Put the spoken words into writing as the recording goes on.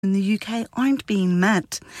in the UK aren't being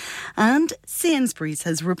met. And Sainsbury's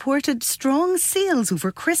has reported strong sales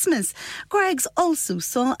over Christmas. Greggs also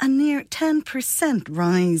saw a near 10%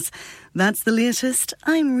 rise. That's the latest.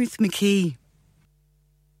 I'm Ruth McKee.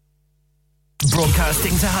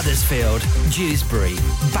 Broadcasting to Huddersfield, Dewsbury,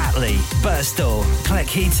 Batley, Birstall,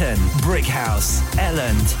 Cleckheaton, Brickhouse,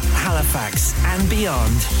 Elland, Halifax and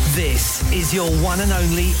beyond. This is your one and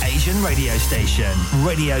only Asian radio station.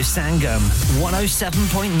 Radio Sangam,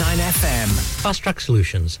 107.9 FM. Fast Track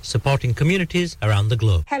Solutions, supporting communities around the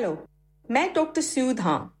globe. Hello, मैं doctor सूद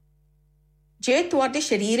हां जे ਤੁਹਾਡੇ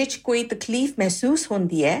शरीर ਵਿੱਚ ਕੋਈ तकलीफ महसूस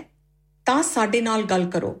ਹੁੰਦੀ ਹੈ ਤਾਂ ਸਾਡੇ ਨਾਲ ਗੱਲ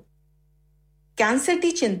ਕਰੋ कैंसर ਦੀ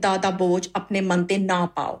ਚਿੰਤਾ ਦਾ ਬੋਝ ਆਪਣੇ ਮਨ ਤੇ ਨਾ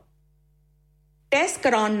ਪਾਓ ਟੈਸਟ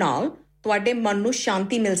ਕਰਾਉਣ ਨਾਲ ਤੁਹਾਡੇ ਮਨ ਨੂੰ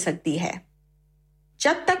ਸ਼ਾਂਤੀ ਮਿਲ ਸਕਦੀ ਹੈ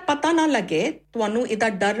ਜਦ ਤੱਕ ਪਤਾ ਨਾ ਲੱਗੇ ਤੁਹਾਨੂੰ ਇਹਦਾ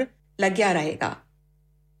ਡਰ ਲੱਗਿਆ ਰਹੇਗਾ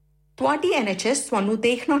ਤੁਹਾਡੀ NHS ਤੁਹਾਨੂੰ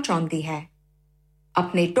ਦੇਖਣਾ ਚਾਹੁੰਦੀ ਹੈ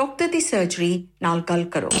अपने डॉक्टर दी सर्जरी नाल गल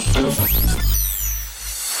करो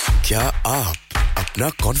क्या आप अपना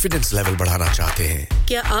कॉन्फिडेंस लेवल बढ़ाना चाहते हैं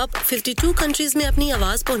क्या आप 52 कंट्रीज में अपनी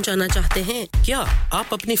आवाज पहुंचाना चाहते हैं क्या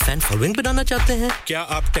आप अपनी फैन फॉलोइंग बनाना चाहते हैं क्या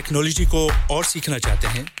आप टेक्नोलॉजी को और सीखना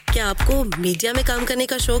चाहते हैं क्या आपको मीडिया में काम करने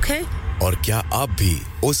का शौक है और क्या आप भी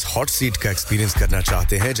उस हॉट सीट का एक्सपीरियंस करना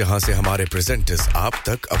चाहते हैं जहां से हमारे प्रेजेंटर्स आप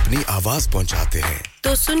तक अपनी आवाज पहुंचाते हैं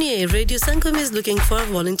तो सुनिए radio Sangam is looking for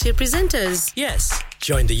volunteer presenters yes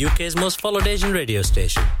join the UK's most followed Asian radio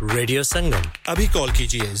station Radio Sangam abhi call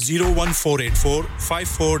kijiye 01484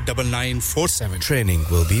 549947 training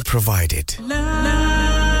will be provided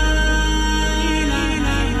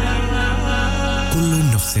Kullu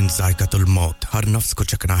नफ्सिन जायकातुल मौत हर नफ्स को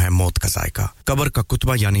चखना है मौत का जायका कब्र का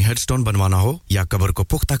कुतबा यानी हेडस्टोन बनवाना हो या कब्र को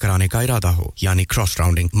पुख्ता कराने का इरादा हो यानी cross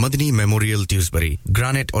rounding Madani memorial Dewsbury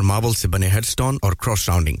granite और मार्बल से बने हेडस्टोन और क्रॉस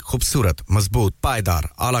राउंडिंग खूबसूरत मजबूत पायदार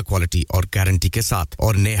आला क्वालिटी और गारंटी के साथ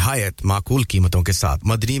और निहायत माकूल कीमतों के साथ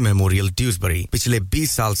मदनी मेमोरियल ड्यूसबरी पिछले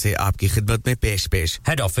 20 साल से आपकी खिदमत में पेश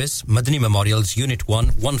head office Madani memorials unit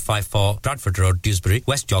 1 154 Bradford road Dewsbury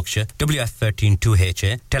West Yorkshire WF13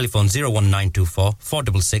 2HA telephone 01924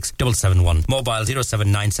 466 771 mobile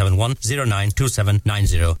 07971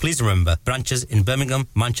 092790 please remember branches in Birmingham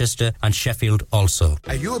Manchester and Sheffield also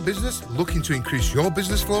Are you a business looking to increase your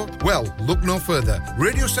business flow well look no further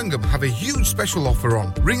Radio Sangam have a huge special offer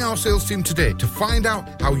on ring our sales team today to find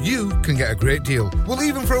out how you can get a great deal we'll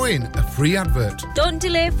even throw in a free advert Don't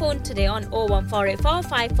delay phone today on 01484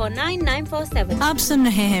 549 947 आप सुन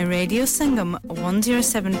रहे हैं radio Sangam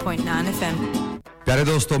 107.9 FM प्यारे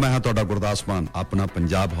दोस्तों मैं हां तोड़ा गुरदास मान अपना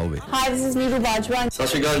पंजाब होवे hi this is Neeru Bajwa Sat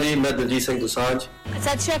Sri अकाल जी मैं दलजीत सिंह दुसांझ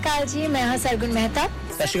सत श्री अकाल जी मैं हां सरगुन मेहता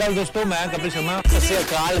सत श्री अकाल दोस्तों मैं कपिल शर्मा सत श्री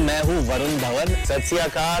अकाल मैं हूं वरुण धवन सत श्री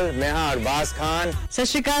अकाल मैं हां अरबाज खान सत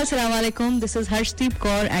श्री अकाल अस्सलाम वालेकुम this is Harshdeep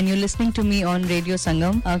Kaur and you are listening to me on Radio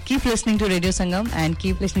Sangam keep listening to Radio Sangam and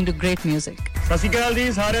keep listening to great music Sat Sri अकाल जी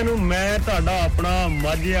साਰਿਆਂ ਨੂੰ ਮੈਂ ਤੁਹਾਡਾ ਆਪਣਾ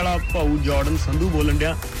ਮਾਝੇ ਵਾਲਾ ਭਾਊ ਜਾਰਡਨ ਸੰਧੂ ਬੋਲਣ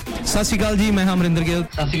ਡਿਆ सत श्री अकाल जी मैं हां अमरिंदर गिल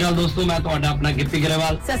सत श्री अकाल दोस्तों मैं ਤੁਹਾਡਾ ਆਪਣਾ ਗਿੱਪੀ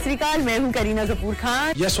ਗਰੇਵਾਲ सत श्री अकाल मैं हूं Kareena Kapoor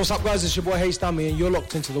Khan Yes what's up guys it's your boy Hayes Dami and you're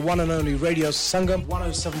locked into the one and only Radio Sangam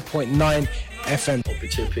 107.9 FM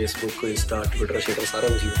पीछे Facebook Insta Twitter शेयर सारा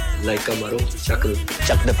कुछ लाइक का मारो चक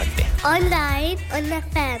दे फटते online on the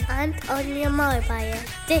FM and on your mobile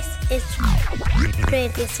this is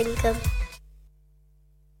Radio Sangam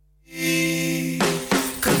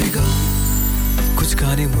कभी कुछ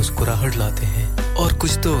गाने मुस्कुराहट लाते हैं और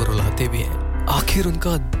कुछ तो रुलाते भी हैं आखिर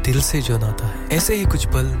उनका दिल से जो नाता है ऐसे ही कुछ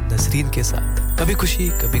पल नसरीन के साथ कभी खुशी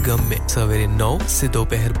कभी गम में सवेरे 9 से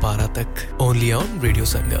दोपहर 12 तक ओनली ऑन रेडियो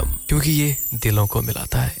संगम क्योंकि ये दिलों को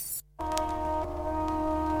मिलाता है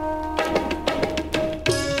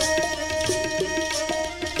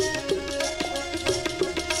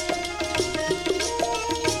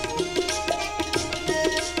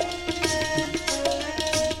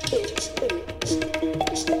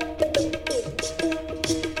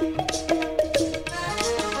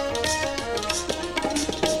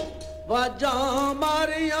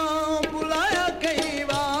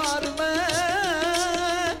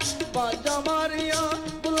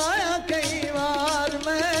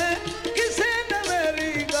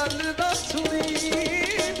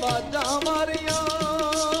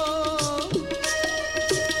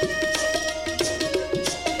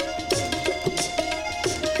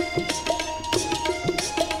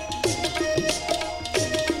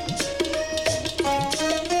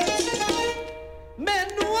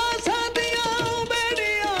ਮੈਨੂੰ ਆਸਾਂ ਦੀਆਂ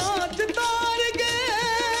ਬੇੜੀਆਂ ਚ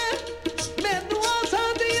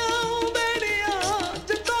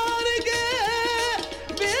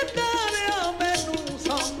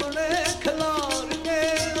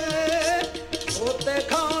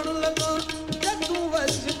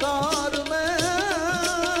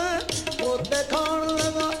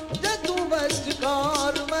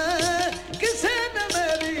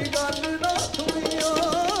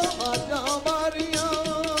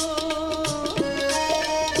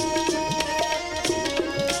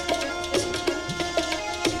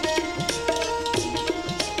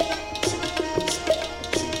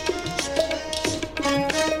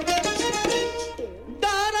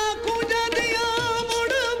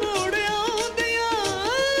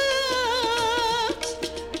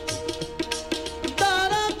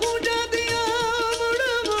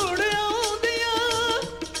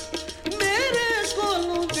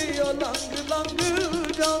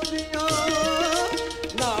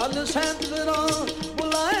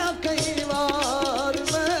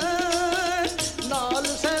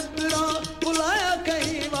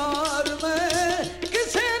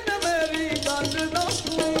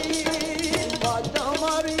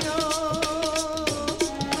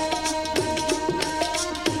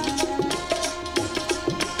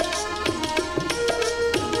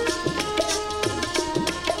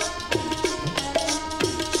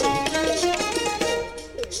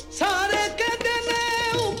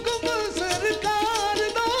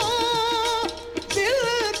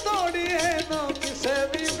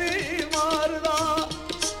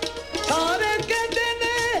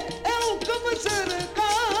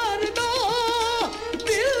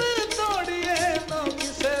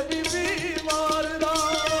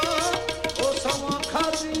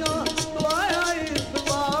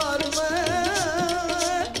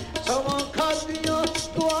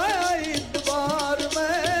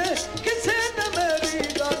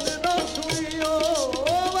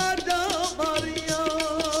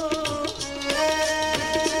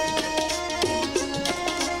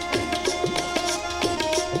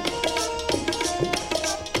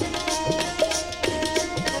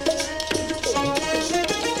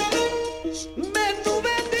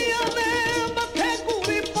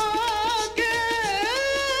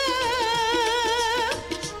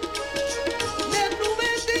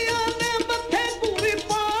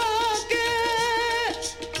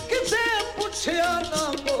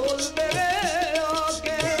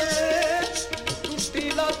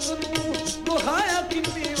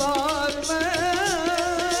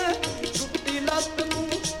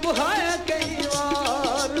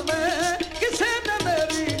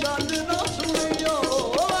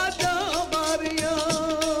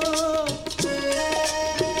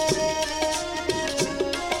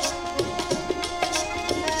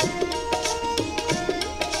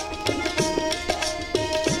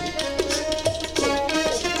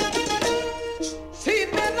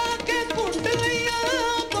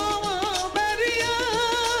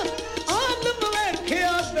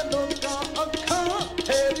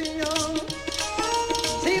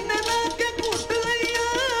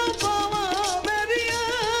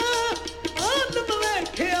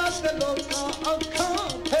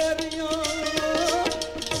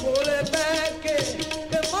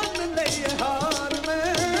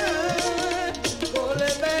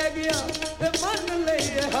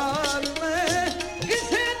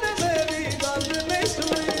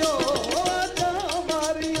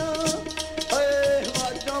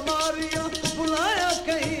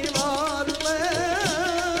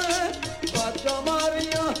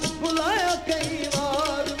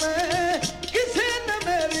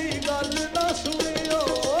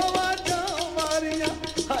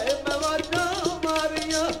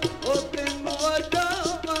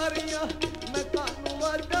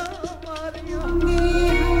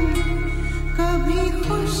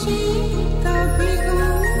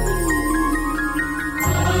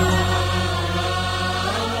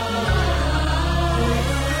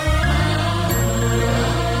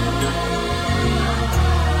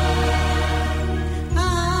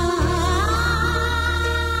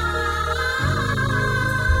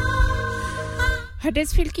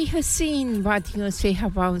हडर्सफील्ड की हसीन वादियों से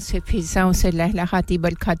हवाओं से फिजाओं से लहलहाती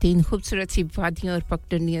बलखातीन खूबसूरत सी वादियों और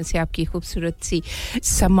पगडंडियों से आपकी खूबसूरत सी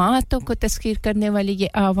समातों को तस्कीर करने वाली ये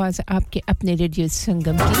आवाज़ आपके अपने रेडियो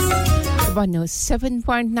संगम की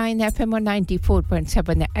 107.9 FM और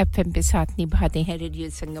 94.7 FM पे साथ निभाते हैं रेडियो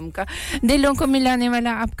संगम का दिलों को मिलाने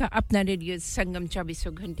वाला आपका अपना रेडियो संगम 24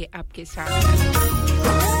 घंटे आपके साथ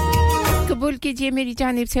कबूल कीजिए मेरी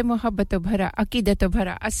जानिब से मोहब्बत भरा अकीदत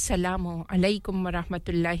भरा अस्सलामु अलैकुम व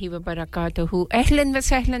रहमतुल्लाहि व बरकातहू अहलन व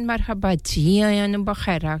सहलन मरहबा जी आयान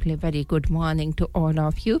बखैर अगले very good morning to all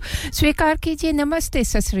of you स्वीकार कीजिए नमस्ते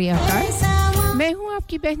सत श्री अकाल मैं हूं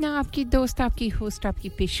आपकी बहना आपकी दोस्त आपकी होस्ट आपकी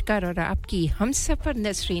पेशकार और आपकी हमसफर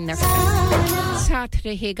नसरीन साथ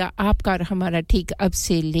रहेगा आपका और हमारा ठीक अब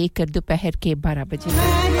से लेकर दोपहर के 12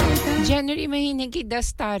 बजे जनवरी महीने की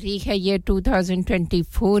 10 तारीख है ये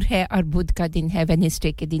 2024 है और बुध का दिन है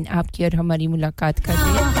वेडनेसडे के दिन आपकी और हमारी मुलाकात करते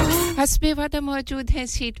हैं हस्बे वादा मौजूद हैं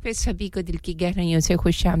सीट पे सभी को दिल की गहराइयों से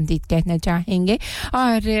खुशामदीद कहना चाहेंगे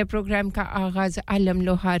और प्रोग्राम का आगाज आलम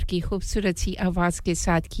लोहार की खूबसूरत सी आवाज के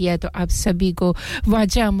साथ किया तो आप सभी को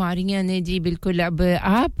वाजा मारिया ने जी बिल्कुल अब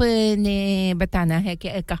आपने बताना है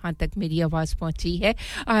कि कहां तक मेरी आवाज पहुंची है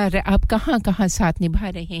और आप कहां-कहां साथ निभा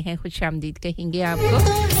रहे हैं खुशामदीद कहेंगे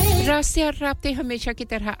आपको रास्ते और राब्ते हमेशा की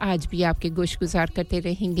तरह आज भी आपके गोशगुजार करते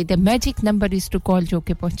रहेंगे the magic number is two call जो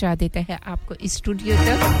के पहुंचा देता है आपको इस स्टूडियो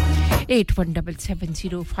तक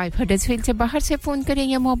 817705 हडर्सफील्ड से बाहर से फोन करें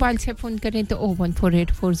या मोबाइल से फोन करें तो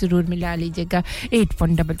 01484 जरूर मिला लीजिएगा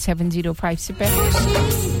 817705 से पहले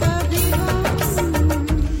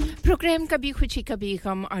प्रोग्राम कभी खुशी कभी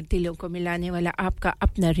गम और दिलों को मिलाने वाला आपका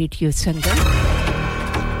अपना रेडियो संगम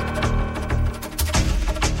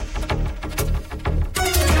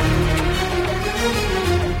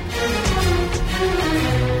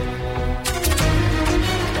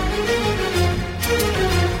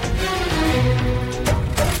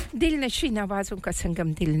दिल नशीन आवाज़ों का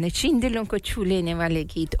संगम दिल नशीन दिलों को छू लेने वाले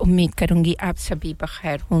गीत उम्मीद करूंगी आप सभी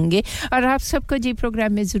बखैर होंगे और आप सबको जी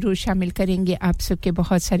प्रोग्राम में ज़रूर शामिल करेंगे आप सबके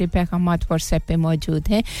बहुत सारे पैगामात WhatsApp पे मौजूद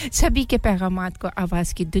हैं सभी के पैगामात को आवाज़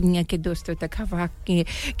की दुनिया के दोस्तों तक हवा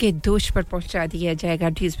के दोष पर पहुंचा दिया जाएगा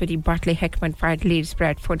ड्यूसबरी बाटले हैकमन फाइट लीड्स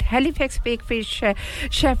ब्रैडफोर्ड हैलिफैक्स बेकफिश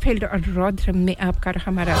शेफील्ड और रॉथरम में आपका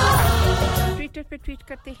हमारा ट्विटर पे ट्वीट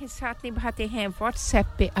करते हैं साथ निभाते हैं WhatsApp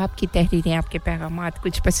पे आपकी तहरीरें आपके पैगामात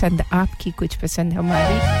कुछ पसंद आपकी कुछ पसंद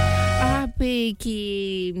हमारी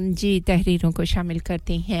आपकी जी तहरीरों को शामिल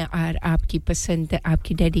करते हैं और आपकी पसंद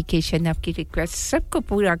आपकी डेडिकेशन आपकी रिक्वेस्ट सबको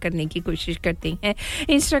पूरा करने की कोशिश करते हैं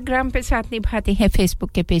इंस्टाग्राम पे साथ निभाते हैं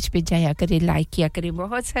फेसबुक के पेज पे जाया करें लाइक किया करें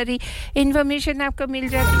बहुत सारी इन्फॉर्मेशन आपको मिल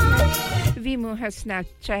जाती है वीमो है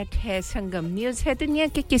स्नैपचैट है संगम न्यूज़ है दुनिया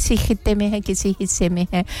के किसी खित्ते में है किसी हिस्से में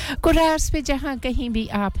है कुरार्स पे जहां कहीं भी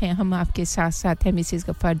आप हैं हम आपके साथ साथ हैं मिसेस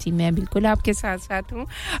गफ्फार जी मैं बिल्कुल आपके साथ साथ हूं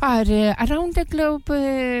और around the globe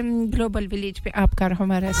global village पे आपका और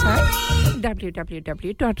हमारा साथ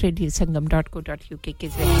www.radiosangam.co.uk के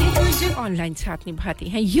जरिए ऑनलाइन साथ निभाती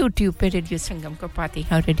हैं YouTube पे रेडियो संगम को पाते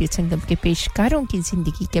हैं और रेडियो संगम के पेशकारों की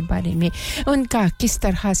जिंदगी के बारे में उनका किस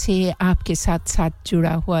तरह से आपके साथ साथ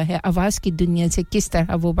जुड़ा हुआ है आवाज की दुनिया से किस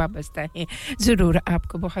तरह वो वाबस्ता है जरूर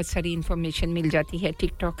आपको बहुत सारी इंफॉर्मेशन मिल जाती है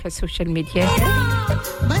टिकटॉक है सोशल मीडिया है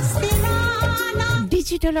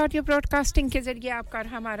डिजिटल ऑडियो ब्रॉडकास्टिंग के जरिए आपका और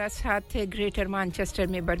हमारा साथ ग्रेटर मैनचेस्टर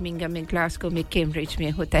में बर्मिंघम में ग्लासगो में कैम्ब्रिज में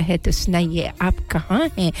होता है तो सुनाइए आप कहां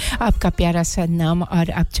हैं आपका प्यारा सा नाम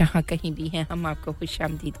और आप जहां कहीं भी हैं हम आपको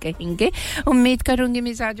खुशामदीद कहेंगे उम्मीद करूंगी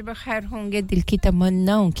मिजाज बखैर होंगे दिल की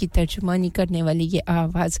तमन्नाओं की तर्जुमानी करने वाली ये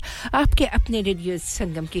आवाज आपके अपने रेडियो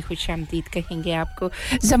संगम की खुशामदीद कहेंगे आपको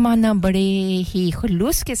ज़माना बड़े ही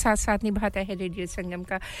खुलूस के साथ साथ निभाता है रेडियो संगम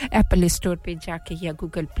का एप्पल स्टोर पे जाके या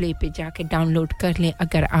गूगल प्ले पे जाके डाउनलोड कर लें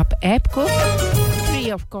अगर आप ऐप को फ्री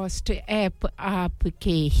ऑफ कॉस्ट ऐप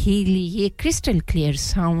आपके ही लिए क्रिस्टल क्लियर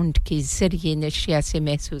साउंड के जरिए नशिया से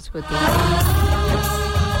महसूस होते हैं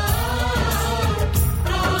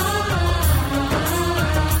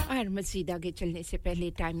और मज़ीद आगे चलने से पहले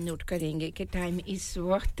टाइम नोट करेंगे कि टाइम इस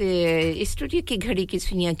वक्त स्टूडियो की घड़ी की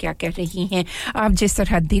सुइयां क्या कह रही हैं आप जिस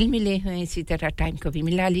तरह दिल मिले हैं इसी तरह टाइम को भी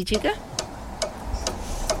मिला लीजिएगा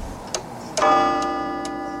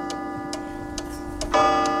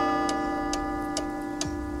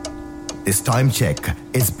This time check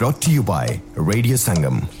is brought to you by Radio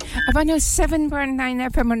Sangam. 107.9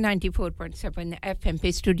 FM और 94.7 FM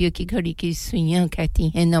पे स्टूडियो की घड़ी की सुइयां कहती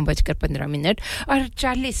हैं 9:15 और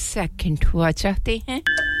 40 सेकंड हुआ चाहते हैं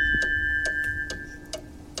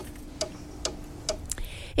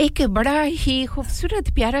एक बड़ा ही खूबसूरत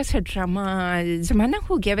प्यारा सा ड्रामा ज़माना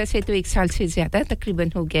हो गया वैसे तो 1 साल से ज़्यादा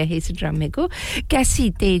तकरीबन हो गया है इस ड्रामे को कैसी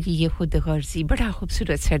तेरी ये खुदगर्जी बड़ा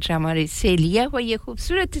खूबसूरत सा ड्रामा से लिया हुआ ये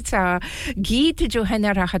खूबसूरत सा गीत जो है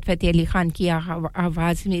ना राहत फ़तेह अली खान की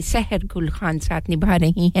आवाज़ में सहर गुल खान साथ निभा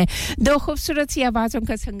रही हैं दो खूबसूरत सी आवाज़ों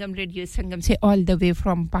का संगम रेडियो संगम से all the way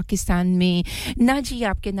from Pakistan में नाजी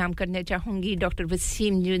आपके नाम करना चाहूँगी डॉक्टर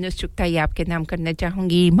वसीम यूनुस चुगताई आपके नाम करना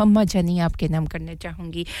चाहूँगी मम्मा जानी आपके नाम करना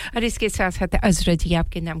चाहूँगी और इसके साथ-साथ अज़रा जी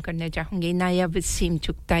आपके नाम करना चाहूँगी नाया वसीम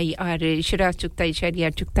चुगताई और शिराज चुगताई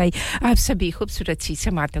शरियार चुगताई आप सभी खूबसूरत सी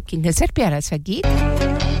समातों की नज़र प्यारा सा गीत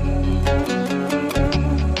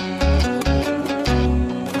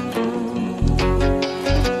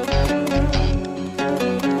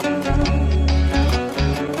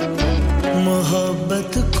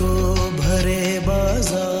मोहब्बत को भरे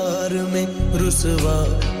बाजार में रुसवा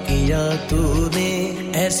किया तूने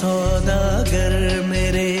ऐ सौदागर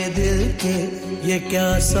मेरे दिल के ये क्या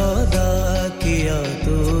सौदा किया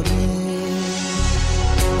तूने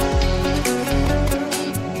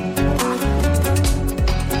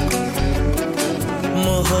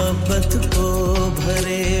मोहब्बत को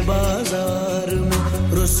भरे बाजार में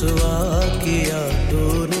रुसवा किया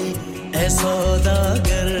तूने ऐ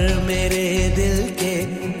सौदागर मेरे दिल के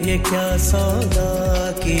ये क्या सौदा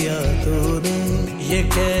किया तूने ये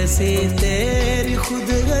कैसी तेरी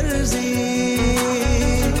खुदगर्जी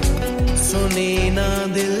सुनी ना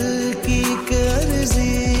दिल की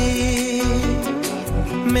अर्जी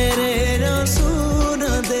मेरे आंसू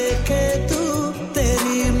न देखे तू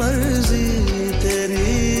तेरी मर्जी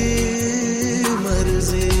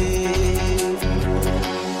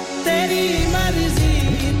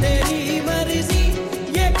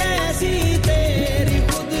ये कैसी तेरी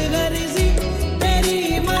खुद गर्जी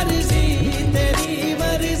तेरी मर्जी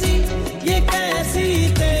ये कैसी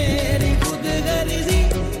तेरी खुद गर्जी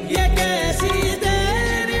ये कैसी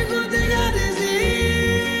तेरी खुद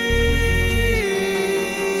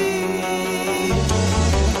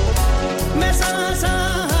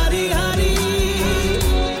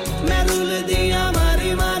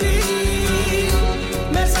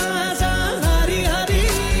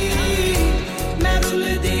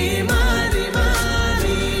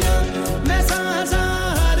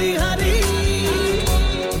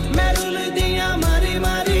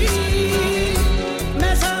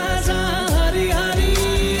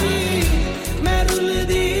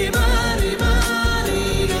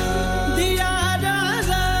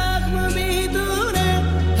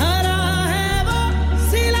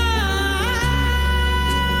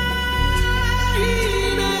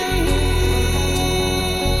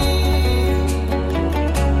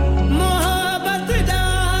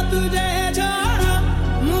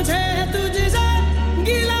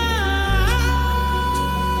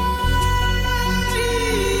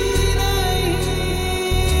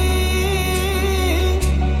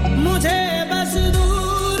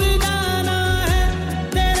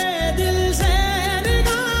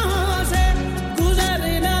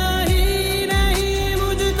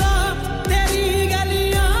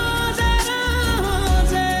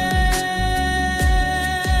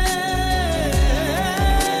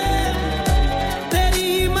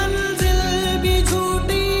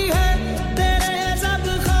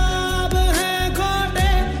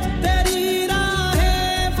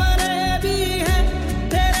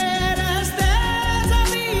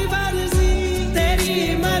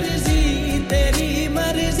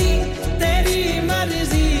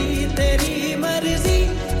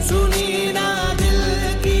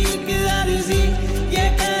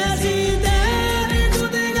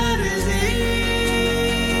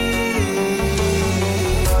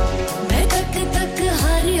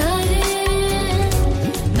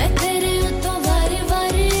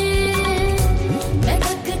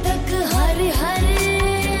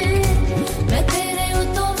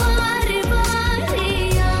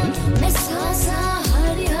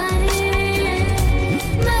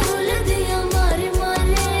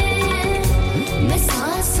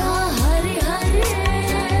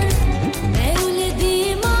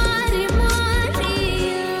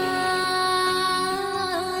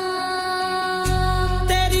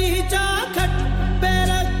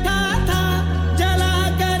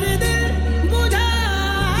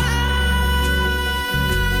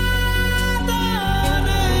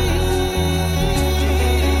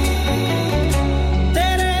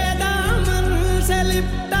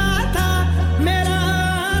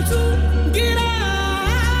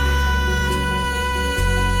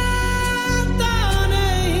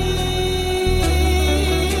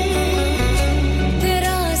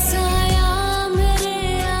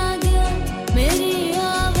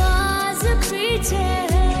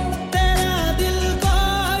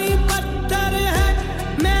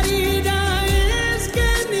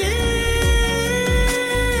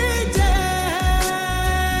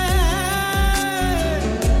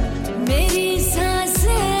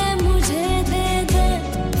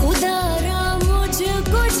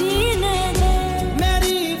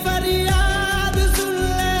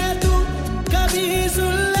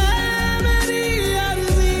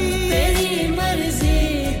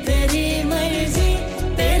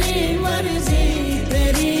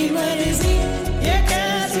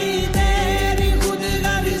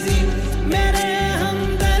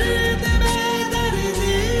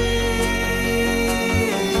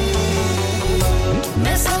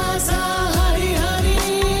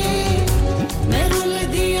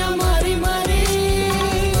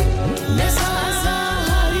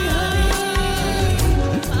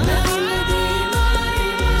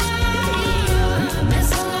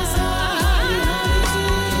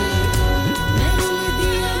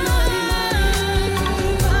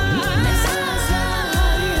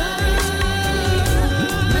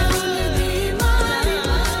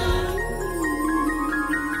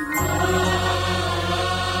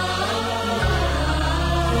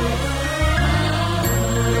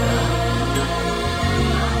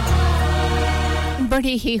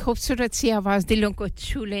बड़ी ही खूबसूरत सी आवाज दिलों को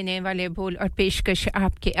छू लेने वाले बोल और पेशकश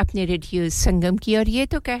आपके अपने रेडियो संगम की और ये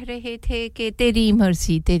तो कह रहे थे कि तेरी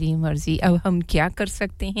मर्जी अब हम क्या कर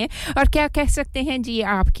सकते हैं और क्या कह सकते हैं जी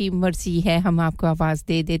आपकी मर्जी है हम आपको आवाज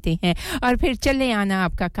दे देते हैं और फिर चले आना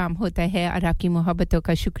आपका काम होता है और आपकी मोहब्बतों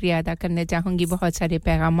का शुक्रिया अदा करना चाहूंगी बहुत सारे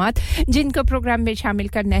पैगामात जिनको प्रोग्राम में शामिल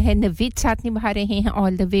करना है नवीद साथ निभा रहे हैं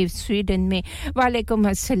ऑल द वे स्वीडन में वालेकुम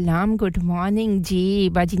अस्सलाम गुड मॉर्निंग जी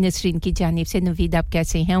बाजी नसरीन की जानिब से नवीद आप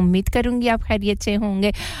कैसे हैं उम्मीद करूंगी आप खैरियत से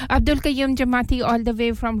होंगे अब्दुल कय्यूम जमाती ऑल द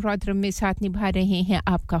वे फ्रॉम रॉदरम में साथ निभा रहे हैं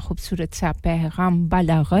आपका खूबसूरत सा पैगाम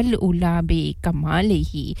बलगल उलाबे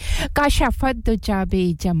कमालिही काशफत जाबे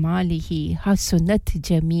जमालिही हसनत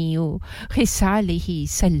जमीओ खिसालिही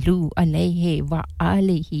सल्लू अलैहि व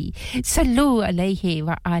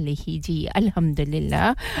आलिही जी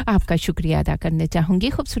अल्हम्दुलिल्लाह आपका शुक्रिया अदा करना चाहूंगी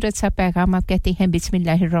खूबसूरत सा पैगाम आप कहते हैं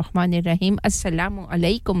बिस्मिल्लाहिर रहमानिर रहीम अस्सलामु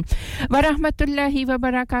अलैकुम व रहमतुल्लाहि व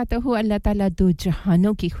बरकातहू अल्लाह ताला दो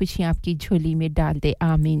जहानों की खुशियां आपकी झोली में डाल दे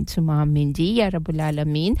आमीन सुमा आमीन जी या रब्बुल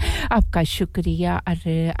आलमीन आपका शुक्रिया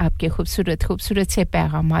और आपके खूबसूरत से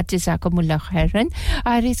पैगामात जज़ाकुमुल्लाह खैरन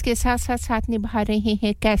और इसके साथ निभा रहे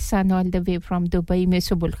हैं कैसान all the way from Dubai में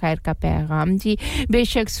सुबुल खैर का पैगाम जी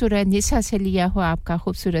बेशक सूरह निसा से लिया हुआ आपका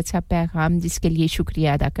खूबसूरत सा पैगाम जिसके लिए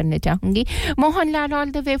शुक्रिया अदा करना चाहूंगी Mohanlal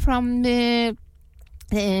all the way from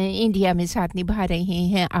India में साथ निभा रहे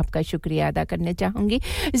हैं आपका शुक्रिया अदा करना चाहूंगी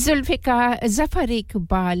जुल्फिकार जफर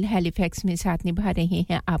इकबाल हैलिफैक्स में साथ निभा रहे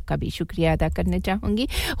हैं आपका भी शुक्रिया अदा करना चाहूंगी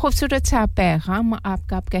खूबसूरत सा पैगाम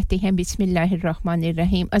आपका आप कहते हैं बिस्मिल्लाहिर रहमानिर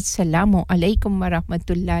रहीम अस्सलामु अलैकुम व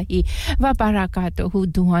रहमतुल्लाहि व बरकातहू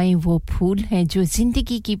दुआएं वो फूल हैं जो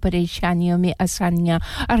जिंदगी की परेशानियों में आसानियां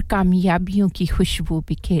और कामयाबियों की खुशबू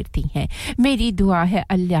बिखेरती हैं मेरी दुआ है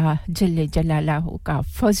अल्लाह जल्ले जलालहू का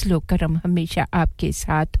फजल व करम हमेशा आपके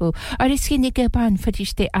साथ हो और इसके निगहबान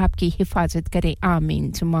फरिश्ते आपकी हिफाजत करें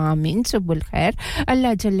आमीन सुमा आमीन सुबुल खैर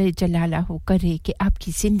अल्लाह जल्ले जलालहू करे कि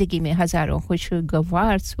आपकी जिंदगी में हजारों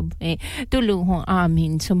खुशगवार सुबहें तुलू हो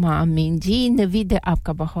आमीन सुमा आमीन जी नवीद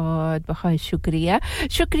आपका बहुत बहुत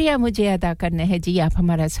शुक्रिया मुझे अदा करना है जी आप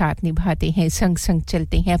हमारा साथ निभाते हैं संग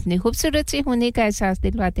चलते हैं अपने खूबसूरत से होने का एहसास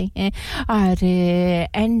दिलवाते हैं और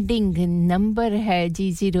एंडिंग नंबर है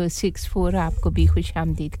जी 064 आपको भी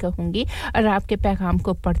खुशामदीद कहूंगी और आपके पैगाम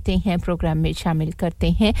को पढ़ते हैं प्रोग्राम में शामिल करते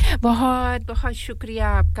हैं बहुत बहुत शुक्रिया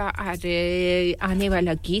आपका और आने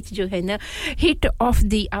वाला गीत जो है ना hit of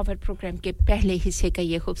the hour programme के पहले हिस्से का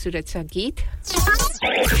ये खूबसूरत सा गीत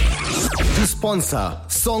To sponsor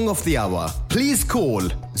Song of the Hour, please call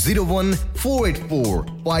 01484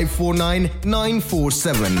 549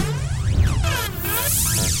 947.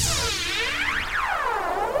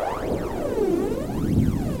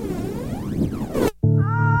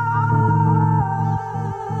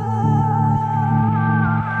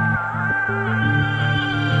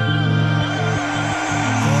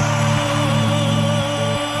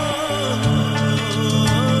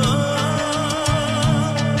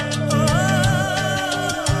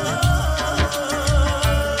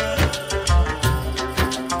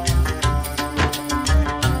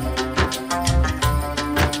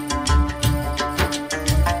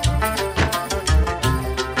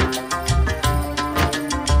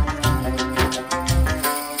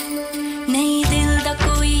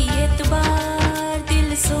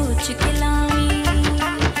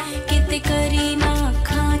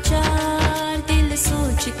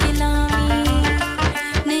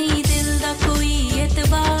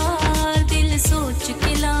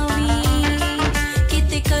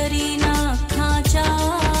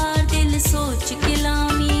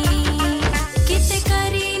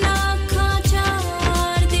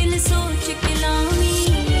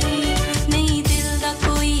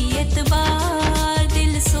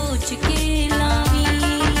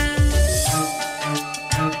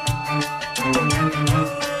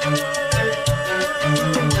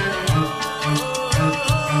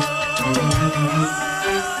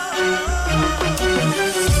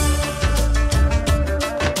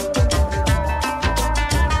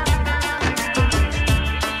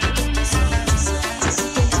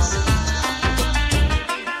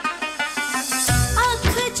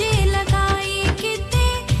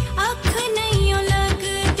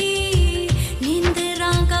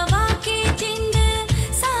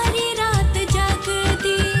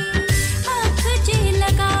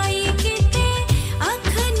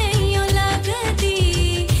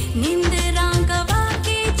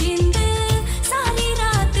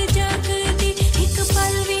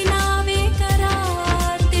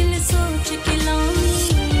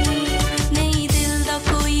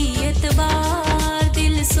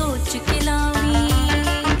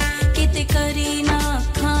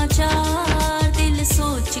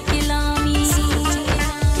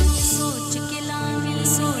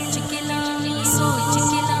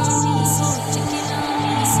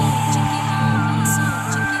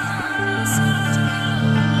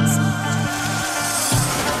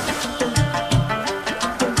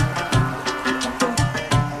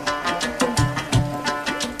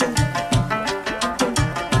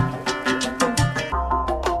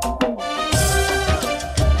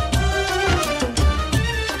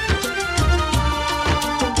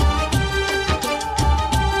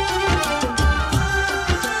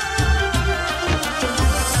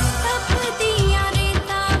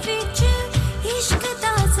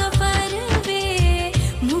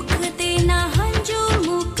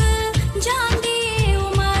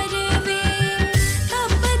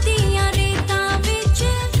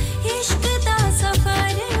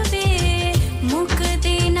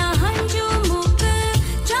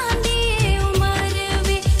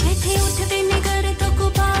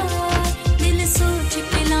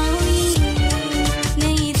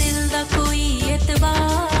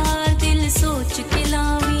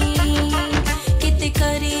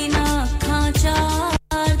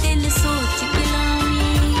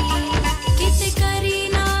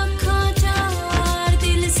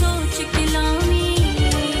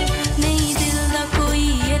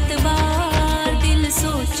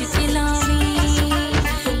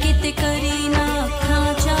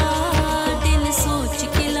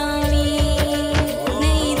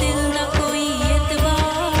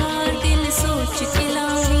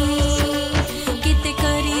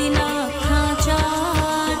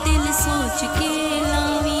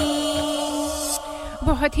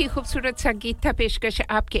 बहुत ही खूबसूरत सा गीत था पेशकश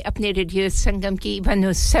आपके अपने रेडियो संगम की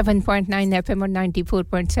 107.9 एफएम और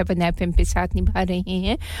 94.7 एफएम पे साथ निभा रहे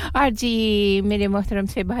हैं और जी मेरे मोहतरम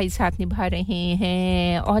से भाई साथ निभा रहे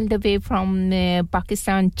हैं all the way from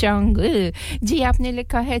Pakistan चांग जी आपने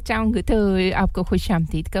लिखा है चांग तो आपको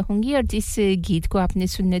खुशामदीद कहूंगी और जिस गीत को आपने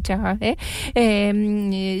सुनना चाहा है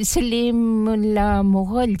सलीमुल्लाह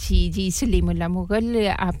मुगल जी सलीमुल्लाह मुगल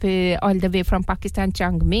आप all the way from Pakistan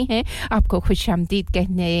चांग में हैं आपको खुशामदीद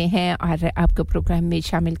कहने हैं और आपको प्रोग्राम में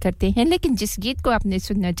शामिल करते हैं लेकिन जिस गीत को आपने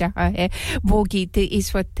सुनना चाहा है वो गीत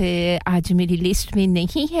इस वक्त आज मेरी लिस्ट में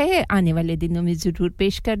नहीं है आने वाले दिनों में ज़रूर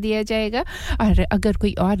पेश कर दिया जाएगा और अगर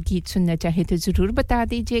कोई और गीत सुनना चाहे तो ज़रूर बता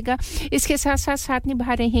दीजिएगा इसके साथ साथ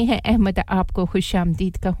निभा रहे हैं अहमद आपको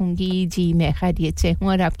खुशामदीद कहूँगी जी मैं खैरियत से हूँ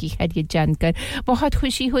और आपकी खैरियत जानकर बहुत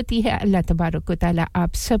खुशी होती है अल्लाह तबारक व तआला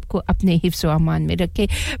आप सबको अपने हिफ्ज़ व अमान में रखे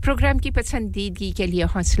प्रोग्राम की पसंदीदगी के लिए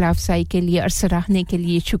हौसला अफजाई के लिए और सराहने के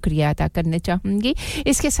लिए शुक्रिया अदा करना चाहूंगी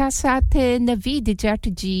इसके साथ नवीद जट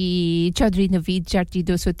जी चौधरी नवीद जट जी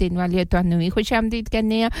 203 वाले ਤੁਹਾਨੂੰ ਵੀ ਖੁਸ਼ਾਮਦੀਦ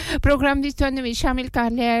ਕਹਿੰਦੇ ਆ ਪ੍ਰੋਗਰਾਮ ਵਿੱਚ ਤੁਹਾਨੂੰ ਵੀ ਸ਼ਾਮਿਲ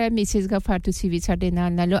ਕਰ ਲਿਆ ਮਿਸਿਸ ਗਫਾਰ ਤੁਸੀਂ ਵੀ ਸਾਡੇ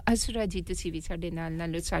ਨਾਲ ਅਸਰਾ ਜੀ ਤੁਸੀਂ ਵੀ ਸਾਡੇ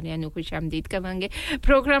ਨਾਲ ਸਾਰਿਆਂ ਨੂੰ ਖੁਸ਼ਾਮਦੀਦ ਕਵਾਂਗੇ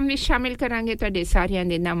ਪ੍ਰੋਗਰਾਮ ਵਿੱਚ ਸ਼ਾਮਿਲ ਕਰਾਂਗੇ ਤੁਹਾਡੇ ਸਾਰਿਆਂ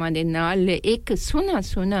ਦੇ ਨਾਮਾਂ ਦੇ ਨਾਲ ਇੱਕ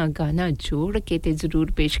ਸੋਹਣਾ ਗਾਣਾ ਜੋੜ ਕੇ ਤੇ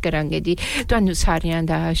ਜ਼ਰੂਰ ਪੇਸ਼ ਕਰਾਂਗੇ ਜੀ ਤੁਹਾਨੂੰ ਸਾਰਿਆਂ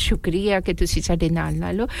ਦਾ ਸ਼ੁਕਰੀਆ ਕਿ ਤੁਸੀਂ ਸਾਡੇ ਨਾਲ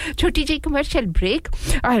छोटी सी कमर्शियल ब्रेक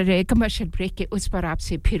और कमर्शियल ब्रेक के उस पर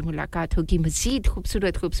आपसे फिर मुलाकात होगी मज़ीद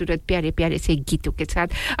खूबसूरत प्यारे से गीतों के साथ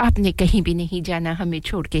आपने कहीं भी नहीं जाना हमें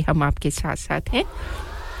छोड़ के हम आपके साथ हैं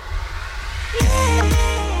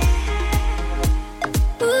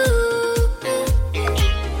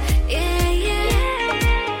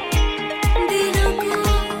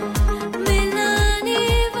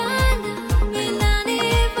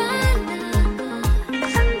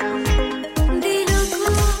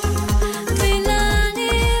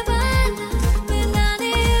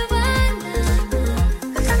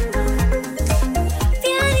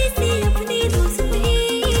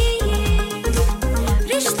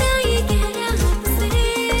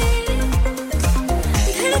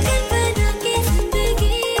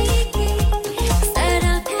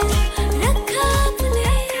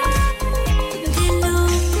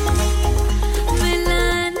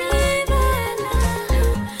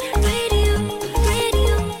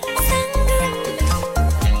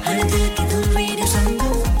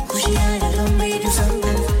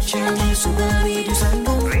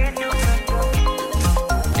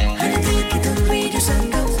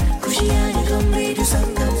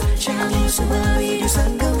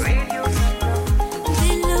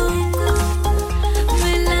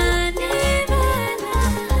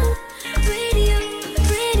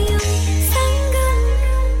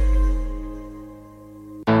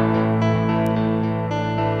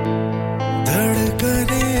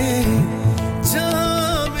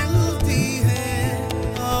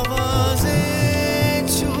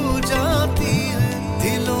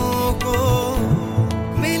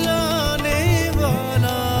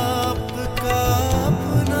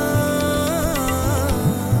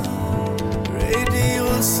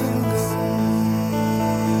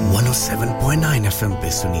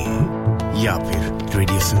या फिर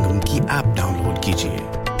रेडियो संगम की ऐप डाउनलोड कीजिए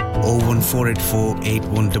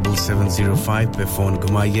 01484817705 पे फोन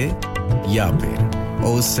घुमाइए या फिर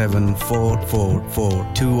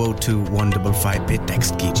 07444202155 पे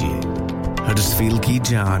टेक्स्ट कीजिए हडर्सफील्ड की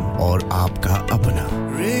जान और आपका अपना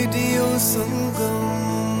रेडियो संगम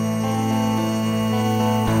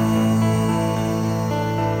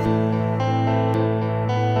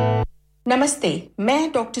नमस्ते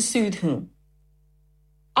मैं डॉक्टर सूद हूं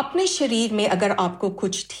अपने शरीर में अगर आपको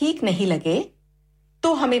कुछ ठीक नहीं लगे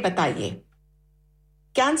तो हमें बताइए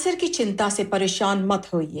कैंसर की चिंता से परेशान मत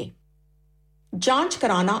होइए जांच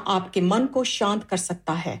कराना आपके मन को शांत कर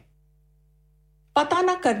सकता है पता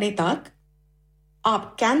न करने तक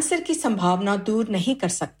आप कैंसर की संभावना दूर नहीं कर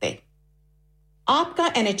सकते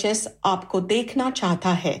आपका एनएचएस आपको देखना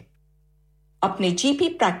चाहता है अपने जीपी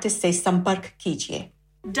प्रैक्टिस से संपर्क कीजिए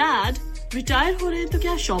डैड रिटायर हो रहे हैं तो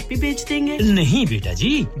क्या शॉप भी बेच देंगे नहीं बेटा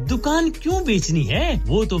जी दुकान क्यों बेचनी है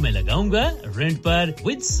वो तो मैं लगाऊंगा रेंट पर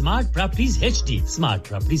with smart properties HD smart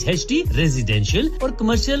properties HD residential और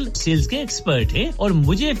कमर्शियल सेल्स के एक्सपर्ट हैं और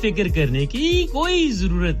मुझे फिक्र करने की कोई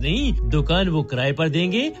जरूरत नहीं दुकान वो किराए पर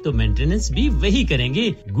देंगे तो मेंटेनेंस भी वही करेंगे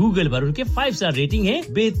गूगल पर उनके 5 स्टार रेटिंग है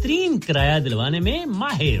बेहतरीन किराया दिलवाने में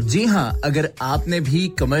माहिर जी हां अगर आपने भी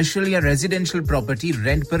कमर्शियल या रेजिडेंशियल प्रॉपर्टी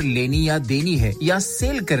रेंट पर लेनी या देनी है या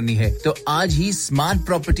सेल करनी है तो आज ही स्मार्ट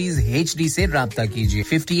प्रॉपर्टीज HD से राब्ता कीजिए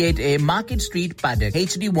 58A Market Street Paddock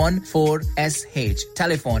HD14SH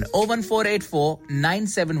telephone 01484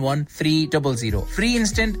 971 300 free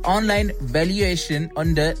instant online valuation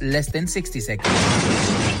under less than 60 seconds.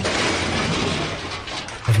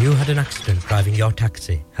 Have you had an accident driving your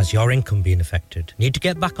taxi? Has your income been affected? Need to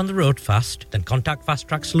get back on the road fast? Then contact Fast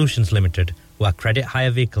Track Solutions Limited, who are credit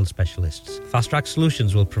hire vehicle specialists. Fast Track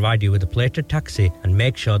Solutions will provide you with a plated taxi and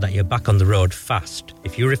make sure that you're back on the road fast.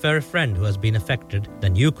 If you refer a friend who has been affected,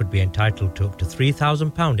 then you could be entitled to up to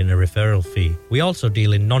 £3,000 in a referral fee. We also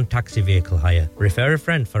deal in non-taxi vehicle hire. Refer a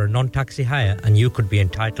friend for a non-taxi hire and you could be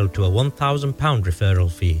entitled to a £1,000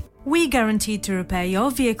 referral fee. We guarantee to repair your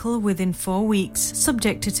vehicle within 4 weeks,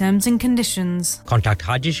 subject to terms and conditions. Contact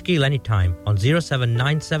Haji Shkil anytime on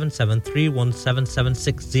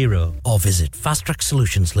 07977317760 or visit Fast Track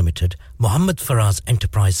Solutions Limited, Mohammed Faraz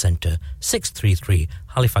Enterprise Centre, 633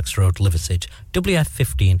 Halifax Road, Liversedge,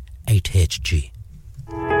 WF15 8HG.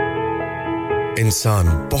 इंसान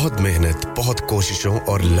बहुत मेहनत, बहुत कोशिशों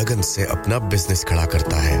और लगन से अपना business खड़ा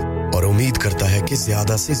करता है और उम्मीद करता है कि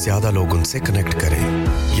ज्यादा से ज्यादा लोग उनसे कनेक्ट करें।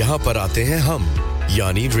 यहाँ पर आते हैं हम,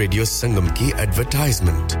 यानी रेडियो संगम की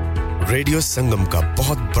एडवर्टाइजमेंट। रेडियो संगम का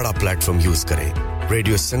बहुत बड़ा प्लेटफॉर्म यूज करें।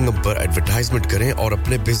 रेडियो संगम पर एडवर्टाइजमेंट करें और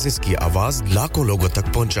अपने बिजनेस की आवाज लाखों लोगों तक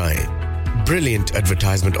पहुंचाएं। Brilliant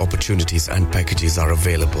advertisement opportunities and packages are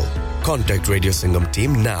available. Contact Radio Sangam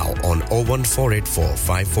team now on 01484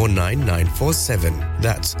 549 947.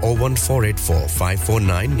 That's 01484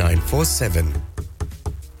 549 947.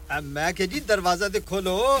 मैं के जी दरवाजा दे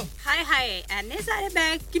खोलो हाय हाय एने सारे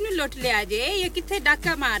बैग किनु लुट ले आजे ये किथे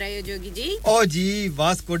डाका मार रहे हो जोगी जी ओ जी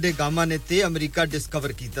वास्को डे गामा ने ते अमेरिका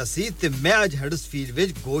डिस्कवर कीता सी ते मैं आज हडर्सफील्ड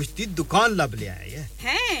विच गोश्त दी दुकान लब ले आया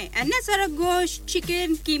है एने सारा गोश्त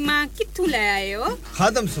चिकन कीमा किथु ले आए हो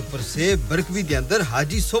खादम सुपर से बरकवी दे अंदर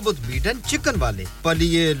हाजी सोबत मीट एंड चिकन वाले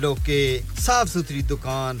पलिए लोके साफ सुथरी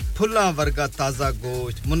दुकान फुल्ला वर्गा ताजा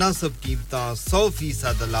गोश्त मुनासिब कीमतां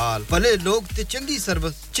 100% दलाल भले लोग ते चंगी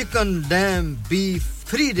service chicken lamb beef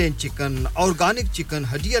free range chicken organic chicken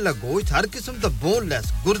हड्डी वाला गोश्त हर किस्म दा बोनलेस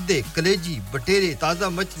गुर्दे कलेजी बटेरे ताजा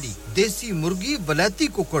मछली देसी मुर्गी बलाती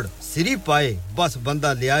कुकड़ सिरी पाए बस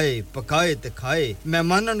बंदा ले आए पकाए ते खाए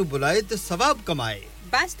मेहमानां नु बुलाए ते सवाब कमाए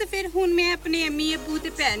बस तो फिर हुन मैं अपने अम्मी अब्बू ते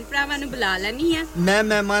भैन भरावां नु बुला लेनी है मैं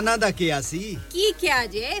मेहमानां दा किया सी की क्या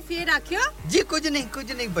जे फिर आखियो जी कुछ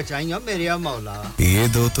नहीं बचाइयो मेरे या मौला ये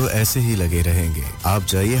दो तो ऐसे ही लगे रहेंगे आप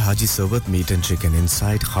जाइए Haji Sobat meat and chicken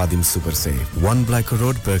inside Khadim super से 1 Black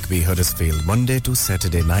road Birkby Huddersfield Monday to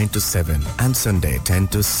Saturday 9 to 7 and Sunday 10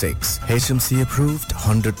 to 6 HMC approved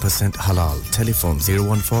 100% halal telephone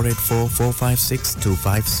 01484 456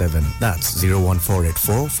 257 that's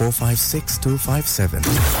 01484 456 257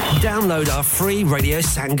 Download our free Radio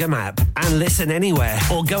Sangam app and listen anywhere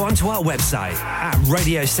or go onto our website at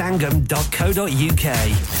radiosangam.co.uk.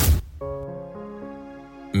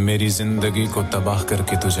 मेरी जिंदगी को तबाह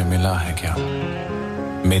करके तुझे मिला है क्या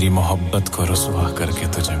मेरी मोहब्बत को रुसवा करके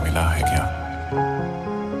तुझे मिला है क्या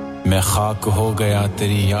मैं खाक हो गया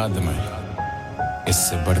तेरी याद में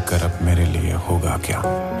इससे बढ़कर अब मेरे लिए होगा क्या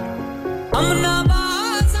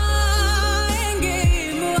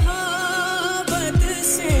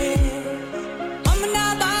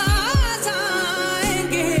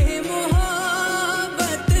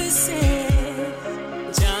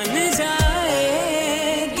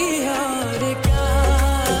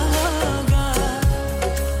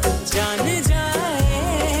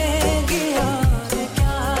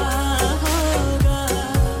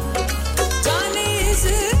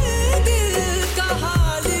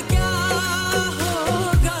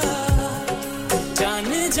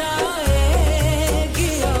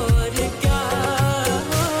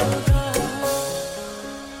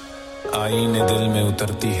दिल में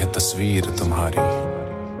उतरती है तस्वीर तुम्हारी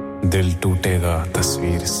दिल टूटेगा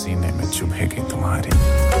तस्वीर सीने में चुभेगी तुम्हारी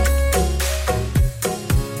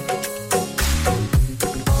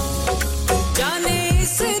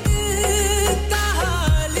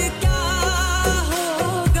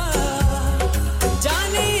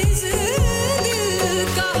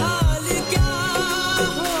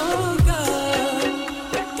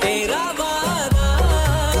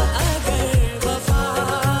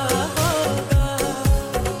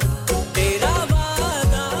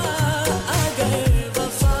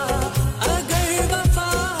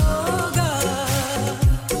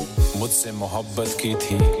मोहब्बत की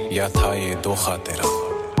थी या था ये धोखा तेरा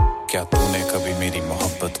क्या तूने कभी मेरी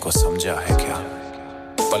मोहब्बत को समझा है क्या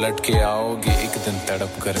पलट के आओगे एक दिन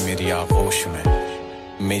तड़प कर मेरी आगोश में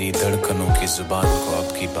मेरी धड़कनों की जुबान को अब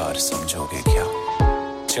की बार समझोगे क्या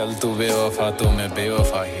चल तू बेवफा तो मैं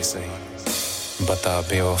बेवफा ही सही बता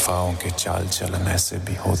बेवफाओं के चाल चलन ऐसे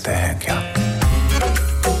भी होते हैं क्या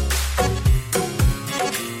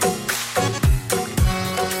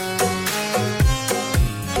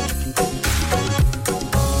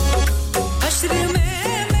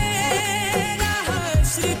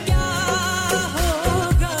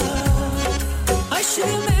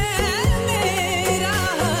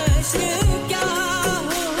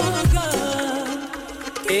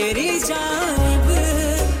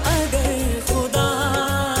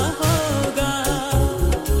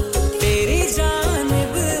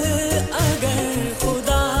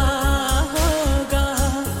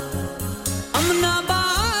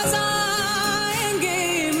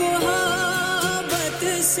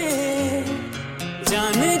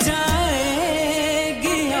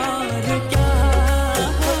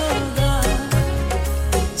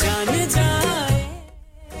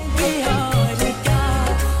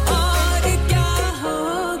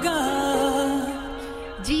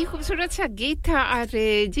अच्छा गीत था और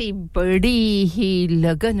जी बड़ी ही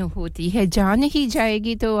लगन होती है जान ही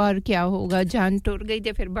जाएगी तो और क्या होगा जान टूट गई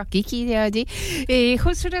तो फिर बाकी की है जी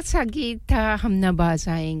खूबसूरत सा गीत था हम ना बाज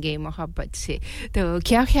आएंगे मोहब्बत से तो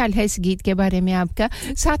क्या ख्याल है इस गीत के बारे में आपका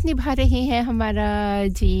साथ निभा रहे हैं हमारा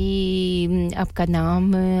जी आपका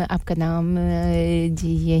नाम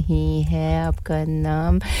जी यही है आपका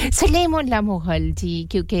नाम सलीमुल्लाह मुगल जी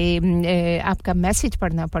क्योंकि आपका मैसेज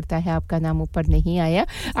पढ़ना पड़ता है आपका नाम ऊपर नहीं आया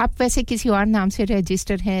आप वैसे किसी और नाम से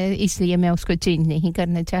रजिस्टर है इसलिए मैं उसको चेंज नहीं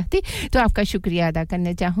करना चाहती तो आपका शुक्रिया अदा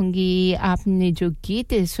करना चाहूंगी आपने जो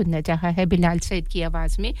गीत सुनना चाहा है बिलाल सईद की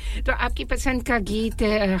आवाज में तो आपकी पसंद का गीत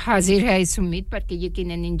हाजिर है इस उम्मीद पर कि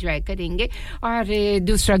यकीनन एंजॉय करेंगे और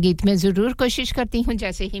दूसरा गीत मैं जरूर कोशिश करती हूं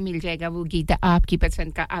जैसे ही मिल जाएगा वो गीत आपकी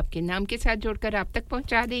पसंद का आपके नाम के साथ जोड़कर आप तक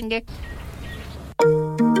पहुंचा देंगे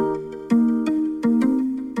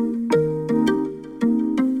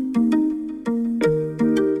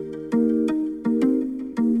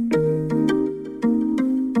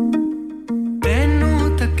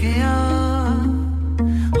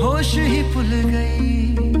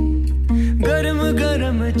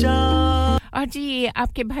और जी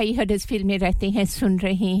आपके भाई हडर्सफील्ड में रहते हैं सुन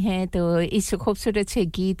रहे हैं तो इस खूबसूरत से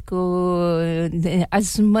गीत को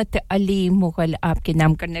अजमत अली मुगल आपके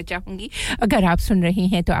नाम करना चाहूंगी अगर आप सुन रहे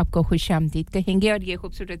हैं तो आपको खुशामदीद कहेंगे और ये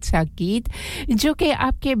खूबसूरत सा गीत जो कि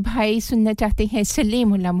आपके भाई सुनना चाहते हैं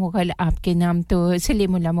सलीमुल्लाह मुगल आपके नाम तो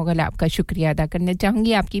सलीमुल्लाह मुगल आपका शुक्रिया अदा करना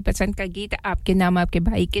चाहूंगी आपकी पसंद का गीत आपके नाम आपके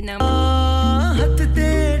भाई के नाम हथ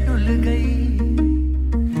ते डुल गई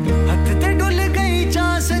चा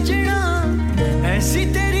सजना ऐसी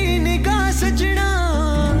तेरी निगाह सजना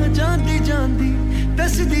जांदी जांदी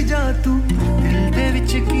दसदी जा तू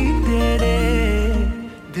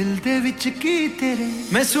दिल दे विच की तेरे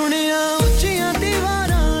मैं सुनिया ਉੱਚੀਆਂ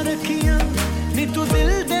दीवारां रखियां नी तू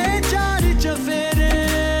दिल दे चार चफेरे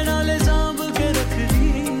नाले सांभ के रखदी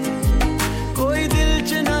कोई दिल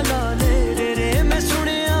च ना ला ले रे मैं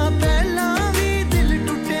सुनिया पहला भी दिल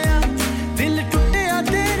टूटिया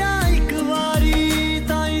तेरा एक वारी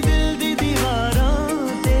ताई दिल दी दीवारां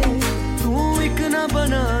ते तू एक ना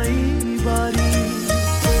बनाई बारी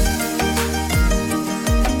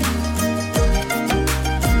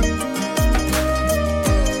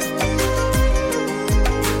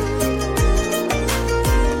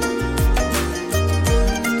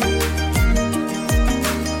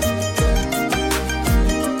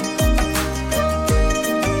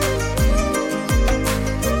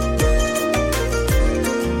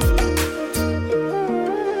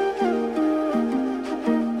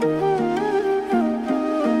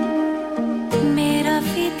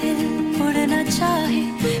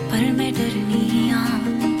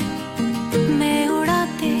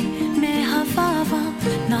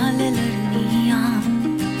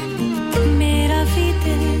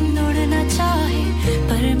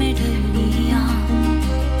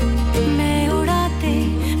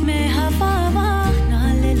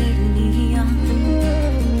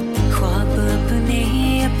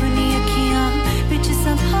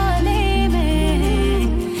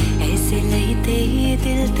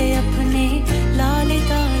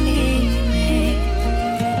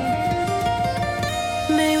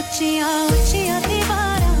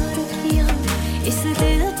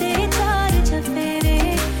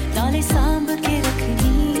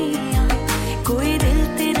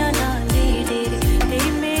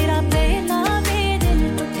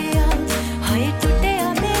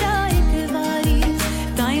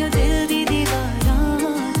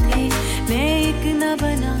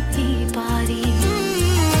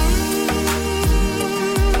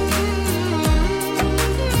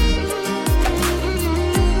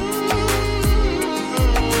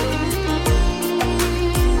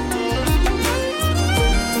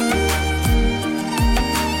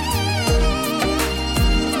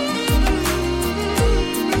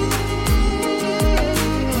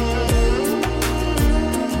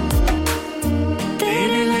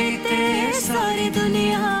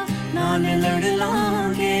नाल लड़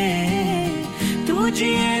लांगे तू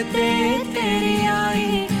जिए ते तेरी आई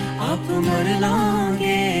आप मर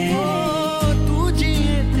लांगे तू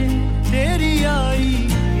जिए ते तेरी आई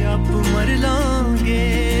आप मर लांगे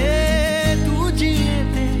तू जिए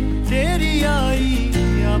ते तेरी आई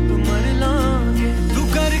आप मर लांगे तू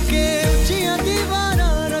करके ऊंचियां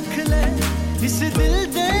दीवारां रख ले इस दिल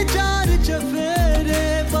दे चार चफेरे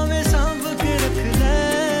पवे सांभ के रख ले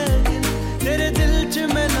तेरे दिल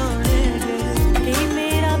च मैं लाने दे ते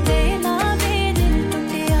मेरा पहला वे दिल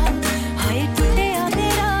टूटिया हाय टूटिया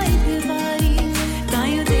मेरा एक बारी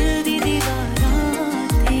तायूं दिल दी दीवारां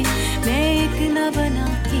ते मैं एक ना बना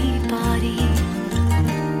की पारी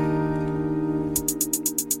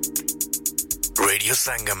Radio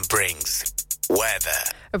Sangam brings weather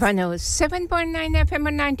 107.9 FM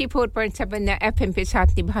और 94.7 FM पे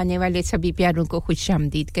साथ निभाने वाले सभी प्यारों को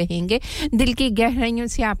खुशामदीद कहेंगे दिल की गहराइयों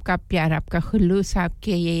से आपका प्यार आपका खुलूस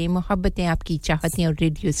आपके ये मोहब्बतें आपकी चाहतें और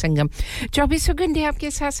रेडियो संगम 24 घंटे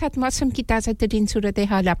आपके साथ साथ मौसम की ताज़ा तरीन सूरत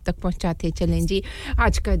हाल आप तक पहुंचाते चलें जी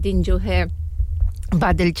आज का दिन जो है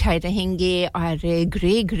बादल छाए रहेंगे और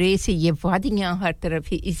ग्रे से ये वादियां हर तरफ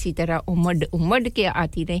ही इसी तरह उमड़ के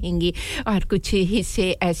आती रहेंगी और कुछ हिस्से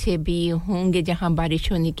ऐसे भी होंगे जहां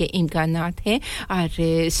बारिश होने के इम्कानात हैं और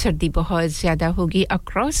सर्दी बहुत ज़्यादा होगी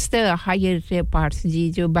अक्रॉस द हायर पार्ट्स जी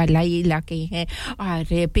जो बालाई इलाके हैं और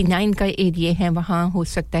पिनाइन का एरिया है वहां हो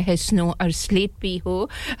सकता है स्नो और स्लेट भी हो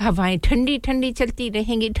हवाएं ठंडी चलती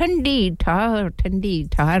रहेंगी ठंडी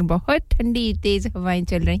ठार बहुत ठंडी तेज हवाएं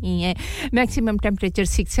चल रही हैं मैक्सिमम टेंपरेचर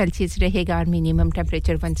 6 सेल्सियस रहेगा और मिनिमम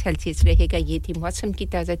टेंपरेचर 1 सेल्सियस रहेगा ये थी मौसम की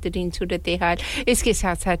ताज़ा तरीन सूरत हाल इसके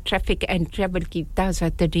साथ-साथ ट्रैफिक एंड ट्रैवल की ताज़ा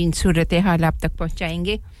तरीन सूरत हाल आप तक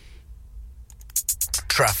पहुंचाएंगे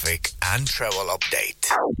Traffic and travel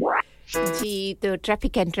update जी तो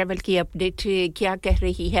ट्रैफिक एंड ट्रैवल की अपडेट क्या कह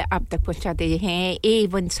रही है आप तक पहुंचाते हैं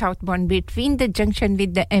A1 southbound between the junction with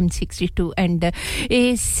the M62 and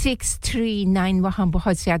A639 वहां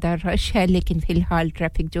बहुत ज्यादा रश है लेकिन फिलहाल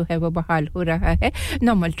ट्रैफिक जो है वो बहाल हो रहा है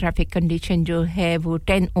नॉर्मल ट्रैफिक कंडीशन जो है वो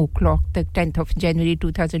 10 o'clock तक 10th of January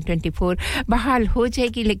 2024 बहाल हो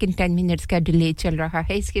जाएगी लेकिन 10 मिनट्स का डिले चल रहा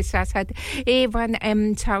है इसके साथ-साथ A1M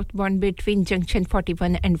southbound between junction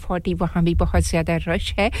 41 and 40 वहां भी बहुत ज्यादा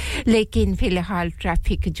रश है लेकिन फिलहाल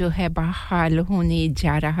ट्रैफिक जो है बहाल होने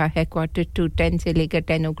जा रहा है 9:45 से लेकर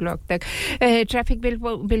 10 o'clock तक ट्रैफिक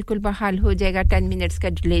बिल्कुल बहाल हो जाएगा 10 मिनट्स का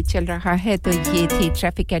डिले चल रहा है तो ये थी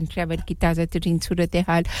ट्रैफिक एंड ट्रैवल की ताज़ा तरीन सूरत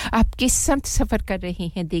हाल आप किस समत सफ़र कर रहे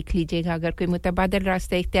हैं देख लीजिएगा अगर कोई मुतबादल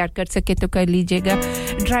रास्ता इख्तियार कर सके तो कर लीजिएगा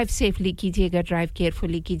ड्राइव सेफली कीजिएगा ड्राइव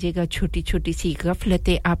केयरफुली कीजिएगा छोटी-छोटी सी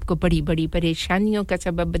गफलतें आपको बड़ी-बड़ी परेशानियों का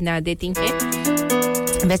सबब बना देती हैं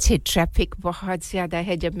वैसे ट्रैफिक बहुत ज़्यादा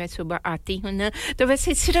है जब मैं सुबह आती हूं ना तो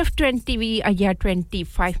वैसे सिर्फ 20 या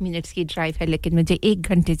 25 मिनट्स की ड्राइव है लेकिन मुझे 1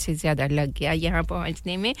 घंटे से ज़्यादा लग गया यहां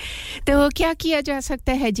पहुंचने में तो क्या किया जा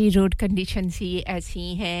सकता है जी रोड कंडीशंस ही ऐसी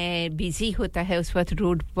हैं बिजी होता है उस वक्त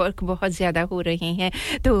रोड वर्क बहुत ज़्यादा हो रहे हैं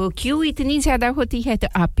तो क्यों इतनी ज़्यादा होती है तो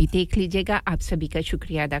आप भी देख लीजिएगा आप सभी का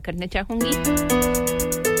शुक्रिया अदा करना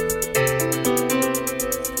चाहूंगी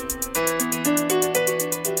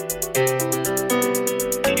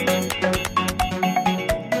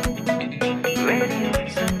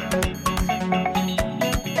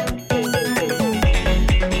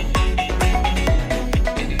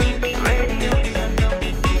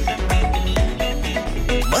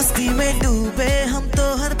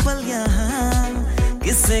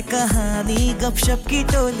किससे कहानी गपशप की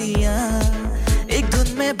टोलियां एक धुन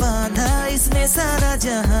में बांधा इसने सारा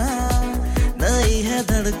जहां नई है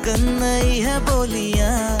धड़कन नई है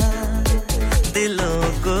बोलियां दिलों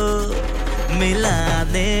को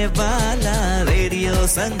मिलाने वाला रेडियो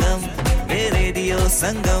संगम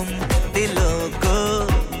दिलों को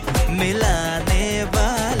मिलाने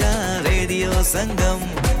वाला रेडियो संगम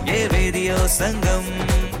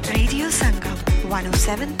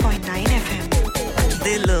 107.9 FM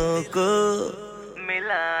दिलों को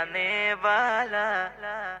मिलाने वाला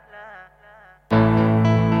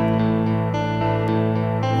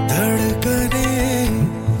धड़कने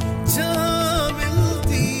जहाँ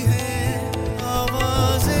मिलती है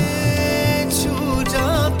आवाजें छू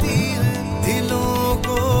जाती है दिलों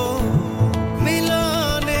को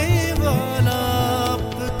मिलाने वाला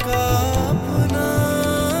आपका अपना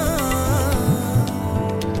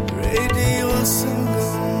रेडियो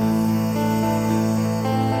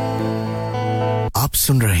आप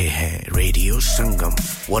सुन रहे हैं रेडियो संगम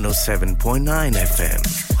 107.9 FM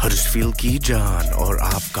हडर्सफील्ड की जान और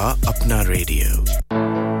आपका अपना रेडियो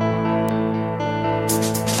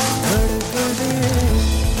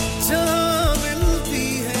मिलती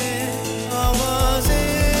है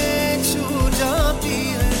आवाजें छू जाती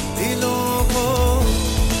है दिलों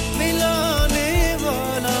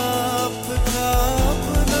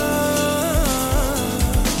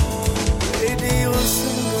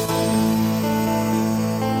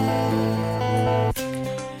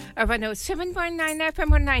 107.9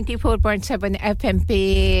 FM और 94.7 FM पे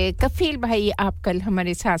कफील भाई आप कल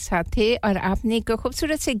हमारे साथ थे और आपने एक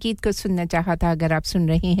खूबसूरत से गीत को सुनना चाहा था अगर आप सुन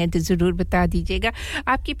रहे हैं तो जरूर बता दीजिएगा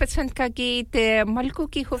आपकी पसंद का गीत मलकों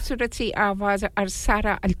की खूबसूरत सी आवाज और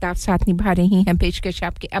सारा अल्ताफ साथ निभा रही हैं पेशकश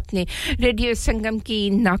आपके अपने रेडियो संगम की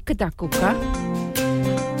नाकदा कोका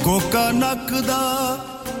नकदा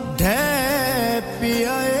ढे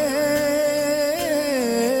पियाए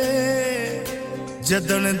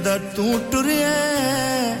जदन दा तू टुरिया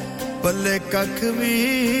पल्ले कख भी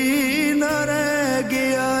न रह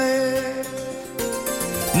गया है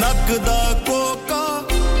नकदा कोका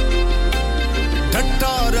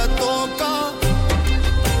ढट्टा रतों का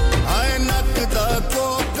आए नकदा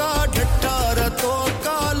कोका ढट्टा रतों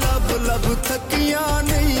का लब लब थकियां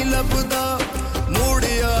नहीं लबदा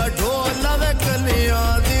मूड़िया ढोला वे कलियां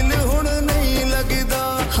दिल हुण नहीं लगदा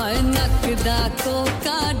हाय नकदा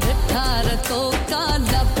कोका ढट्टा रतों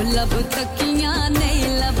लब तकियां नहीं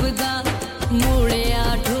लबदा मूड़िया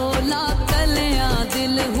ढोला कलियां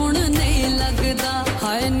दिल हुण नहीं लगदा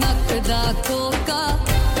हाय नकदा कोका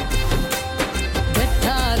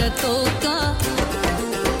ढट्ठा रतों का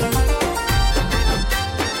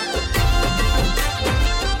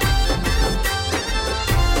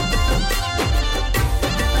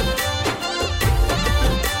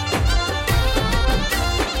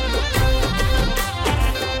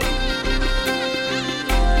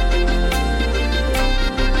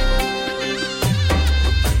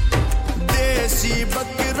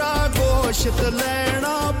गोश्त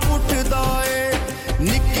लेना पुटदा ए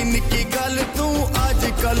निक्की निक्की गल तू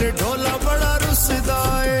आजकल ढोला बड़ा रुसदा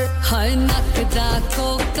ए हाय नकदा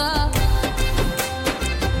कोका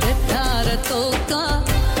ढट्ठा रतों का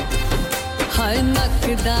हाय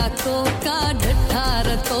नकदा कोका ढट्ठा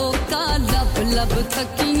रतों का लब लब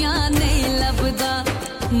तकियां नहीं लबदा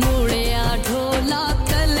मूड़िया ढोला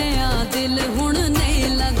कलियां दिल हुण नहीं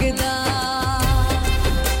लगदा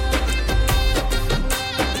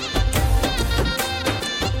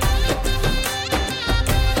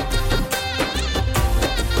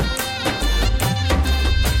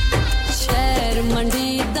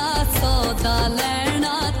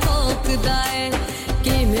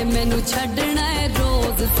मैनू छड़ना है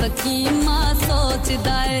रोज सकीमा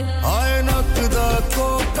सोचदा है हाय नकदा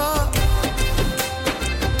कोका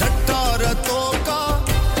ढट्टा रतों का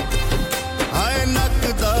हाय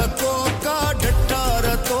नकदा कोका ढट्टा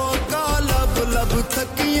रतों का लब लब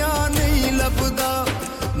थकियां नहीं लबदा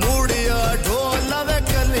मूड़िया ढोला वे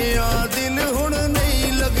कलियां दिल हुण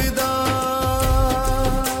नहीं लगदा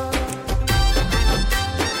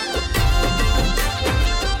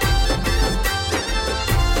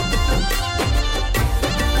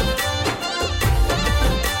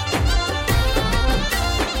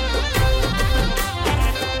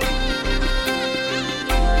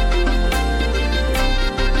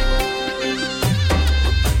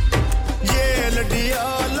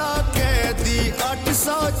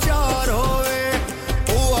चार होवे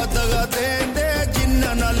ओ दगा देंदे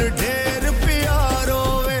जिन्ना नाल ढेर प्यार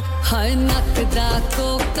होवे हाय नकदा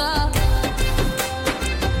कोका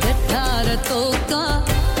ढट्ठा रतों का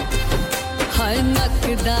हाय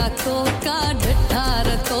नकदा कोका ढट्ठा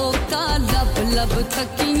रतों का लब लब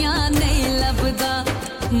तकियां नहीं लबदा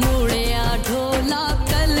मूड़िया ढोला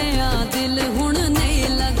कलियां दिल हुण नहीं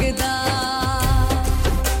लगदा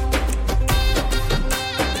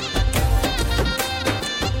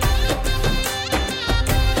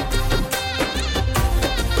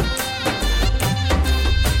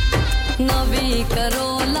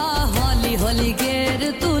करोला हौली हौली गेर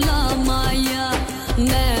तुला माया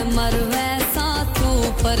मैं मर वैसा तू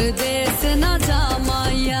परदेस न जा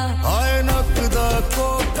माया हाय नकदा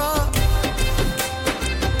कोका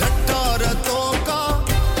ढट्टा रतों का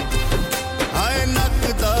हाय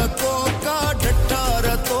नकदा कोका ढट्टा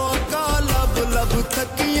रतों का लब लब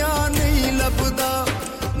थकियां नहीं लबदा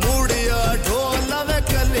मूड़िया ढोला वे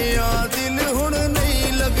कलियां दिल हुण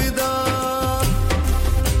नहीं लगदा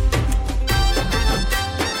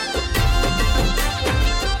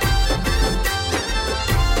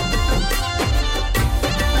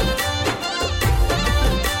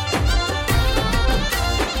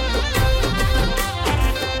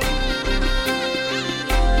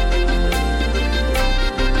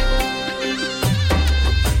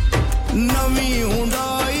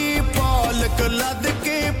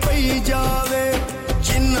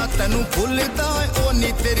तनु भूलदा ओनी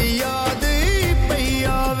तेरी याद पई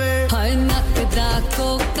आवे हाय नकदा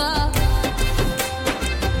कोका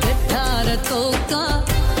ढट्ठा रतों का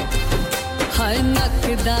हाय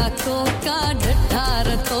नकदा कोका ढट्ठा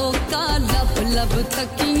रतों का लब लब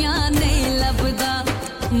तकियां नहीं लबदा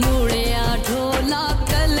मूड़िया ढोला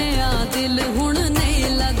कलियां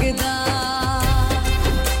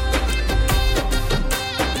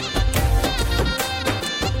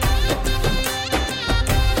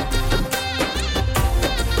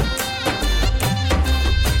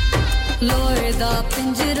दा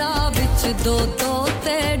पिंजरा विच दो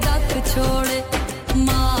तोते डक छोड़े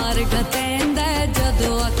मार गतेंदा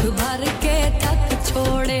जदों अख भर के तक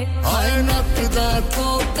छोड़े हाय नक दा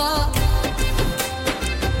कोका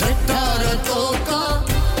डठार तोका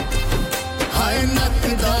हाय नक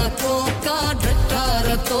दा कोका डठार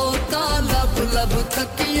तोका लब लब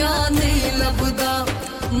तकिया नहीं लबदा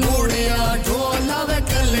मोड़िया ढोला वे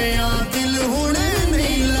कलिया दिल हुणे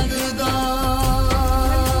नहीं लगदा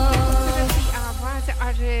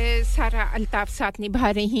सारा अल्ताफ साथ निभा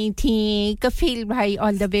रही थी कफील भाई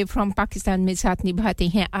all the way from Pakistan में साथ निभाते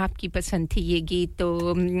हैं आपकी पसंद थी ये गीत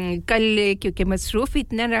तो कल क्योंकि मसरूफ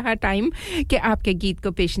इतना रहा टाइम कि आपके गीत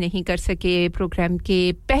को पेश नहीं कर सके प्रोग्राम के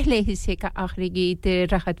पहले हिस्से का आखिरी गीत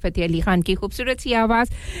राहत फतेह अली खान की खूबसूरत सी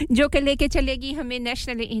आवाज जो कि लेके चलेगी हमें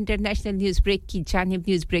नेशनल इंटरनेशनल न्यूज़ ब्रेक की जानिब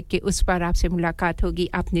न्यूज़ ब्रेक के उस पर आपसे मुलाकात होगी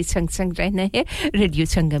आपने संग संग रहना है रेडियो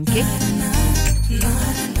संगम के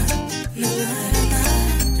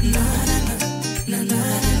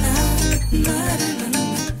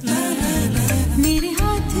मेरे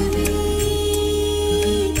हाथ में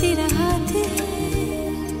तेरा हाथ है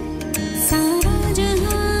सारा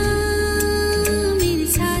जहां मेरे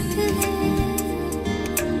साथ है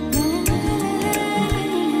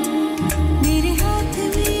मेरे हाथ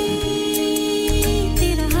में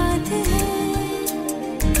तेरा हाथ है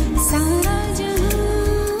सारा जहां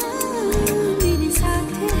मेरे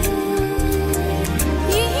साथ है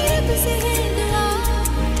ये रब से है दुआ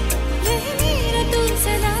रह मेरा तू सदा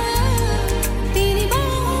तेरी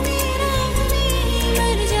बाहों में राह में मर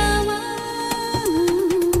जावा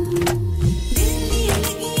दिल दिया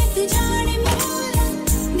लगी है तू जाने मौला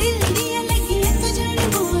दिल दिया लगी है तू जाने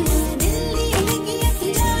मौला दिल दिया लगी है तू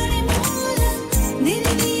जाने मौला दिल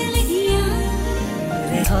दिया लगी है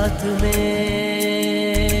मेरे हाथ में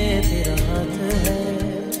तेरा हाथ है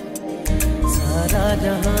सारा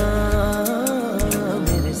जहां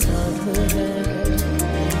मेरे साथ है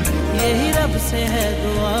यही रब से है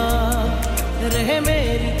दुआ रहे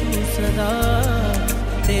मेरी तू सदा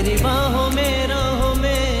तेरी बाहों में राहों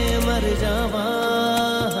में मर जावा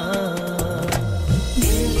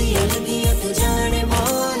दिल दिया लगी है तू जाने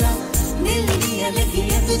मौला दिल दिया लगी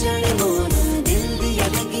है तू जाने मौला दिल दिया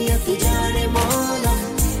लगी है तू जाने मौला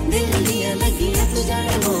दिल दिया लगी है तू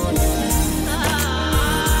जाने मौला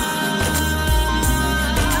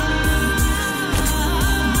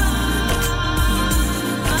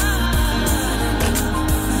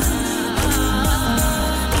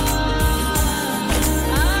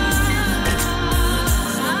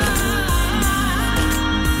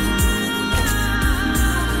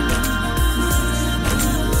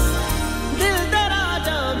दिल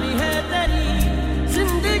दराजा भी है तेरी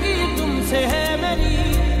जिंदगी तुमसे है मेरी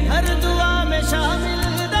हर दुआ में शामिल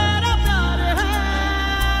तेरा प्यार है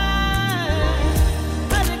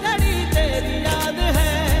हर घड़ी तेरी याद है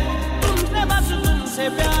तुमसे बस तुमसे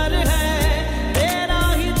प्यार है तेरा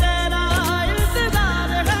ही तेरा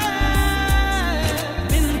इंतजार है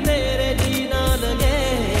बिन तेरे जीना लगे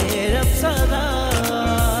रब सदा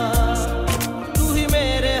तू ही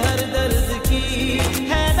मेरे हर दर्द की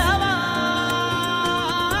है दवा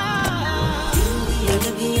दिल दिया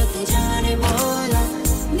लगी है तू जाने मौला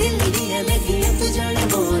दिल दिया लगी है तू जाने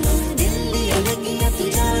मौला दिल दिया लगी है तू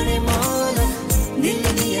जाने मौला दिल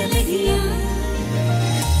दिया लगी है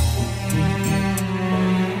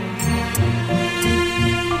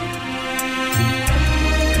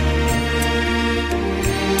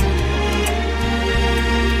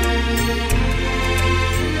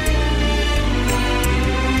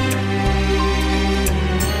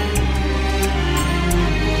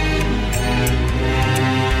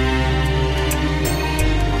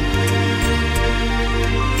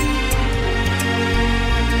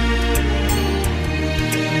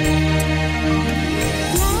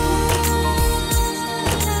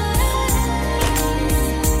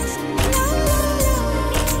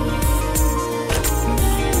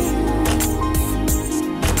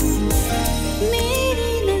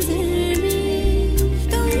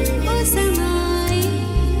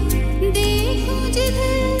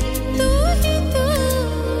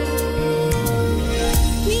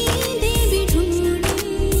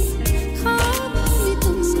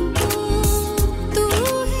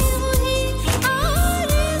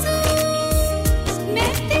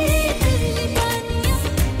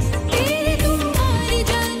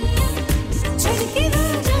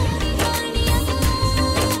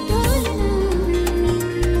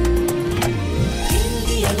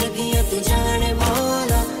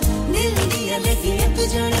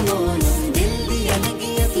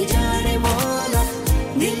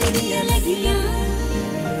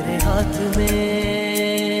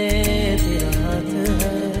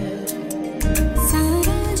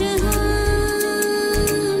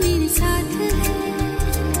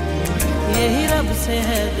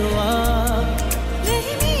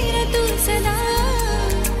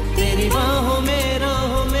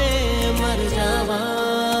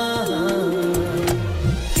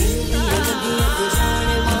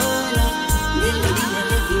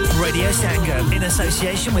Sangam in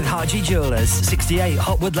association with Haji Jewellers, 68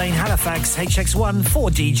 Hotwood Lane, Halifax, HX1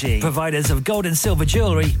 4DG. Providers of gold and silver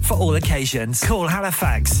jewellery for all occasions. Call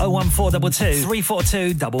Halifax 01422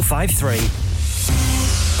 342 553.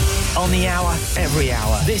 On the hour, every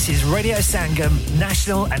hour. This is Radio Sangam,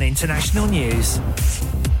 national and international news.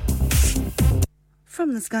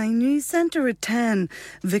 From the Sky News Centre at 10,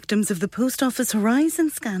 victims of the Post Office Horizon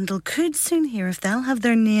scandal could soon hear if they'll have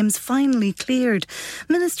their names finally cleared.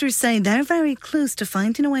 Ministers say they're very close to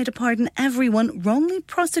finding a way to pardon everyone wrongly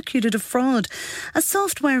prosecuted of fraud. A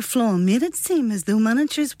software flaw made it seem as though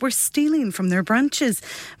managers were stealing from their branches.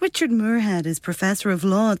 Richard Moorhead is Professor of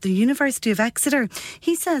Law at the University of Exeter.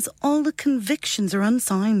 He says all the convictions are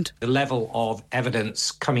unsound. The level of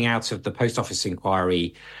evidence coming out of the Post Office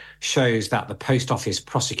inquiry shows that the Post Office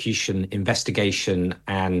prosecution investigation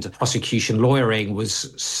and prosecution lawyering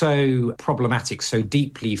was so problematic, so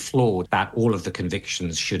deeply flawed, that all of the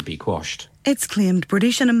convictions should be quashed. It's claimed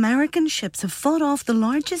British and American ships have fought off the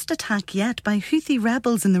largest attack yet by Houthi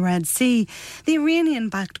rebels in the Red Sea. The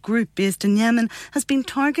Iranian-backed group based in Yemen has been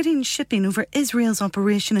targeting shipping over Israel's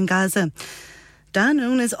operation in Gaza.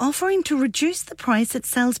 Danone is offering to reduce the price it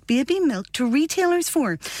sells baby milk to retailers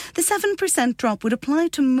for. The 7% drop would apply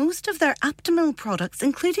to most of their Aptamil products,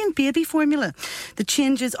 including baby formula. The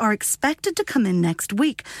changes are expected to come in next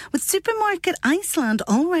week, with Supermarket Iceland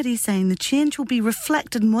already saying the change will be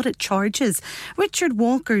reflected in what it charges. Richard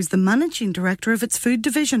Walker is the managing director of its food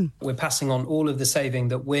division. We're passing on all of the saving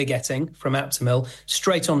that we're getting from Aptamil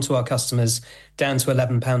straight on to our customers, down to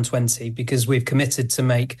 £11.20, because we've committed to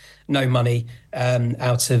make no money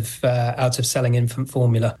out of selling infant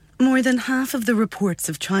formula. More than half of the reports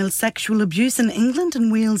of child sexual abuse in England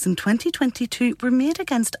and Wales in 2022 were made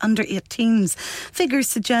against under 18s. Figures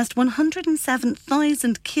suggest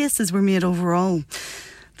 107,000 cases were made overall.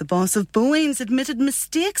 The boss of Boeing's admitted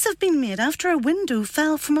mistakes have been made after a window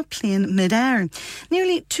fell from a plane mid-air.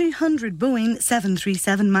 Nearly 200 Boeing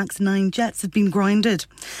 737 MAX 9 jets have been grounded.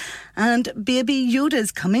 And Baby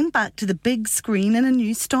Yoda's coming back to the big screen in a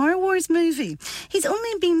new Star Wars movie. He's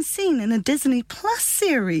only been seen in a Disney Plus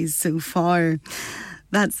series so far.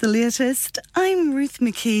 That's the latest. I'm Ruth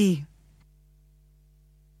McKee.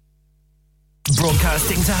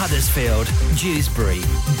 Broadcasting to Huddersfield, Dewsbury,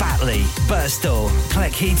 Batley, Birstall,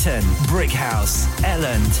 Cleckheaton, Brickhouse,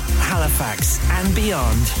 Elland, Halifax and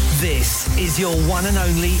beyond. This is your one and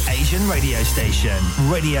only Asian radio station.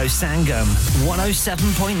 Radio Sangam,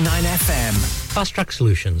 107.9 FM. Fast Track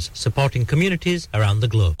Solutions, supporting communities around the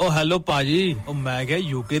globe. Oh, hello, Paji. Oh, मैं क्या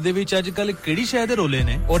UK ਦੇ ਵਿੱਚ ਅੱਜਕੱਲ ਕਿਹੜੀ ਸ਼ਹਿਰ ਦੇ ਰੋਲੇ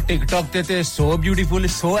ਨੇ? ਉਹ TikTok ਤੇ so beautiful,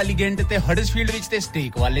 so elegant ਤੇ Huddersfield ਵਿੱਚ ਤੇ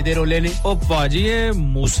steak ਵਾਲੇ ਦੇ ਰੋਲੇ ਨੇ। ਉਹ ਪਾਜੀ ਇਹ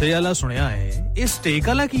ਮੂਸੇ ਵਾਲਾ ਸੁਣਿਆ ਹੈ। ਇਹ steak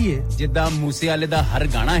ਵਾਲਾ ਕੀ ਹੈ? ਜਿੱਦਾਂ ਮੂਸੇ ਵਾਲੇ ਦਾ ਹਰ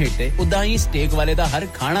ਗਾਣਾ ਹਿੱਟ ਹੈ, ਉਦਾਂ ਹੀ steak ਵਾਲੇ ਦਾ ਹਰ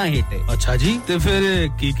ਖਾਣਾ ਹਿੱਟ ਹੈ। ਅੱਛਾ ਜੀ, ਤੇ ਫਿਰ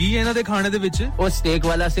ਕੀ ਕੀ ਹੈ ਇਹਨਾਂ ਦੇ ਖਾਣੇ ਦੇ ਵਿੱਚ? ਉਹ steak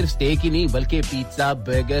ਵਾਲਾ ਸਿਰਫ steak ਹੀ ਨਹੀਂ, ਬਲਕਿ pizza,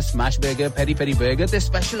 burger, smash burger, peri peri burger ਤੇ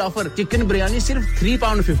special offer chicken biryani ਸਿਰਫ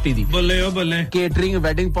 £3.50 ਦੀ। ਬੱਲੇ ਓ ਬੱਲੇ। Catering,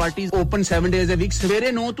 wedding parties, open 7 days a week, ਸਵੇਰੇ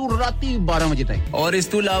 9 ਤੋਂ ਰਾਤੀ 12 ਵਜੇ ਤੱਕ। ਔਰ ਇਸ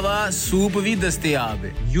ਤੋਂ ਇਲਾਵਾ ਸੂਪ ਵੀ ਦਸਤਿਆਬ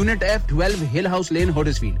ਹੈ। Unit F 12 Hill House Lane,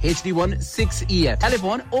 Huddersfield, HD1 6EF.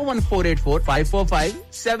 Telephone 01484 545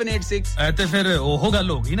 786. ਇਹ ਤੇ ਫਿਰ ਉਹ ਗੱਲ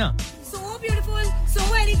ਹੋ ਗਈ ਨਾ। So beautiful, so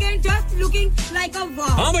elegant, just looking like a wow.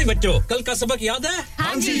 हाँ भाई बच्चों, कल का सबक याद है?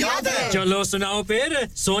 हाँ जी याद है। चलो सुनाओ फिर।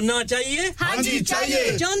 सोना चाहिए? हाँ जी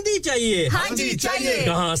चाहिए। चांदी चाहिए? हाँ जी चाहिए।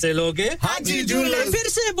 कहाँ से लोगे? हाजी जूलर्स। फिर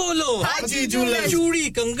से बोलो। हाजी जूलर्स। चूड़ी,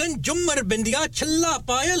 कंगन, झुमर, बिंदिया, छल्ला,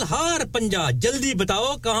 पायल, हार, पंजा। जल्दी बताओ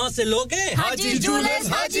कहाँ से लोगे? हाजी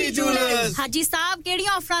जूलर्स। हाजी जूलर्स। हाजी साहब केड़ी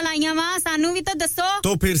ऑफर लाईयां वा सानू भी तो दसो।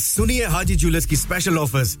 तो फिर सुनिए हाजी जूलर्स की स्पेशल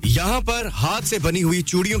ऑफर्स। यहाँ पर हाथ से बनी हुई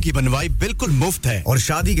चूड़ियों की बनवाई बिल्कुल मुफ्त है और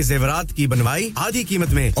शादी के जेवरात की बनवाई आधी कीमत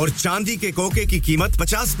में और चांदी के कोके की कीमत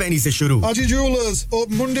 50 पैसे से शुरू। Haji Jewellers,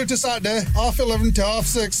 open Monday to Saturday, 11:30 to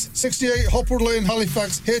 6:30, 68 Hopwood Lane,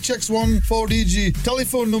 Halifax, HX1 4DG.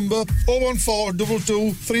 Telephone number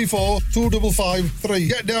 01422 34 2553.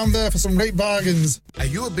 Get down there for some great bargains. Are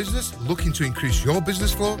you a business looking to increase your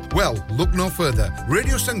business flow? Well, look no further.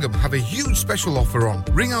 Radio Sangam have a huge special offer on.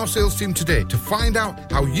 Ring our sales team today to find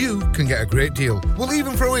out how you can get a great deal. We'll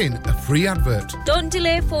even throw in a free advert. Don't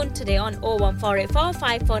delay, phone today on 01484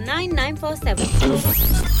 549 947.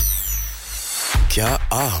 क्या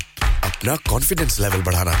आप अपना confidence level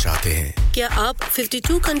बढ़ाना चाहते हैं? क्या आप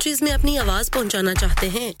 52 countries में अपनी आवाज पहुंचाना चाहते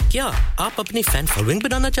हैं? क्या आप अपनी फैन फॉलोइंग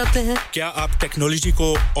बनाना चाहते हैं? क्या आप टेक्नोलॉजी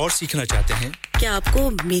को और सीखना चाहते हैं? क्या आपको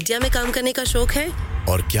मीडिया में काम करने का शौक है?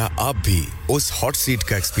 और क्या आप भी उस हॉट सीट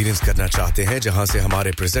का एक्सपीरियंस करना चाहते हैं जहां से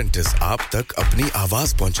हमारे प्रेजेंटर्स आप तक अपनी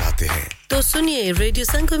आवाज पहुंचाते हैं? तो सुनिए, radio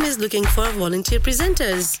Sangam is looking for volunteer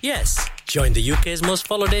presenters. Yes. Join the UK's most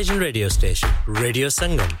followed Asian radio station, Radio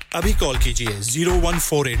Sangam. Abhi call kijiye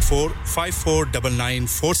 01484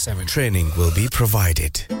 549947. Training will be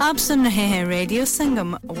provided. आप सुन रहे हैं रेडियो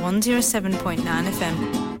संगम 107.9 FM.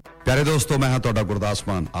 प्यारे दोस्तों मैं हां तोड़ा गुरदास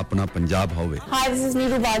मान अपना पंजाब होवे Hi, this is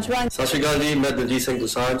Neeru Bajwa. सत श्री अकाल जी मैं दलजीत सिंह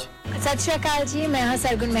दुसांझ सत श्री अकाल जी मैं हां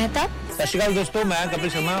सरगुन मेहता. सत श्री अकाल दोस्तों मैं कपिल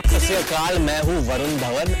शर्मा सत श्री अकाल मैं हूं वरुण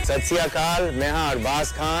धवन सत श्री अकाल मैं हां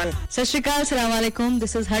अरबाज खान सत श्री अकाल अस्सलाम वालेकुम.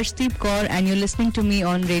 This is Harshdeep Kaur and you're listening to me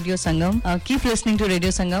on Radio Sangam. Keep listening to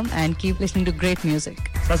Radio Sangam and keep listening to great music.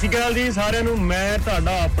 ਸਤ ਸ਼੍ਰੀ ਅਕਾਲ ਜੀ ਸਾਰਿਆਂ ਨੂੰ ਮੈਂ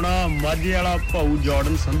ਤੁਹਾਡਾ ਆਪਣਾ ਮਾਝੇ ਵਾਲਾ ਭਾਊ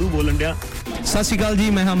ਜਾਰਡਨ ਸੰਧੂ ਬੋਲਣ ਡਿਆ ਸਤ ਸ਼੍ਰੀ ਅਕਾਲ ਜੀ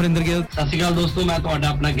ਮੈਂ ਹਾਂ ਅਮਰਿੰਦਰ ਗਿੱਲ ਸਤ ਸ਼੍ਰੀ ਅਕਾਲ ਦੋਸਤੋ ਮੈਂ ਤੁਹਾਡਾ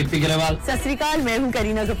ਆਪਣਾ ਗਿੱਪੀ ਗਰੇਵਾਲ ਸਤ ਸ਼੍ਰੀ ਅਕਾਲ ਮੈਂ ਹੂੰ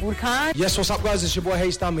Kareena Kapoor Khan. Yes what's up guys it's your boy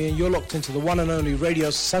Haystami and you're locked into the one and only Radio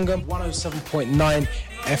Sangam 107.9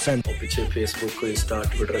 FM. पीछे फेसबुक को इंस्टा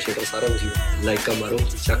ट्विटर शेयर सारा कुछ लाइक का मारो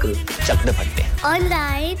चक दे फटते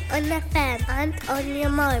online on FM and on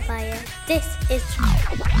your mobile. This is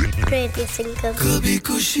Radio Sangam. कभी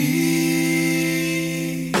खुशी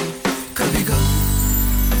कभी गम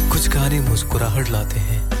कुछ गाने मुस्कुराहट लाते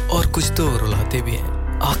हैं और कुछ तो रुलाते भी हैं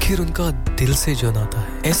आखिर उनका दिल से जो नाता है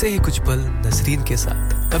ऐसे ही कुछ पल नजरीन के साथ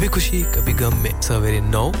कभी खुशी कभी गम में सवेरे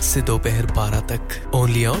 9 से दोपहर 12 तक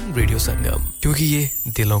ओनली ऑन रेडियो संगम क्योंकि ये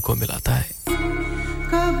दिलों को मिलाता है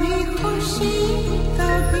कभी खुशी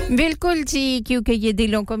बिल्कुल जी क्योंकि ये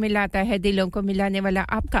दिलों को मिलाता है दिलों को मिलाने वाला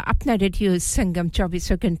आपका अपना रेडियो संगम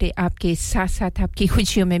 24 घंटे आपके साथ-साथ आपकी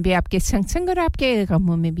खुशियों में भी आपके संग और आपके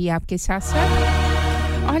गमों में भी आपके साथ-साथ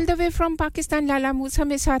all the way from Pakistan Lala Musa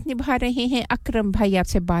में साथ निभा रहे हैं अकरम भाई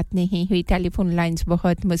आपसे बात नहीं हुई टेलीफोन लाइंस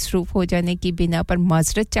बहुत मसरूफ हो जाने की बिना पर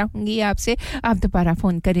माजरत चाहूंगी आपसे आप दोबारा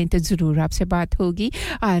फोन करें तो जरूर आपसे बात होगी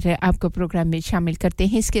और आपको प्रोग्राम में शामिल करते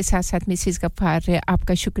हैं इसके साथ-साथ मिसेस गफ्फार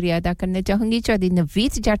आपका शुक्रिया अदा करना चाहूंगी चौधरी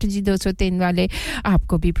नवीद जाट जी 203 वाले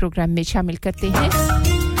आपको भी प्रोग्राम में शामिल करते हैं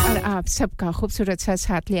और आप सबका खूबसूरत सा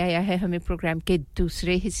साथ ले आया है हमें प्रोग्राम के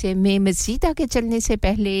दूसरे हिस्से में मज़ीद आगे चलने से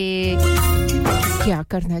पहले क्या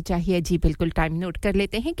करना चाहिए जी बिल्कुल टाइम नोट कर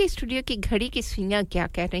लेते हैं कि स्टूडियो की घड़ी की सुइयां क्या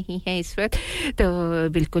कह रही हैं इस वक्त तो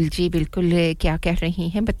बिल्कुल जी बिल्कुल क्या कह रही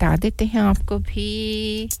हैं बता देते हैं आपको भी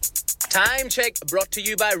Time check brought to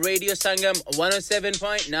you by Radio Sangam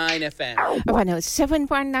 107.9 FM.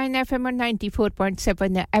 107.9 FM और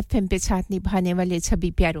 94.7 FM पे साथ निभाने वाले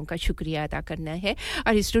सभी प्यारों का शुक्रिया अदा करना है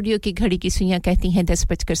और स्टूडियो की घड़ी की सुइयां कहती हैं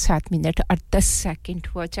 10:07 और 10 सेकंड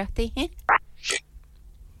हुआ चाहते हैं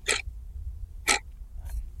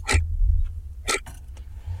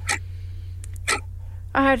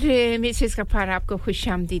और मिसेस गफ्फार आपको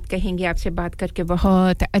खुशामदीद कहेंगे आपसे बात करके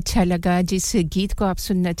बहुत अच्छा लगा जिस गीत को आप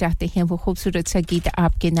सुनना चाहते हैं वो खूबसूरत सा गीत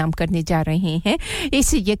आपके नाम करने जा रहे हैं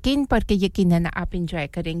इस यकीन पर कि यकीनन आप एंजॉय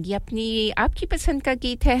करेंगी अपनी आपकी पसंद का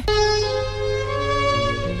गीत है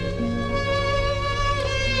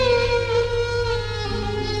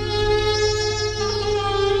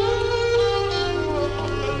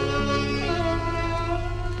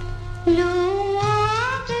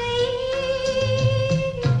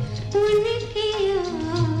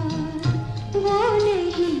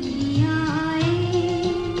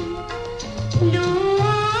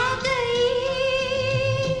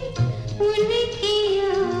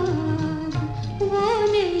वो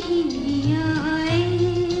नहीं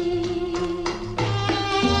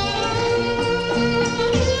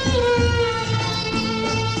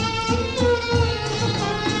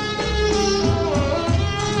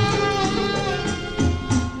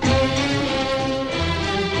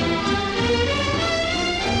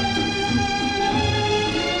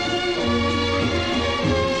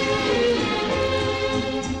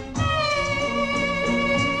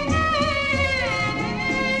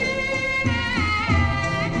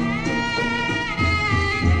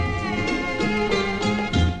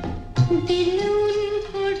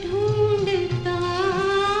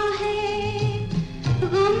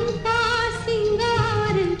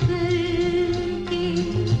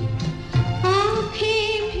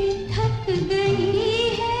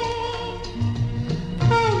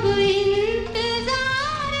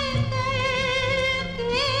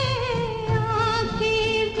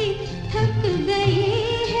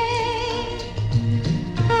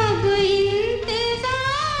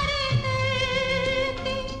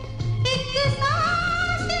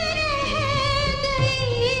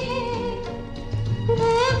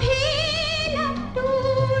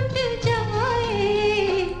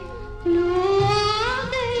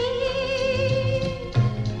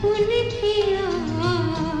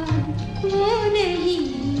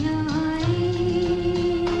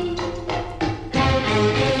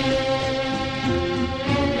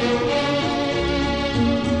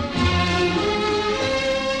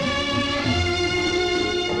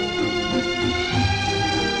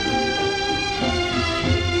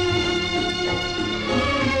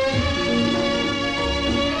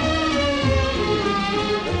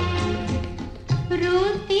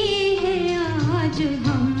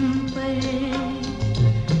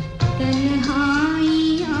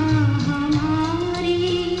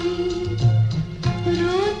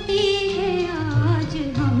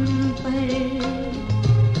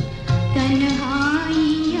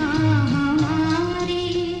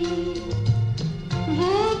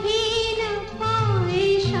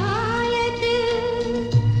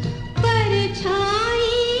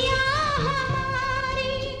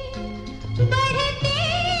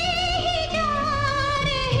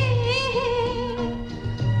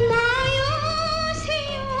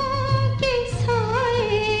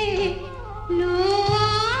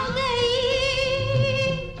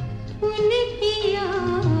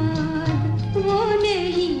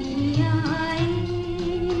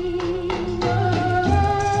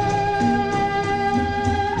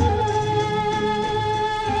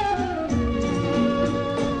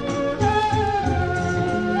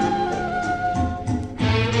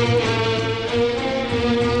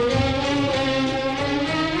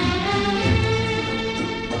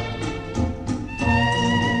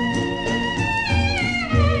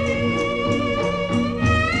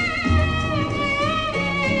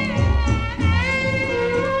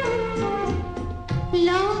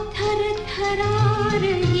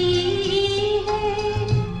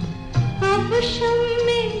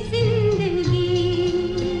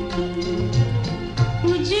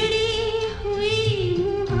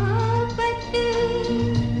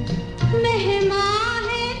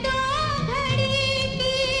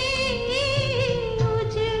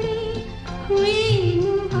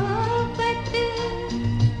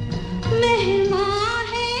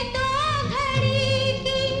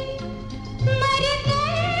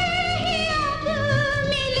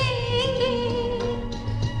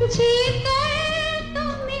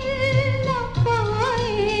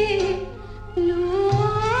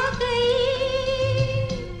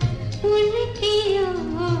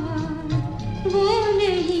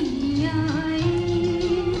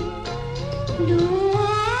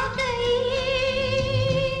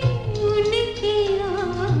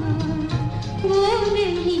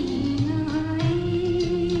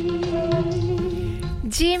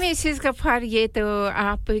मिसेस गफ्फार ये तो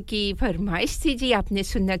आपकी फरमाइश थी जी आपने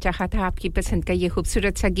सुनना चाहा था आपकी पसंद का ये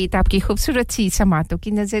खूबसूरत सा गीत आपकी खूबसूरत सी समातों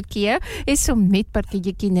की नजर किया इस उम्मीद पर कि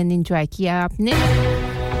यकीनन एंजॉय किया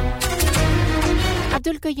आपने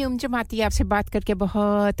अब्दुल कयूम जमाती आपसे बात करके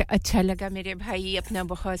बहुत अच्छा लगा मेरे भाई अपना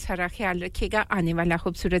बहुत सारा ख्याल रखिएगा आने वाला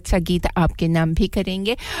खूबसूरत सा गीत आपके नाम भी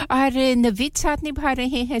करेंगे और नवीद साथ निभा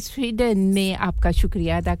रहे हैं स्वीडन में आपका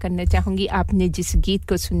शुक्रिया अदा करना चाहूंगी आपने जिस गीत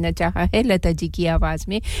को सुनना चाहा है लता जी की आवाज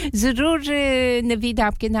में जरूर नवीद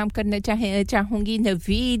आपके नाम करना चाहूंगी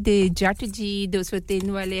नवीद जट जी 203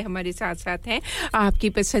 वाले हमारे साथ हैं आपकी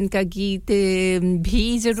पसंद का गीत भी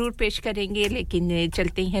जरूर पेश करेंगे लेकिन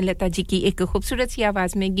चलते हैं लता जी की एक खूबसूरत सी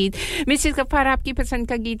आवाज में गीत मिसेस गफ्फार आपकी पसंद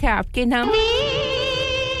का गीत है आपके नाम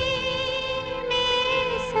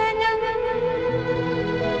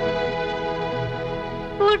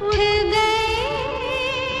उठ गए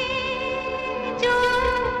जो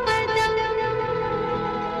कदम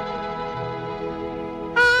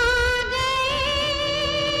आ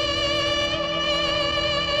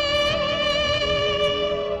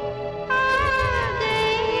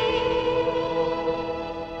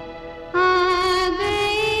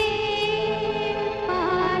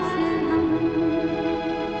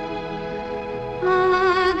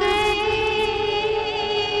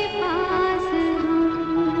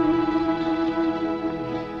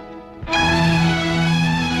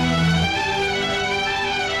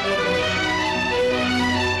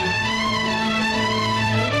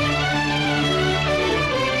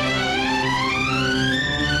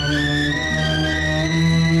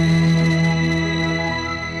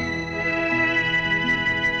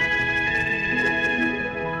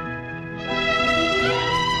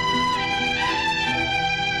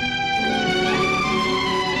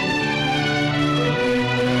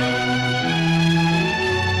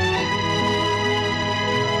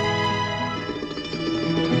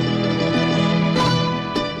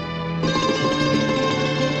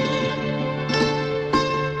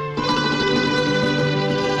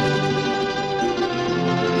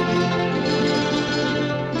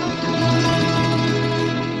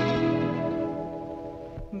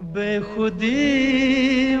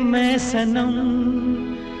बेखुदी में सनम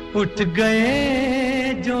उठ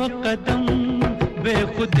गए जो कदम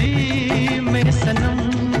बेखुदी में सनम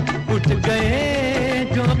उठ गए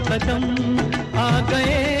जो कदम आ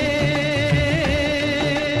गए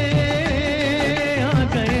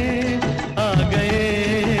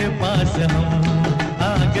पास हम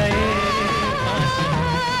आ गए पास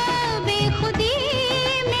बेखुदी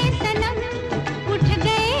में सनम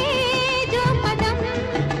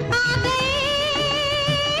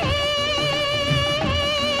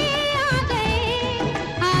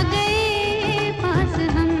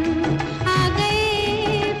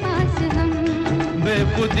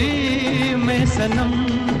बेखुदी में सनम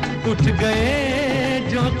उठ गए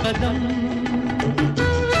जो कदम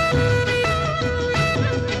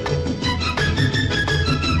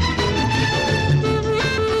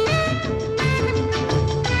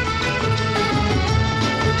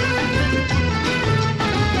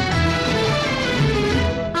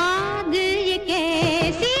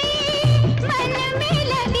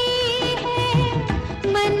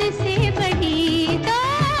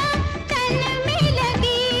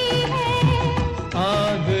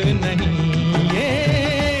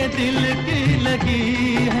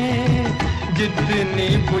जितनी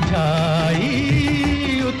बुझाई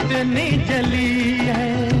उतनी जली है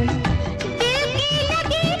दिल की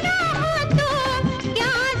लगी ना हो तो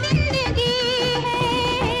क्या जिंदगी है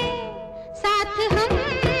साथ हम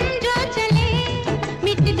जो चले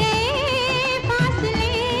मिट गए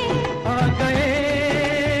फासले आ गए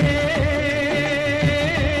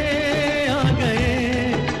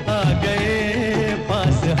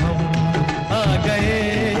पास हम आ गए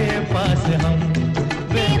पास हम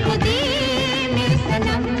बेखुदी में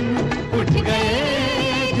सनम उठ गए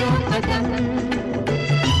जो कदम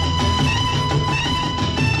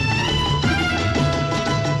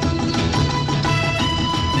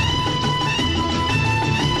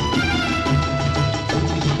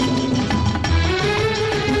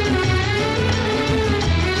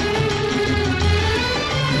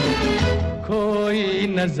कोई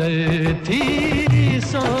नजर थी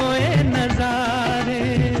सोए नजारे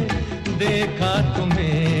देखा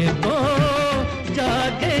तुम्हें तो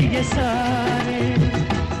जागे ये सारे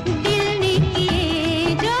दिल ने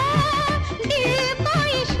किए जो दिल को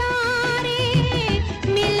इशारे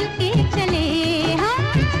मिलके चले हम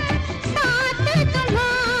साथ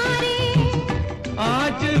तुम्हारे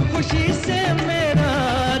आज खुशी से मेरा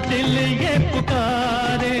दिल ये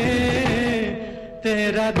पुकारे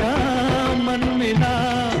तेरा दामन मिला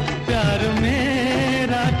प्यार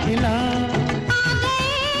मेरा खिला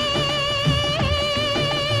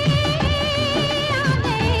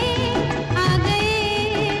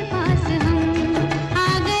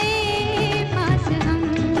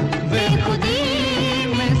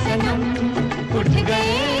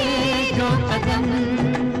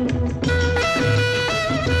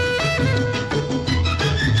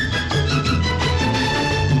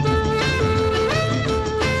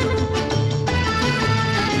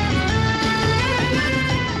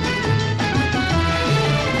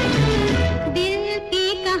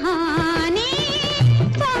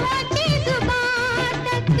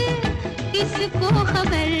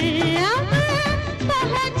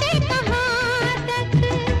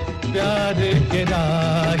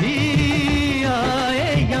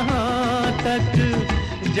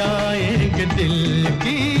जाएंगे दिल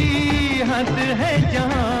की हद है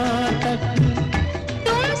जहाँ तक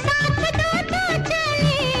तुम साथ दो तो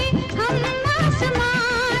चले हम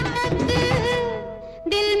आसमां तक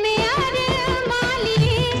दिल में अरमां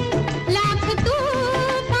लिए लाख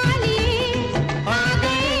तूफान लिए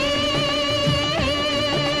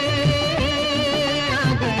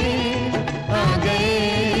आ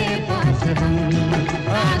गए पास हम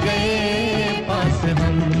आ गए पास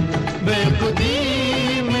हम बेखुदी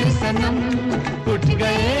सनम उठ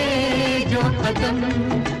गए जो कदम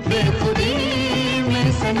बेखुदी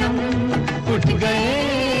में सनम उठ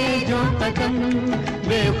गए जो कदम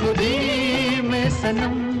बेखुदी में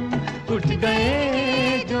सनम उठ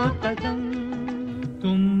गए जो कदम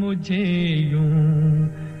तुम मुझे यूं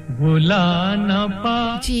भुला ना पा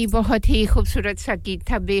जी बहुत ही खूबसूरत सा गीत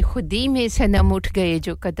था बेखुदी में सनम उठ गए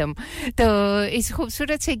जो कदम तो इस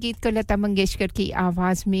खूबसूरत से गीत को लता मंगेशकर की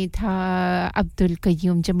आवाज में था अब्दुल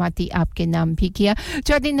कयूम जमाती आपके नाम भी किया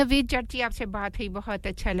चौधरी नवीद जट जी आपसे बात हुई बहुत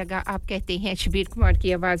अच्छा लगा आप कहते हैं शबीर कुमार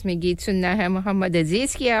की आवाज में गीत सुनना है मोहम्मद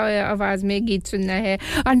अजीज की आवाज में गीत सुनना है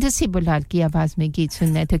और नसीब बुलाल की आवाज में गीत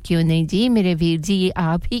सुनना है तो क्यों नहीं जी मेरे वीर जी ये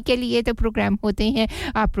आप ही के लिए तो प्रोग्राम होते हैं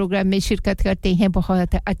आप प्रोग्राम में शिरकत करते हैं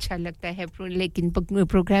बहुत अच्छा लगता है लेकिन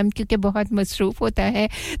प्रोग्राम क्योंकि बहुत मसरूफ होता है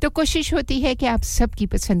तो कोशिश होती है कि आप सबकी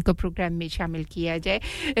पसंद को प्रोग्राम में शामिल किया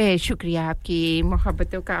जाए शुक्रिया आपकी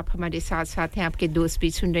मोहब्बतों का आप हमारे साथ-साथ हैं आपके दोस्त भी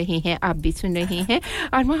सुन रहे हैं आप भी सुन रहे हैं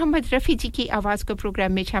और मोहम्मद रफी जी की आवाज को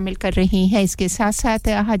प्रोग्राम में शामिल कर रही हैं इसके साथ-साथ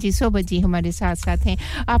हाजी सोबत जी हमारे साथ-साथ हैं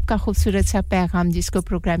आपका खूबसूरत सा पैगाम जिसको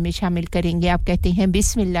प्रोग्राम में शामिल करेंगे आप कहते हैं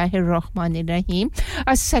बिस्मिल्लाहिर्रहमानिर्रहीम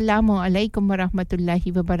अस्सलामु अलैकुम व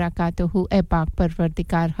रहमतुल्लाहि व बरकातहू ए पाक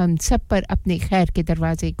परवरदिगार हम सब पर अपने खैर के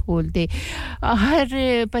दरवाजे खोल दे हर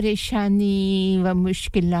परेशानी व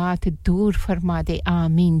मुश्किलात दूर फरमा दे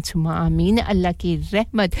आमीन सुमा आमीन अल्लाह की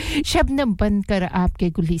रहमत शबनम बनकर आपके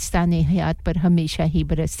गुलिस्तान हयात पर हमेशा ही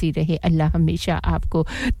बरसती रहे अल्लाह हमेशा आपको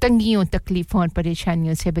तंगियों तकलीफों और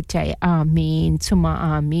परेशानियों से बचाए आमीन सुमा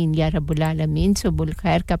आमीन या रब्बुल आलमीन सुबुल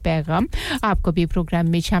खैर का पैगाम आपको भी प्रोग्राम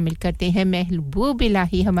में शामिल करते हैं महबूब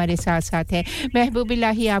इलाही हमारे साथ-साथ है महबूब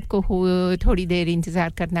इलाही आपको थोड़ी देर इंतजार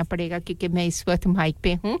करना पड़ेगा क्योंकि मैं इस वक्त माइक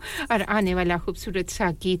पे हूं और आने वाला खूबसूरत सा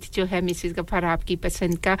गीत जो है मिसेस गफार आपकी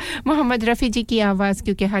पसंद का मोहम्मद रफी जी की आवाज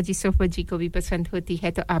क्योंकि हाजी सोफा जी को भी पसंद होती है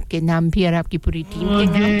तो आपके नाम भी और आपकी पूरी टीम के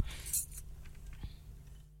नाम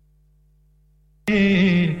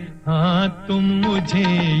हाँ तुम मुझे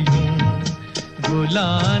यूं बुला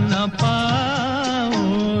न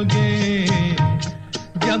पाओगे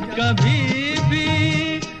जब कभी भी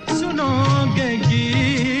सुनोगे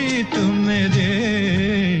गीत मेरे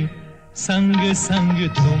संग संग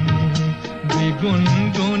तुम भी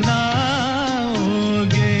गुनगुनाओगे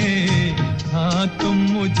हाँ तुम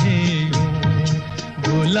मुझे यूं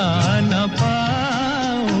बुला न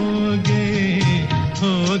पाओगे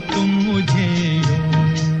हो तुम मुझे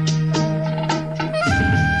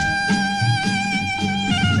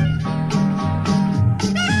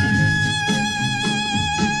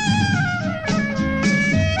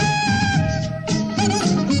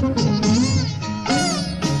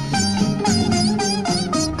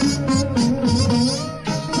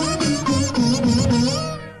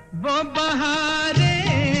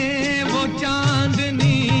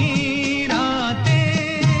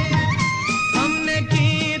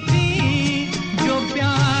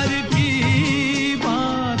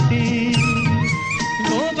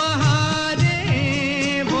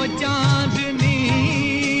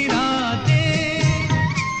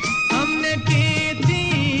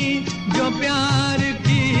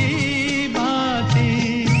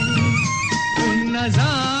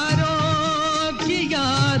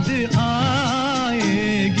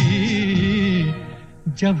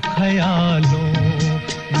जब ख्यालों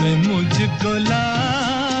में मुझको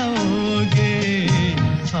लाओगे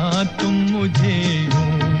हाँ तुम मुझे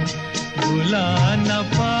यूं बुला न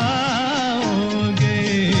पाओगे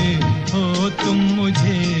हो तुम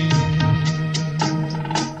मुझे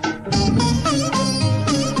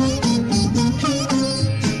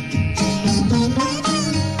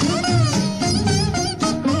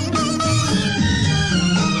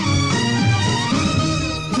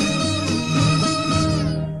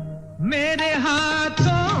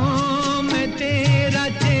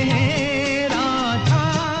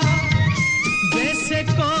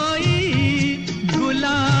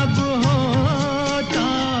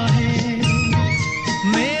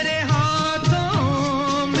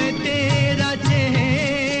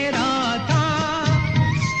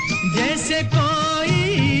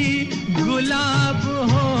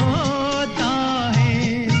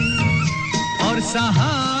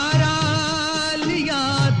सहारा लिया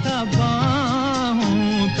था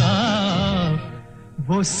बाहों का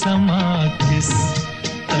वो समा किस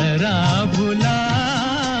तरह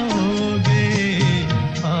भुलाओगे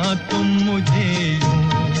हाँ तुम मुझे यूं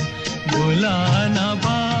बुला ना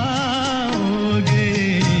पाओगे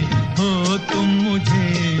हो तुम मुझे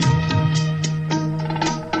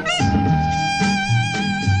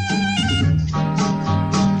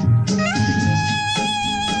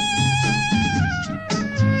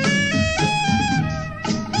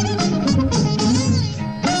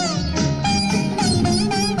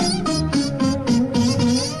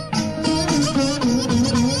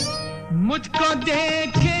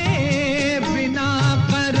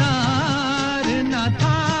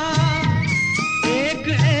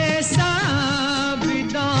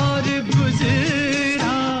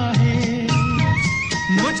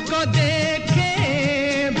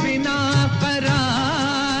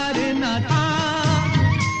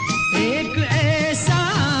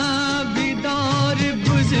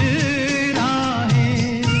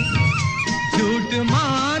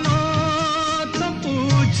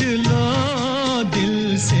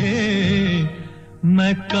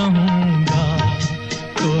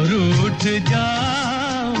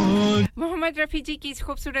रफी जी की इस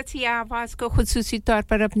खूबसूरत सी आवाज को खुसूसी तौर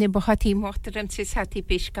पर अपने बहुत ही मोहतरम से साथी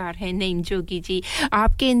पेशकार हैं नईम जोगी जी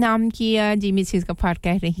आपके नाम किया जी मिसेस गफार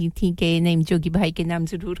कह रही थी कि नईम जोगी भाई के नाम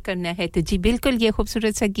जरूर करना है तो जी बिल्कुल ये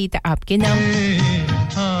खूबसूरत सा गीत आपके नाम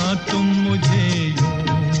हां तुम मुझे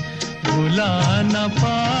भुला ना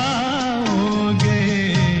पाओगे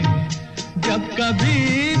जब कभी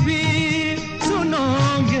भी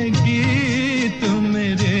सुनोगे गीत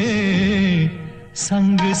मेरे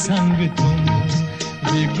संग संग तुम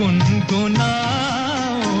भी गुनगुनाओगे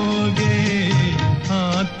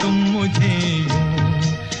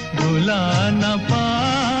न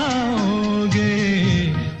पाओगे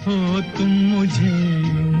हो तुम मुझे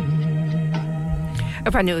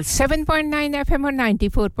 7.9 FM और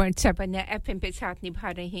 94.7 FM पे साथ निभा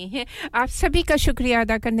रहे हैं आप सभी का शुक्रिया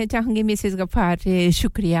अदा करना चाहूंगी मिसेस गफार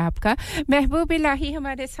शुक्रिया आपका महबूब इलाही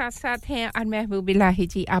हमारे साथ साथ हैं और महबूब इलाही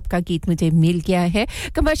जी आपका गीत मुझे मिल गया है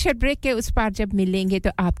कमर्शियल ब्रेक के उस पार जब मिलेंगे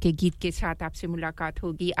तो आपके गीत के साथ आपसे मुलाकात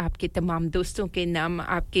होगी आपके तमाम दोस्तों के नाम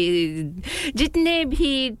आपके जितने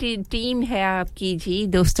भी टीम है आपकी जी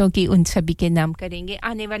दोस्तों की उन सभी के नाम करेंगे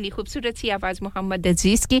आने वाली खूबसूरत सी आवाज मोहम्मद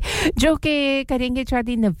अजीज की जो कि करेंगे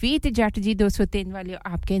शादी नवीद जाट जी 203 वाले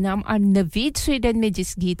आपके नाम और नवीद स्वीडन में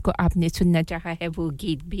जिस गीत को आपने सुनना चाहा है वो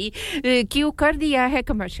गीत भी क्यों कर दिया है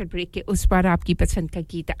कमर्शियल ब्रेक के उस पर आपकी पसंद का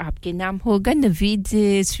गीत आपके नाम होगा नवीद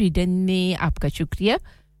स्वीडन में आपका शुक्रिया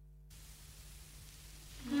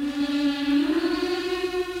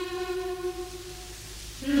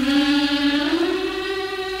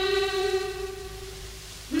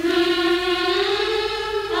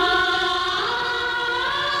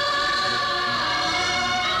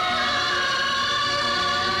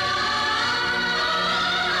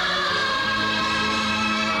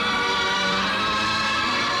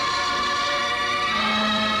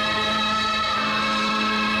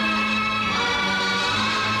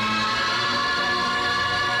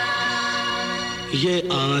ये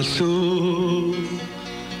आंसू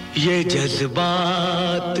ये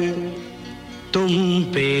जज्बात तुम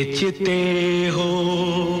बेचते हो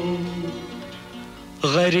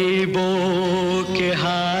गरीबों के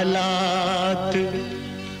हालात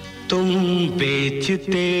तुम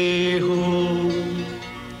बेचते हो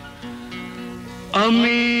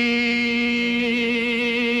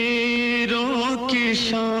अमीरों की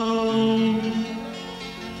शान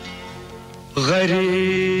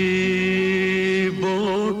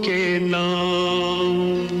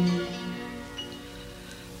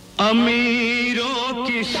अमीरों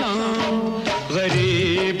की शान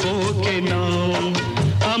गरीबों के नाम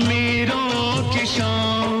अमीरों की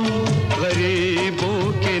शान गरीबों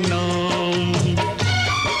के नाम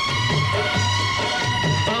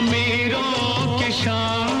अमीरों की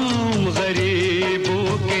शान गरीबों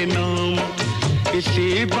के नाम इसी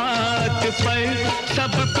बात पर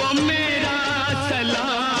सबको मेरा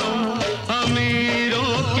सलाम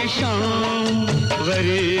अमीरों की शान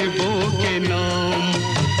गरीबों के नाम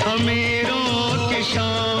अमीरों की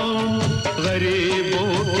शान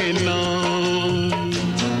गरीबों के नाम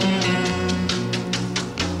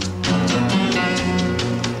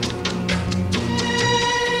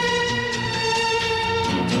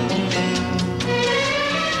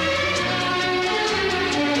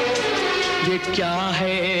ये क्या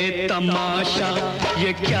है तमाशा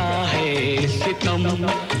ये क्या है सितम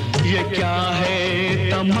ये क्या है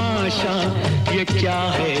तमाशा ये क्या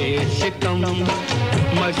है सितम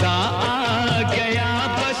मजा आ गया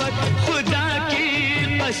बस खुदा की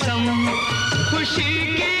कसम खुशी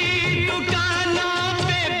की दुकानों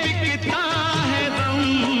पे बिकता है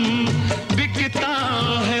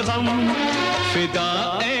गम फिदा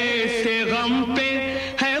ऐसे गम पे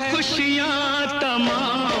है खुशियां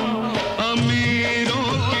तमाम अमीरों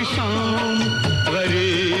की शान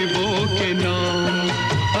गरीबों के नाम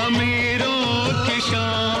अमीरों की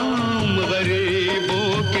शान गरीबों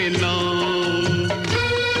के नाम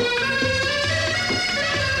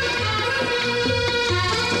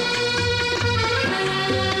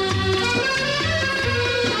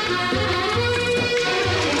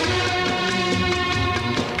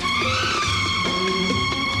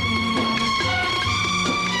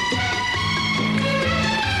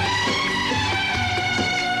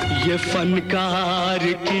ये फनकार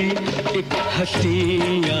की एक हंसी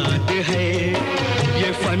याद है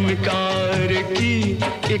ये फनकार की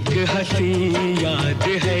एक हंसी याद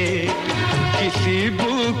है किसी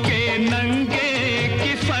भूखे नंगे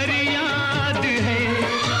की फरियाद है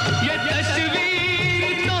ये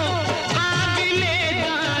तस्वीर तो काबिले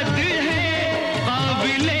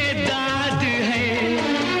दाद है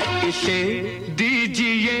इसे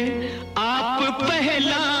दीजिए आप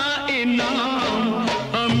पहला इनाम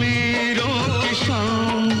अमीरों की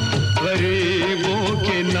शान गरीबों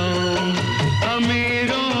के नाम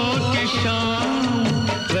अमीरों की शान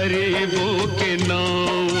गरीबों के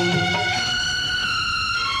नाम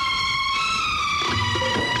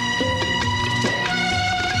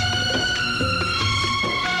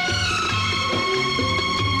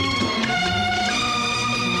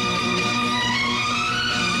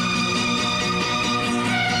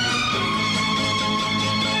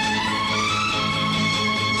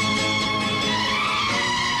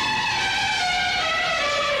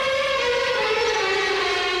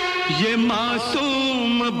ये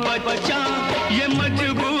मासूम बच्चा ये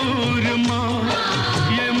मजबूर माँ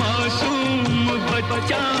ये मासूम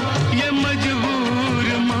बच्चा ये मजबूर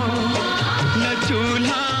माँ न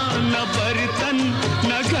चूल्हा न बर्तन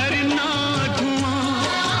न घर ना धुआं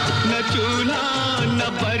न चूल्हा न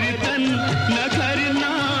बर्तन न घर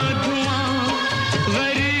ना धुआं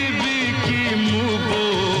गरीबी की मुंह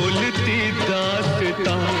बोलती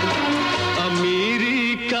दास्तां अमीरी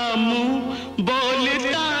का मुंह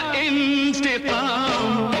बोलता इंतकाम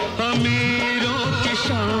अमीरों की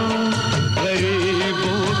शान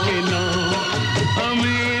गरीबों के नाम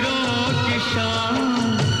अमीरों की शान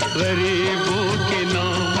गरीबों के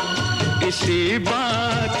नाम इसी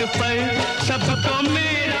बात पर सबको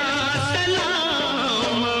मेरा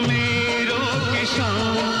सलाम अमीरों की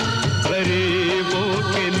शान गरीबों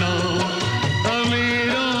के नाम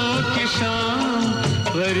अमीरों की शान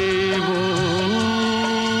गरीबों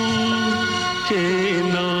के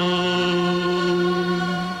नाम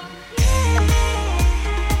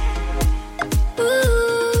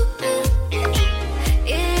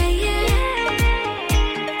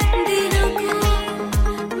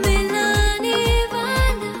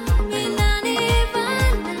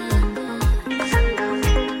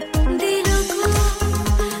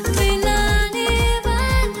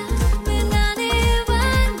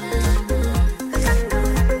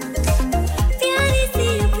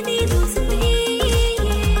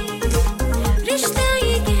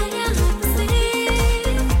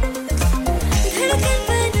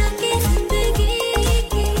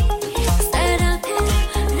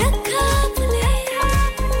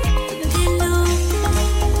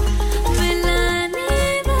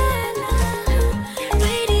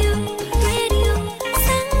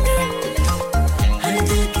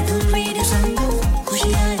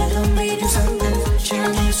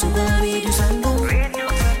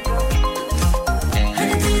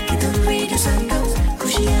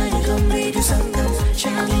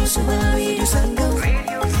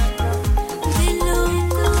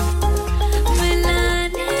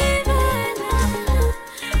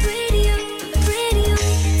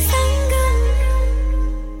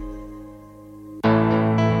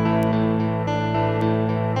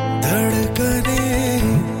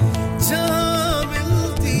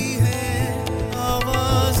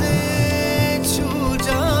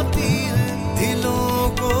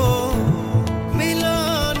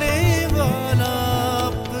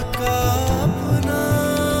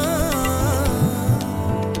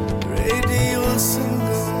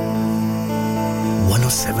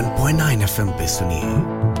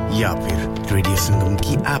या फिर रेडियो संगम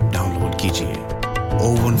की ऐप डाउनलोड कीजिए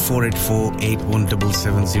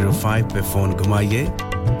 01484817705 पे फोन घुमाइए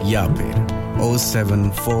या फिर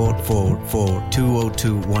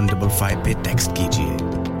 07444202155 पे टेक्स्ट कीजिए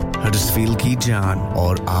हडर्सफील्ड की जान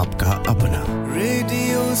और आपका अपना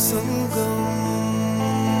रेडियो संगम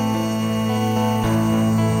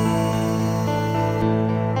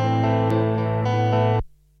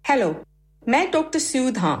हेलो मैं डॉक्टर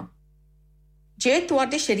सूद हां ਜੇ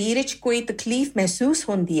ਤੁਹਾਡੇ ਸਰੀਰ ਵਿੱਚ ਕੋਈ ਤਕਲੀਫ ਮਹਿਸੂਸ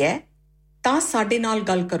ਹੁੰਦੀ ਹੈ ਤਾਂ ਸਾਡੇ ਨਾਲ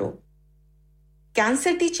ਗੱਲ ਕਰੋ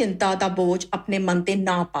ਕੈਂਸਰ ਦੀ ਚਿੰਤਾ ਦਾ ਬੋਝ ਆਪਣੇ ਮਨ ਤੇ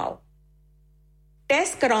ਨਾ ਪਾਓ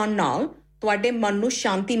ਟੈਸਟ ਕਰਾਉਣ ਨਾਲ ਤੁਹਾਡੇ ਮਨ ਨੂੰ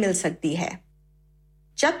ਸ਼ਾਂਤੀ ਮਿਲ ਸਕਦੀ ਹੈ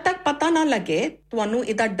ਜਦ ਤੱਕ ਪਤਾ ਨਾ ਲੱਗੇ ਤੁਹਾਨੂੰ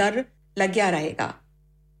ਇਹਦਾ ਡਰ ਲੱਗਿਆ ਰਹੇਗਾ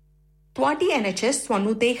ਤੁਹਾਡੀ NHS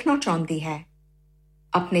ਤੁਹਾਨੂੰ ਦੇਖਣਾ ਚਾਹੁੰਦੀ ਹੈ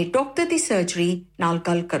ਆਪਣੇ ਡਾਕਟਰ ਦੀ ਸਰਜਰੀ ਨਾਲ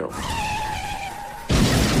ਗੱਲ ਕਰੋ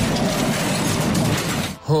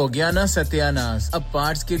हो गया ना सत्यानाश अब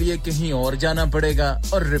पार्ट्स के लिए कहीं और जाना पड़ेगा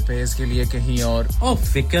और रिपेयर्स के लिए कहीं और ओ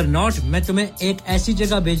फिकर नॉट मैं तुम्हें एक ऐसी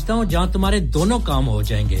जगह भेजता हूं जहां तुम्हारे दोनों काम हो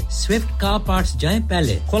जाएंगे स्विफ्ट कार पार्ट्स जाएं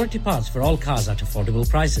पहले quality parts for all cars at affordable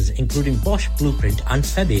prices including Bosch Blueprint and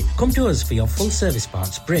Febby come to us for your full service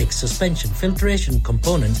parts brakes suspension filtration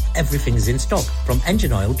components everything is in stock from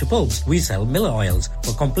engine oil to bulbs we sell Miller oils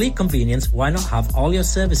for complete convenience why not have all your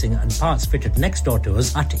servicing and parts fitted next door to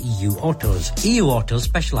us at EU Autos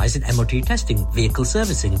specialise in MOT testing, vehicle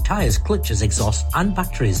servicing, tyres, clutches, exhaust and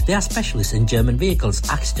batteries. They are specialists in German vehicles,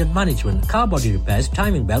 accident management, car body repairs,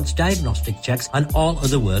 timing belts, diagnostic checks and all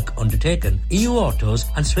other work undertaken. EU Autos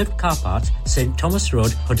and Swift Car Parts, St Thomas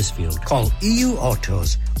Road, Huddersfield. Call EU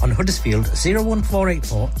Autos on Huddersfield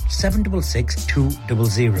 01484 766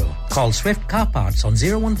 200. Call Swift Car Parts on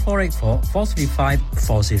 01484 435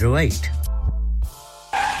 408.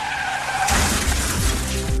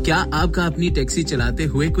 क्या आपका अपनी taxi चलाते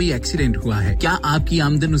हुए कोई accident हुआ है? क्या आपकी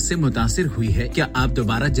आमदन उससे मुतासिर हुई है? क्या आप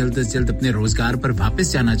दोबारा जल्द से जल्द अपने रोजगार पर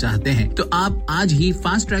वापस जाना चाहते हैं? तो आप आज ही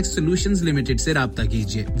फास्ट ट्रैक सॉल्यूशंस लिमिटेड से राब्ता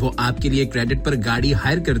कीजिए। वो आपके लिए क्रेडिट पर गाड़ी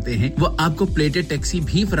हायर करते हैं। वो आपको प्लेटेड टैक्सी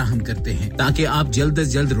भी फराहम करते हैं ताकि आप जल्द से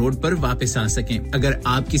जल्द रोड पर वापस आ सकें। अगर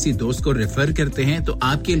आप किसी दोस्त को रेफर करते हैं तो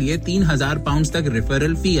आपके लिए 3000 पाउंड तक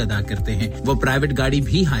रेफरल फी अदा करते हैं। वो प्राइवेट गाड़ी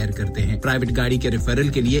भी हायर करते हैं। प्राइवेट गाड़ी के रेफरल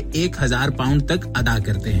के लिए 1000 पाउंड तक अदा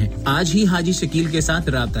करते हैं। आज ही हाजी शकील के साथ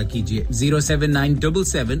राब्ता कीजिए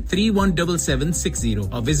 07977317760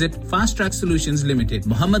 और visit fast track solutions limited,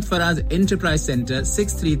 Mohammad Faraz enterprise centre,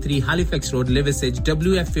 633 Halifax road, Liversedge,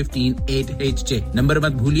 WF15 8HJ। Number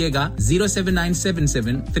मत भूलिएगा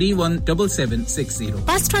 07977317760.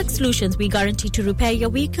 Fast Track Solutions, we guarantee to repair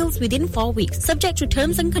your vehicles within 4 weeks, subject to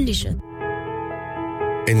terms and conditions.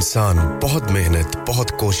 इंसान बहुत मेहनत,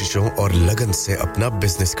 बहुत कोशिशों और लगन से अपना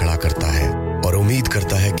बिजनेस खड़ा करता है और उम्मीद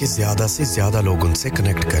करता है कि ज्यादा से ज्यादा लोग उनसे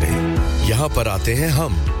कनेक्ट करें। यहाँ पर आते हैं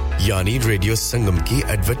हम, यानी रेडियो संगम की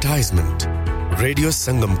एडवर्टाइजमेंट। रेडियो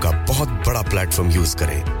संगम का बहुत बड़ा प्लेटफॉर्म यूज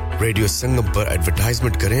करें। रेडियो संगम पर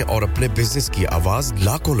एडवर्टाइजमेंट करें और अपने बिजनेस की आवाज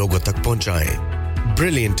लाखों लोगों तक पहुंचाएं।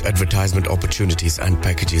 Brilliant advertisement opportunities and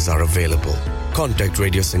packages are available. Contact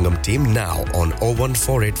Radio Sangam team now on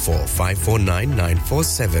 01484 549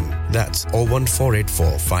 947. That's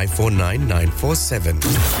 01484 549 947.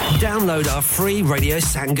 Download our free Radio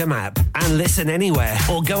Sangam app and listen anywhere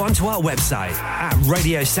or go onto our website at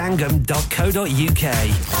radiosangam.co.uk.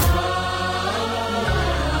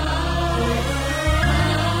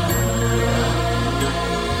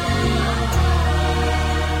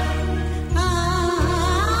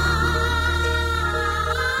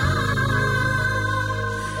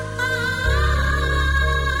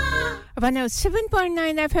 One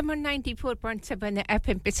 7.9 FM और 94.7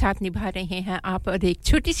 FM पे साथ निभा रहे हैं आप और एक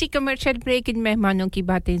छोटी सी कमर्शियल ब्रेक। इन मेहमानों की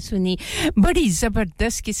बातें सुनी, बड़ी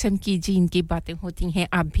ज़बरदस्त किस्म की जी इनकी बातें होती हैं।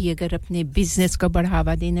 आप भी अगर अपने बिजनेस को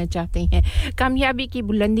बढ़ावा देना चाहते हैं, कामयाबी की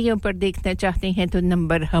बुलंदियों पर देखना चाहते हैं तो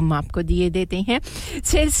नंबर हम आपको दिए देते हैं।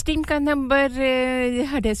 सेल्स टीम का नंबर,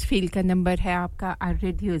 हडर्सफील्ड का नंबर है आपका, और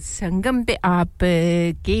रेडियो संगम पे आप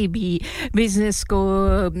के भी बिजनेस को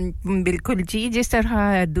बिल्कुल जी जिस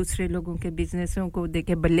तरह दूसरे लोगों के बिजनेसों को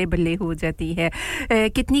देखे बल्ले बल्ले हो जाती है,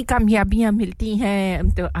 कितनी कामयाबियां मिलती हैं,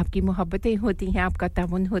 तो आपकी मोहब्बतें होती हैं, आपका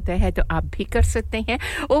ताउन होता है, तो आप भी कर सकते हैं।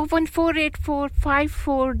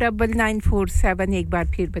 01484549947 एक बार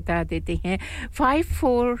फिर बता देते हैं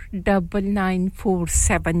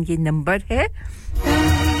 549947 ये नंबर है।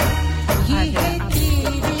 ये है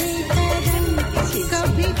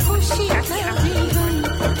कभी खुशी कभी गम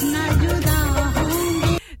ना जुदा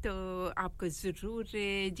होंगे, तो आपको जरूर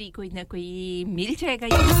जी कोई ना कोई मिल जाएगा।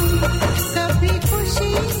 कभी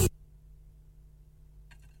खुशी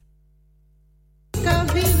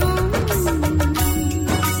कभी गम।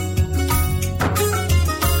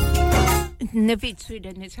 नवीद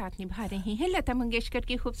स्वीडन में साथ निभा रही हैं। लता मंगेशकर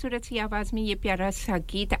की खूबसूरत सी आवाज़ में ये प्यारा सा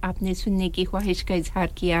गीत आपने सुनने की ख्वाहिश का इजहार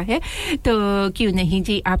किया है, तो क्यों नहीं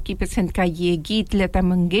जी आपकी पसंद का ये गीत लता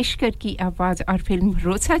मंगेशकर की आवाज़ और फिल्म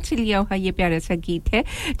रोसा चिलिया हुआ ये प्यारा सा गीत है।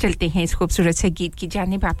 चलते हैं इस खूबसूरत से गीत की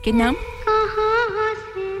जानिब। आपके नाम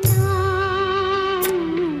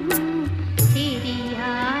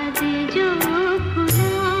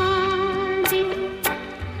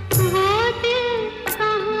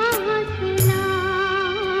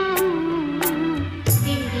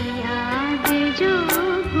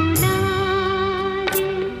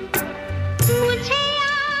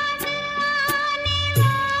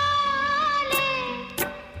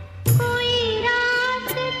कोई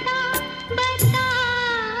रास्ता बता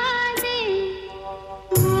दे।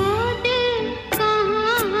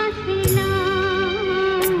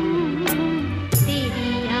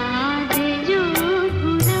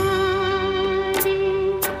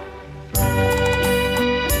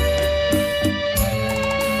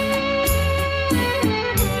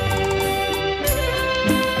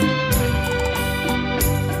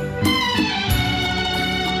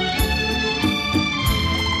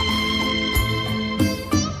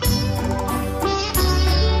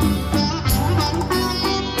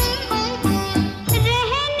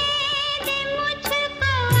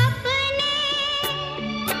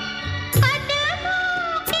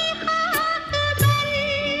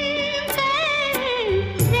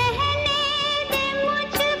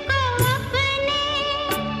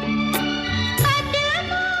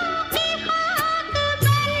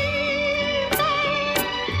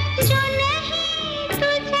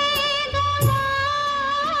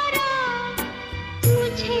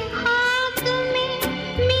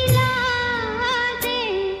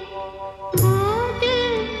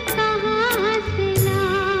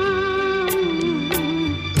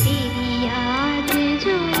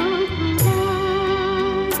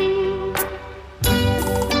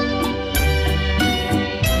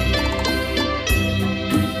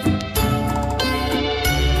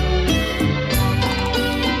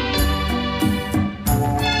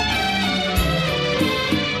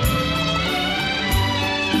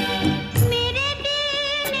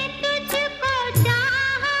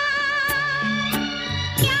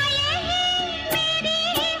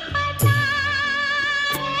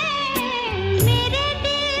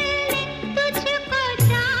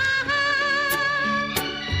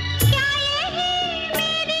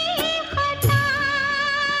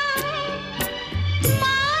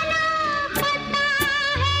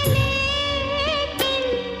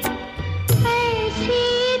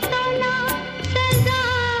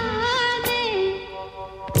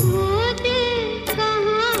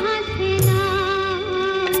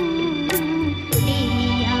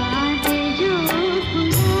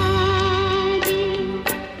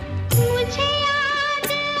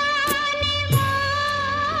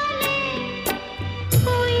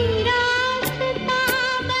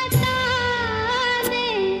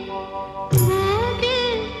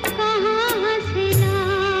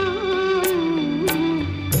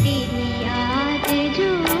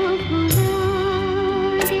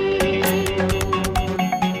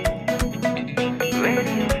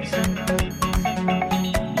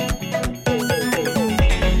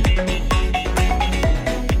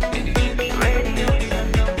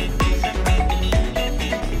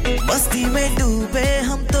 मस्ती में डूबे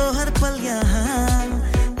हम तो हर पल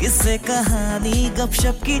यहाँ किस्से कहानी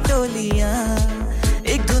गपशप की टोलियां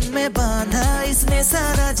एक धुन में बांधा इसने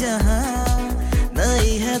सारा जहां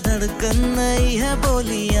नई है धड़कन नई है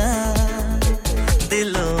बोलियां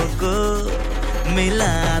दिलों को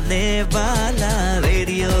मिलाने वाला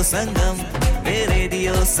रेडियो संगम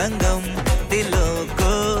दिलों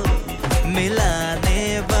को मिलाने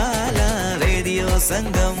वाला रेडियो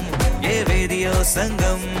संगम ये रेडियो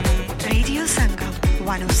संगम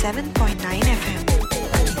 107.9 FM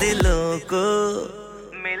दिलों को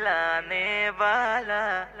मिलाने वाला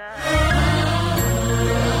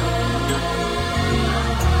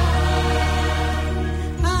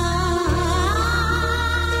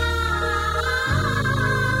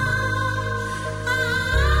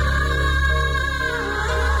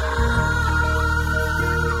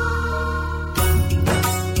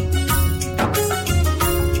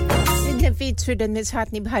स्वीडन में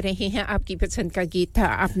साथ निभा रहे हैं आपकी पसंद का गीत था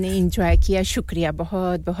आपने एंजॉय किया शुक्रिया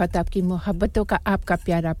बहुत-बहुत आपकी मोहब्बतों का आपका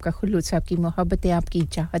प्यार आपका खुलूस आपकी मोहब्बतें आपकी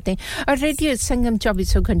चाहतें और रेडियो संगम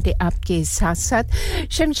 24 घंटे आपके साथ-साथ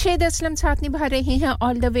शमशेद असलम साथ निभा रहे हैं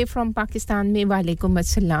all the way from Pakistan में वालेकुम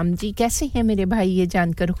अस्सलाम जी कैसे हैं मेरे भाई ये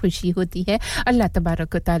जानकर खुशी होती है अल्लाह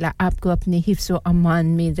तबारक व तआला आपको अपने हिफ्ज़ व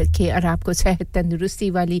अमान में रखे और आपको सेहत तंदुरुस्ती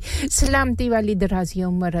वाली सलामती वाली दराज़ी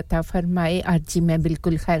उम्र अता फरमाए आज जी मैं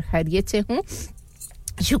बिल्कुल खैरियत से हूं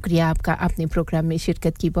शुक्रिया आपका आपने प्रोग्राम में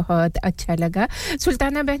शिरकत की बहुत अच्छा लगा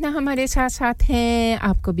सुल्ताना बहना हमारे साथ हैं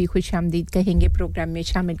आपको भी खुशामदीद कहेंगे प्रोग्राम में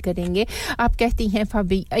शामिल करेंगे आप कहती हैं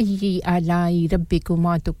फबी अय्यी आलाई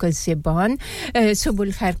रब्बिकुमा तुकज़्ज़िबान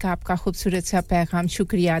सुबुल खैर का आपका खूबसूरत सा पैगाम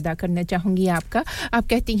शुक्रिया अदा करना चाहूंगी आपका आप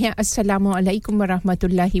कहती हैं अस्सलामु अलैकुम व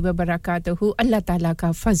रहमतुल्लाहि व बरकातहू अल्लाह ताला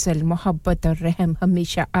का फजल मोहब्बत और रहम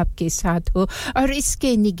हमेशा आपके साथ हो और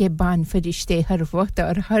इसके निगहबान फरिश्ते हर वक्त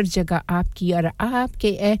और हर जगह आपकी और आपके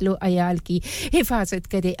अहलो अयाल की हिफाजत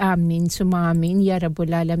करे आमीन सुमा आमीन या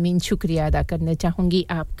रब्बुल आलमीन शुक्रिया अदा करना चाहूंगी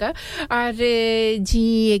आपका और जी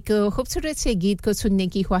एक खूबसूरत से गीत को सुनने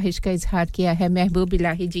की ख्वाहिश का इजहार किया है महबूब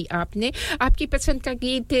इलाही जी आपने आपकी पसंद का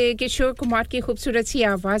गीत किशोर कुमार की खूबसूरत सी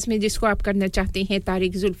आवाज में जिसको आप करना चाहते हैं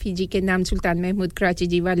तारिक जुल्फी जी के नाम सुल्तान महमूद कराची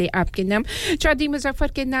जी वाले आपके नाम चौधरी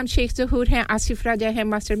मुजफ्फर के नाम शेख ज़हूर हैं आसिफ राजा है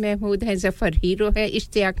मास्टर महमूद है जफर हीरो है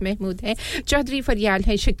इश्तियाक महमूद है चौधरी फरियाल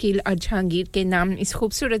है शकील और जहांगीर के नाम इस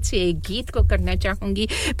खूबसूरत से एक गीत को करना चाहूंगी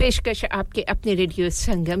पेशकश आपके अपने रेडियो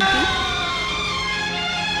संगम की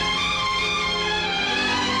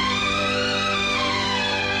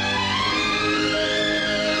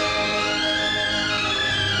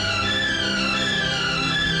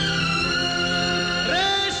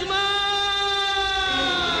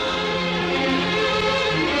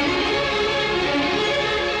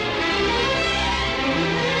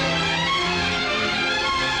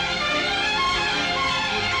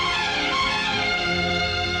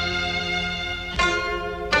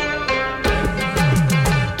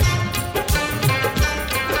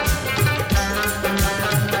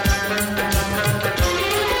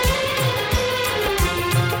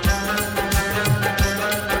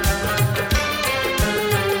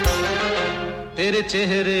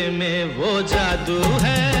चेहरे में वो जादू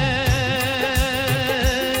है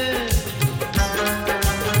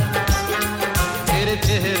तेरे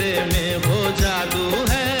चेहरे में वो जादू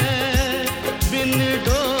है बिन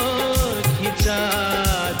डोर खिंचा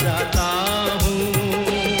जाता हूँ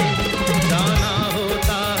जाना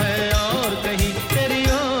होता है और कहीं तेरी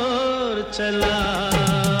ओर चला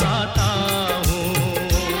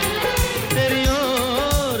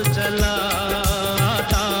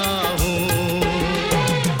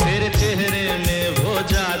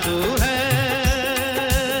जादू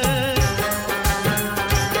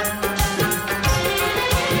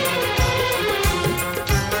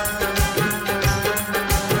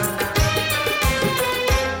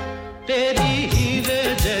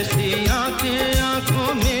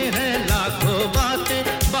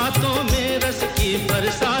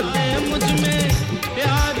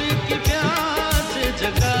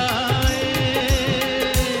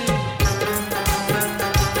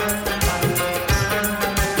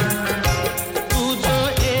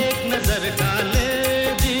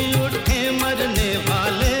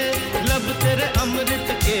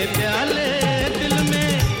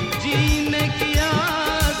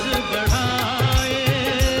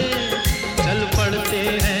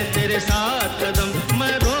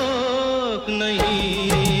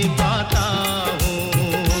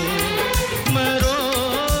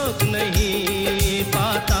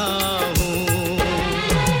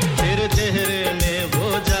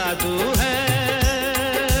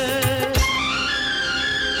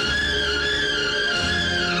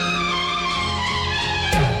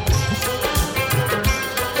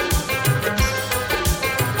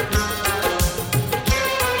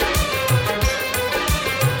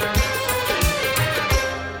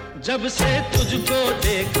जब से तुझको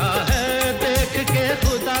देखा है देख के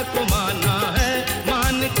खुदा को माना है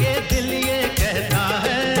मान के दिल ये कहता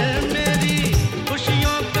है मेरी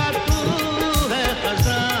खुशियों का तू है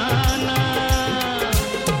खजाना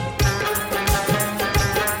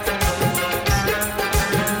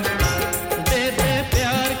दे दे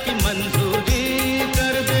प्यार की मंजूरी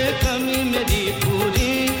कर दे कमी मेरी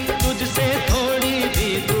पूरी तुझसे थोड़ी भी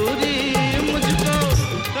दूरी मुझको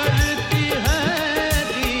करती है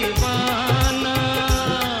दीवाना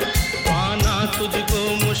पाना तुझको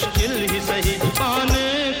मुश्किल ही सही पाने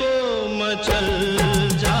को मचल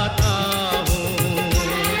जाता हूँ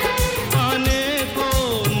पाने को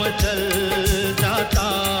मचल जाता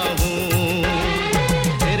हूँ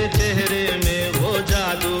तेरे चेहरे में वो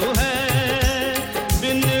जादू है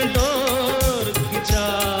बिन डोर खिंचा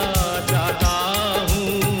जाता हूँ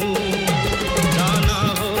जाना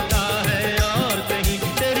होता है और कहीं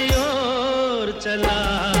तेरी ओर चला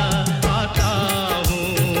आता हूँ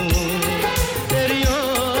तेरी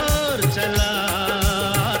ओर चला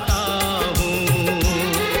आता हूँ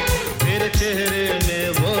तेरे चेहरे में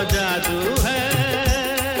वो जादू है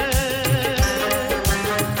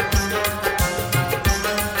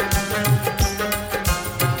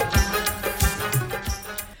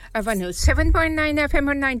 107.9 FM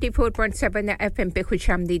और 94.7 FM पे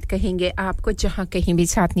खुशामदीद कहेंगे आपको जहां कहीं भी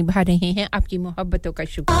साथ निभा रहे हैं आपकी मोहब्बतों का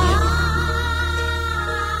शुक्रिया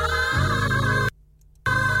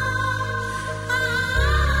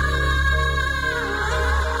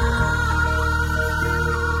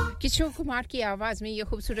किशोर कुमार की आवाज में ये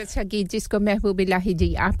खूबसूरत सा गीत जिसको महबूब इलाही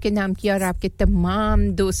जी आपके नाम किया और आपके तमाम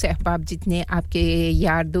दोस्त अहबाब जितने आपके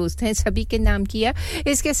यार दोस्त हैं सभी के नाम किया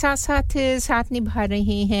इसके साथ निभा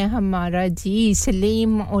रहे हैं हमारा जी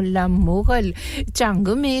सलीम उल्ला मुगल चांग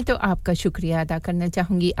में तो आपका शुक्रिया अदा करना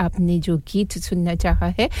चाहूंगी आपने जो गीत सुनना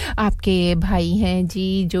चाहा है आपके भाई हैं जी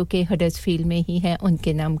जो कि हडर्सफील्ड में ही हैं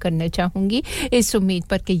उनके नाम करना चाहूंगी इस उम्मीद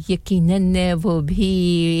पर कि यकीनन वो भी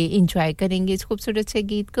एंजॉय करेंगे इस खूबसूरत से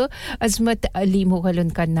गीत को अजमत अली मुगल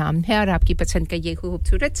उनका नाम है और आपकी पसंद का ये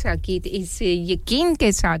खूबसूरत सा गीत इस यकीन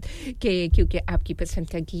के साथ कि क्योंकि आपकी पसंद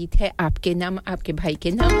का गीत है आपके नाम आपके भाई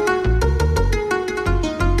के नाम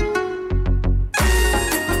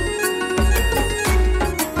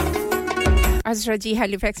अज़रा जी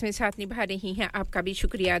हैलिफैक्स में साथ निभा रही हैं आपका भी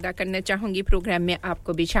शुक्रिया अदा करना चाहूंगी प्रोग्राम में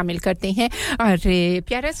आपको भी शामिल करते हैं और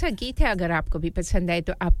प्यारा सा गीत है अगर आपको भी पसंद आए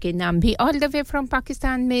तो आपके नाम भी all the way from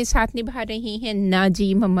Pakistan में साथ निभा रही हैं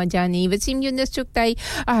नाजी मम्मा जानी वसीम यूनुस चुगताई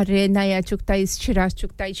और नया चुगताई शिराज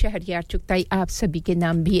चुगताई शहरियार चुगताई आप सभी के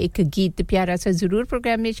नाम भी एक गीत प्यारा सा जरूर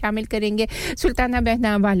प्रोग्राम में शामिल करेंगे सुल्ताना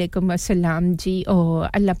बहना वालेकुम अस्सलाम जी और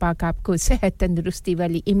अल्लाह पाक आपको सेहत तंदुरुस्ती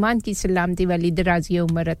वाली ईमान की सलामती वाली दराज़ी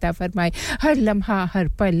उम्र अता फरमाए हर लम्हा हर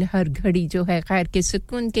पल हर घड़ी जो है खैर के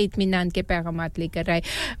सुकून के इत्मीनान के पैगामात लेकर आए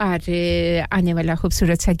और आने वाला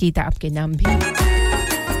खूबसूरत सा गीत आपके नाम भी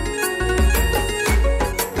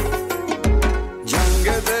जंग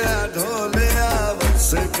दे ढोलिया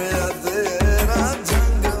वसे पे तेरा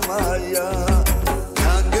जंग माया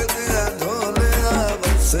जंग दे ढोलिया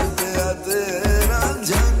वसे पे तेरा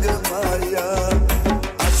जंग माया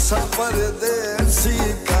असा परदेसी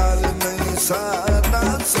काल नहीं साना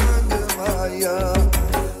संग माया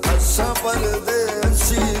असा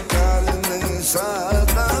परदेसी काल नहीं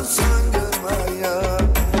साना संग माया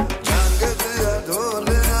जंग दिया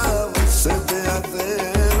ढोलिया वसे दिया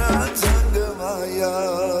तेरा जंग माया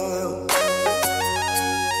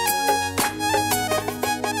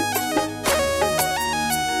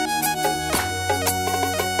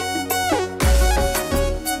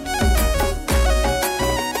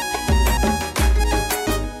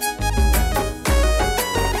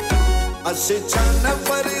असी चन्न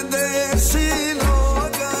परदेसी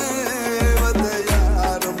लोग गए वद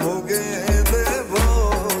यार भोगे दे भो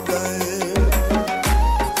गए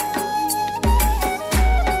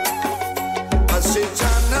असी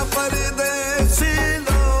चन्न परदेसी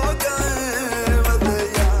लोग गए वद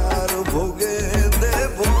यार भोगे दे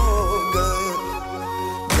भो गए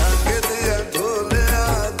जंग दिया ढोलिया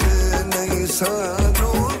दे नहीं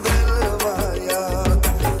सानू दिलवाया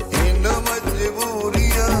इन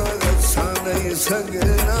मजबूरियां नहीं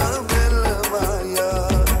संगना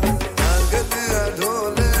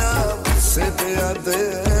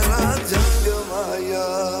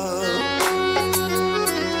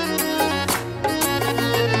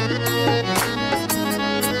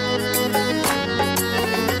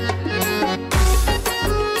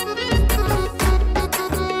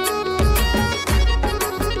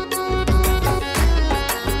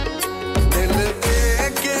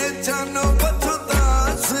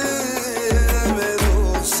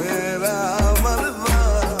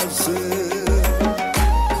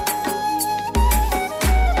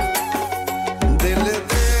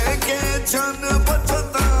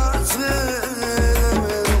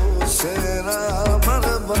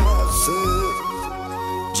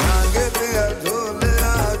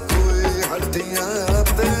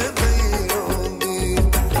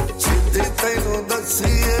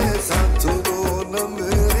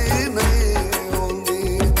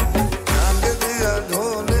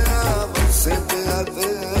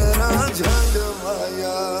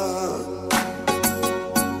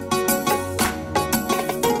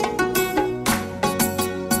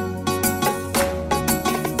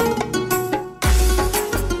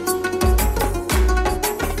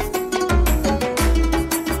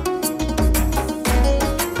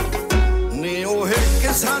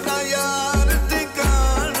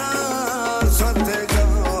सतेगा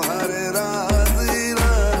हरे राजी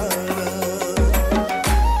राणा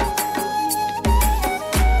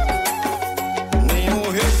नीओ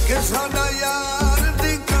हिट के साडा यार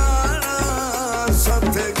ठिकाना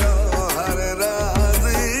सतेगा हरे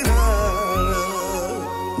राजी राणा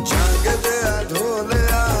जागदे ढोले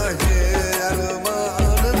आहे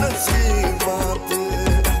अरमान नसीबात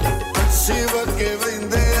शिव के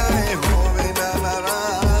विंदे आए होवे ना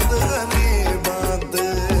नाराज गनी बात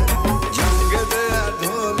जंग दे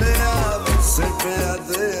ढोले आवस पे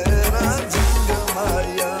तेरा जंग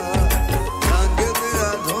माया जंग दे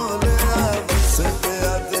ढोले आवस पे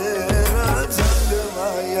तेरा जंग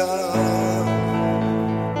माया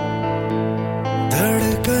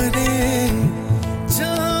धड़कने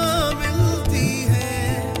जहाँ मिलती है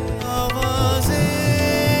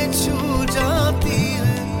आवाजें छू जाती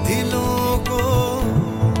है दिलों को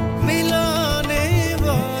मिलाने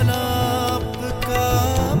वाला आपका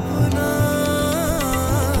अपना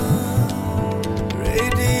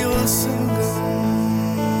radio Sangam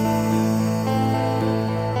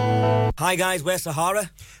Hi guys, we're Sahara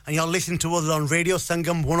and you're listening to us on Radio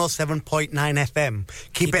Sangam 107.9 FM.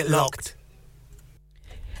 Keep it locked.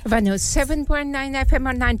 107.9 FM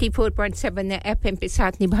और 94.7 FM पे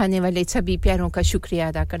साथ निभाने वाले सभी प्यारों का शुक्रिया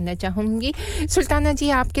अदा करना चाहूंगी सुल्ताना जी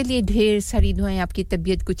आपके लिए ढेर सारी दुआएं आपकी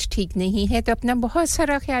तबीयत कुछ ठीक नहीं है तो अपना बहुत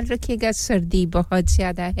सारा ख्याल रखिएगा सर्दी बहुत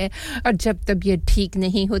ज्यादा है और जब तबीयत ठीक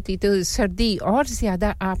नहीं होती तो सर्दी और ज्यादा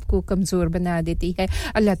आपको कमजोर बना देती है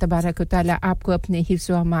अल्लाह तबारक व तआला आपको अपने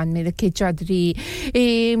हिफ्ज़ व अमान में रखे चौधरी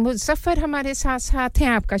मुजफ्फर हमारे साथ हैं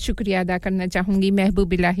आपका शुक्रिया अदा करना चाहूंगी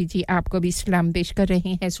महबूब इलाही जी आपको भी सलाम पेश कर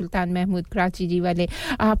रहे हैं सुल्तान महमूद कराची जी वाले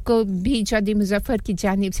आपको भी चौधरी मुजफ्फर की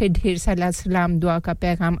जानिब से ढेर सारा सलाम दुआ का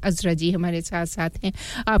पैगाम अज़रा जी हमारे साथ हैं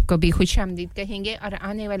आपको भी खुशामदीद कहेंगे और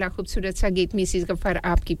आने वाला खूबसूरत सा गीत मिसेस गफर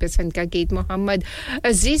आपकी पसंद का गीत मोहम्मद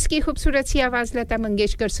अजीज की खूबसूरत सी आवाज लता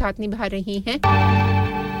मंगेशकर साथ निभा रही हैं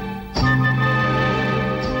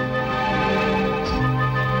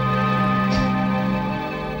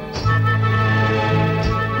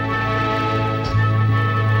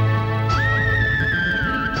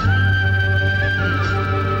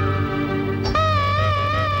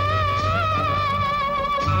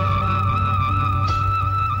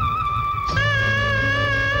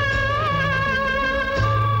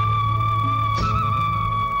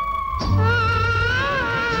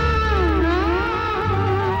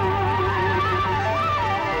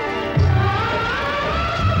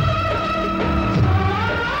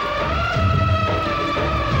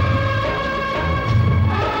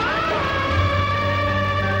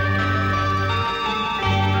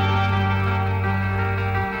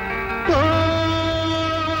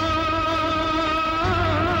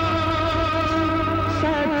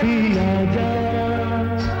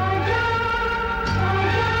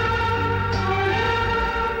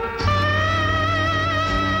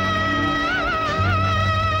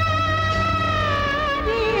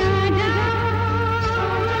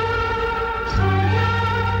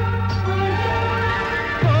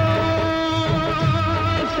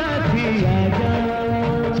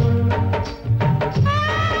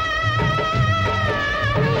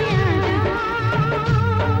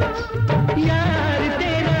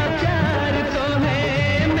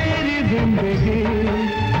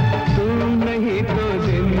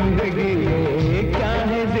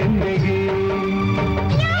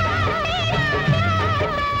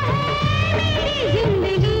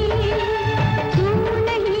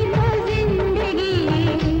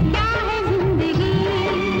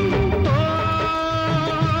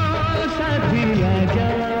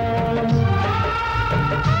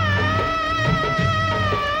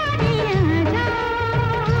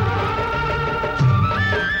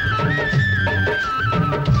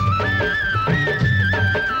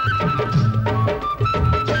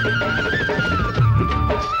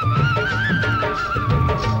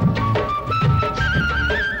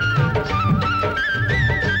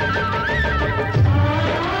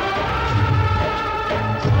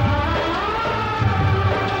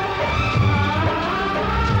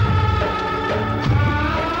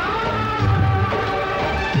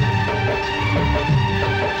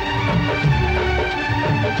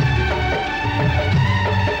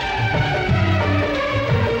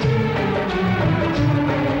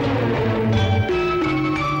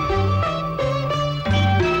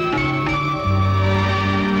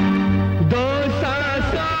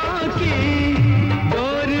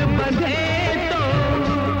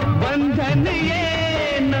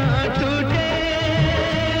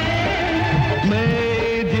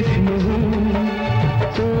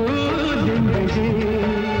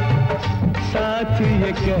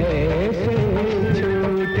कैसे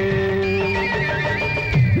छूटे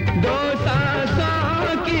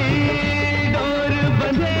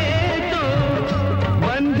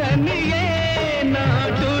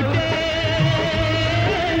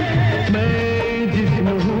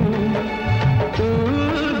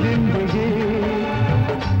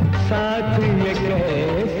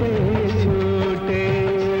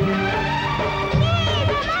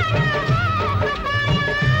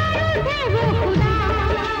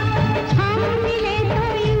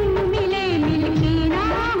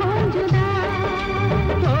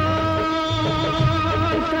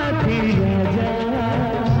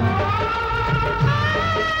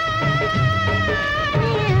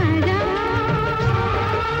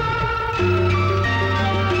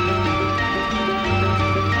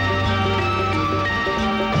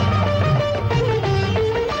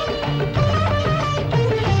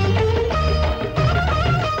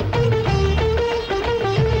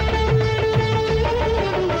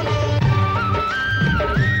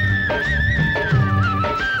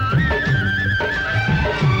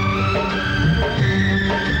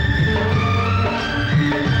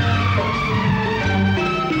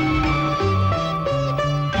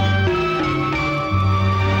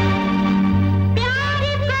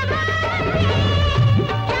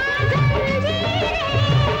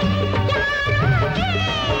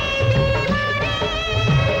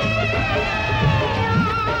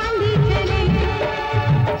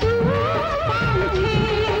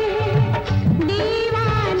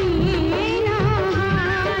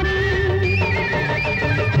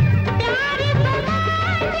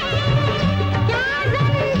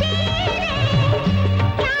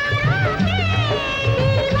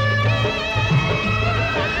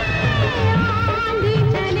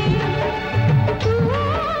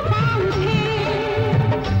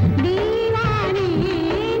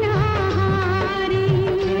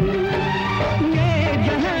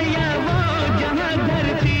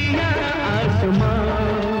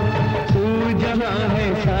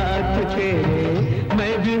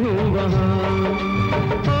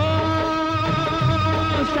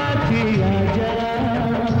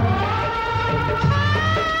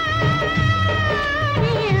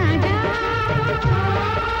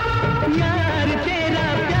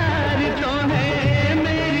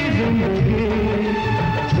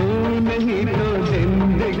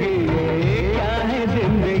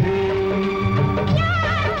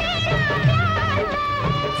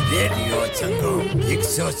Sangam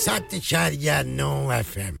 107.9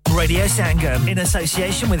 FM. Radio Sangam in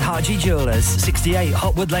association with Haji Jewellers, 68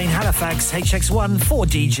 Hotwood Lane, Halifax, HX1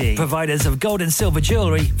 4DG. Providers of gold and silver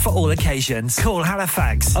jewellery for all occasions. Call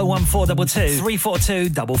Halifax 01422 342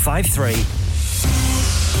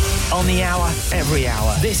 553. On the hour, every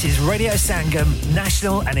hour. This is Radio Sangam,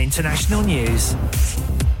 national and international news.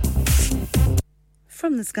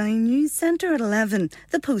 From the Sky News Centre at 11,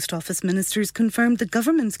 the Post Office ministers confirmed the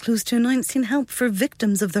government's close to announcing help for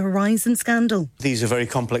victims of the Horizon scandal. These are very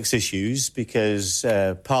complex issues because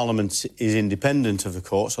Parliament is independent of the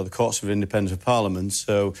courts, or the courts are independent of Parliament,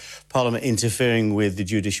 so Parliament interfering with the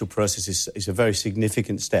judicial process is a very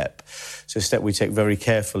significant step. It's a step we take very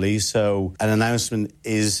carefully, so an announcement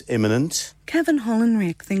is imminent. Kevin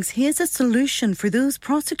Hollenrake thinks he has a solution for those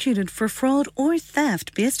prosecuted for fraud or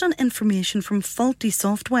theft based on information from faulty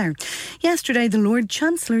software. Yesterday, the Lord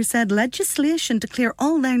Chancellor said legislation to clear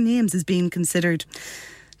all their names is being considered.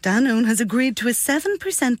 Danone has agreed to a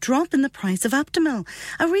 7% drop in the price of Aptamil.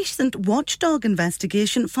 A recent watchdog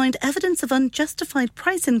investigation found evidence of unjustified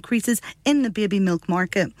price increases in the baby milk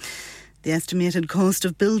market. The estimated cost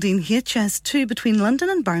of building HS2 between London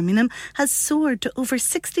and Birmingham has soared to over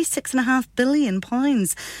 £66.5 billion.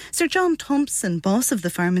 Sir John Thompson, boss of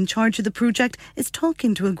the firm in charge of the project, is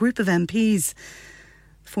talking to a group of MPs.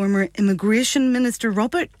 Former Immigration Minister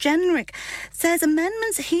Robert Jenrick says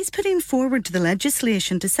amendments he's putting forward to the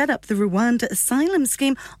legislation to set up the Rwanda asylum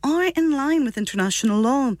scheme are in line with international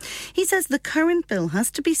law. He says the current bill has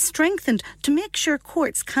to be strengthened to make sure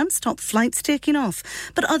courts can't stop flights taking off.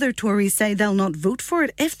 But other Tories say they'll not vote for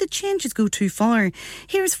it if the changes go too far.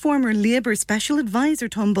 Here's former Labour Special Advisor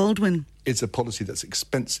Tom Baldwin. It's a policy that's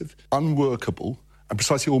expensive, unworkable, and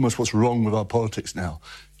precisely almost what's wrong with our politics now.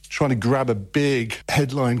 Trying to grab a big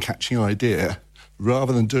headline-catching idea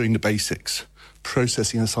rather than doing the basics,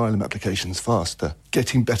 processing asylum applications faster,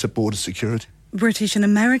 getting better border security. British and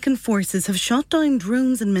American forces have shot down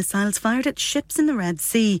drones and missiles fired at ships in the Red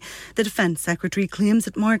Sea. The Defence Secretary claims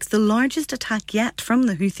it marks the largest attack yet from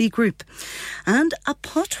the Houthi group. And a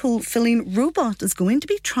pothole-filling robot is going to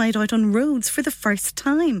be tried out on roads for the first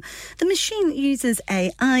time. The machine uses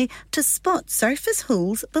AI to spot surface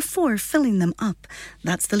holes before filling them up.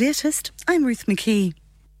 That's the latest. I'm Ruth McKee.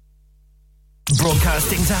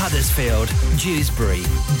 Broadcasting to Huddersfield, Dewsbury,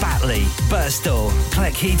 Batley, Birstall,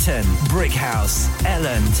 Cleckheaton, Brickhouse,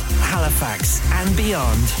 Elland, Halifax and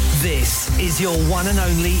beyond. This is your one and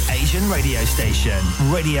only Asian radio station.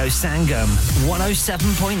 Radio Sangam,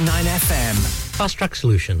 107.9 FM. Fast Track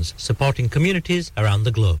Solutions, supporting communities around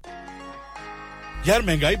the globe. यार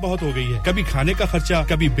महंगाई बहुत हो गई है कभी खाने का खर्चा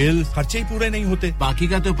कभी बिल खर्चे ही पूरे नहीं होते बाकी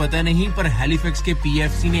का तो पता नहीं पर हैलिफैक्स के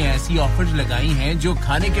पीएफसी ने ऐसी ऑफर्स लगाई हैं जो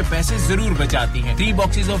खाने के पैसे जरूर बचाती हैं 3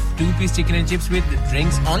 boxes of 2-piece chicken and chips with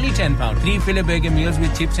drinks only £10 3 filet burger meals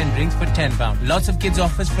with chips and drinks for £10 lots of kids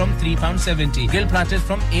offers from £3.70 grill platters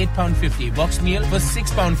from £8.50 box meal for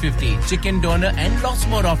 £6.50 chicken doner and lots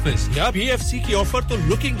more offers यार PFC की offer तो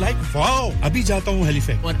looking like wow अभी जाता हूं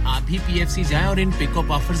Halifax और आप भी PFC जाएं और इन पिकअप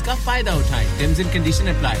ऑफर्स का फायदा उठाएं condition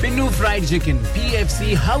apply. Pinu Fried Chicken,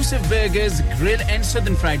 PFC, House of Burgers, Grill and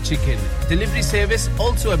Southern Fried Chicken. Delivery service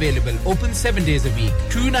also available. Open 7 days a week.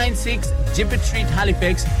 296 Gibbet Street,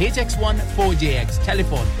 Halifax, HX1 4JX.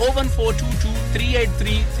 Telephone 01422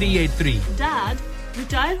 383 383. Dad,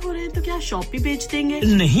 retire हो रहे हैं तो क्या shop भी बेच देंगे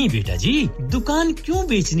नहीं बेटा जी दुकान क्यों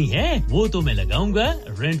बेचनी है वो तो मैं लगाऊंगा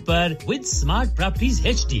रेंट पर with smart properties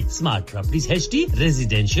HD smart properties HD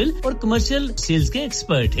residential और कमर्शियल सेल्स के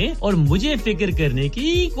एक्सपर्ट हैं और मुझे फिक्र करने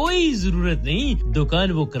की कोई जरूरत नहीं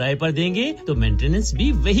दुकान वो किराए पर देंगे तो मेंटेनेंस भी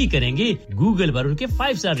वही करेंगे गूगल पर उनके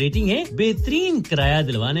 5 स्टार रेटिंग है बेहतरीन किराया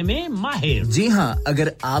दिलवाने में माहिर जी हां अगर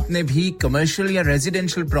आपने भी कमर्शियल या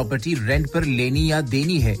रेजिडेंशियल प्रॉपर्टी रेंट पर लेनी या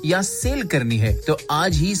देनी है या सेल करनी है तो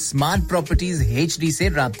आज ही स्मार्ट प्रॉपर्टीज एचडी से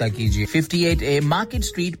राब्ता कीजिए 58A Market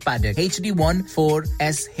Street Paddock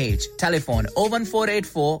HD14SH telephone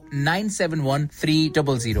 01484 971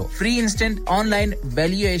 300 free instant online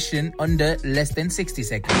valuation under less than 60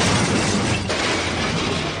 seconds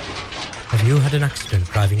Have you had an accident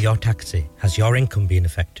driving your taxi? Has your income been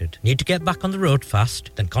affected? Need to get back on the road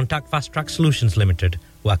fast? Then contact Fast Track Solutions Limited,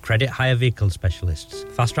 who are credit hire vehicle specialists.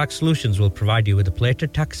 Fast Track Solutions will provide you with a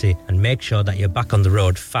plated taxi and make sure that you're back on the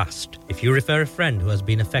road fast. If you refer a friend who has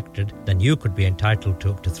been affected, then you could be entitled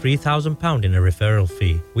to up to £3,000 in a referral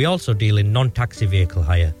fee. We also deal in non-taxi vehicle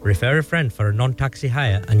hire. Refer a friend for a non-taxi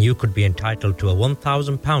hire and you could be entitled to a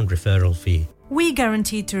 £1,000 referral fee. We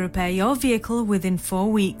guarantee to repair your vehicle within 4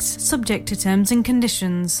 weeks, subject to terms and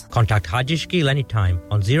conditions. Contact Haji Shakil anytime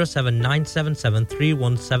on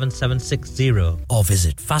 07977317760 or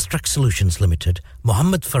visit Fast Track Solutions Limited,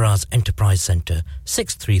 Mohammed Faraz Enterprise Centre,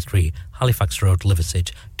 633 Halifax Road,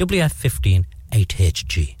 Liversedge, WF15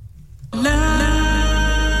 8HG.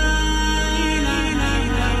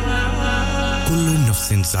 Kullu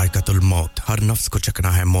नफ्सिन जायकातुल मौत हर नफ्स को चखना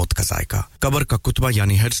है मौत का जायका कब्र का कुतबा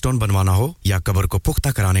यानी हेडस्टोन बनवाना हो या कब्र को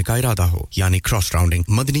पुख्ता कराने का इरादा हो यानी cross rounding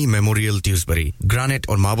Madani memorial ट्यूसबरी granite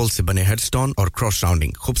और मार्बल से बने हेडस्टोन और क्रॉस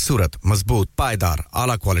राउंडिंग खूबसूरत मजबूत पायदार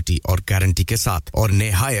आला क्वालिटी और गारंटी के साथ और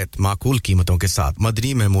निहायत माकूल कीमतों के साथ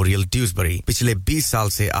मदनी मेमोरियल ट्यूसबरी पिछले 20 साल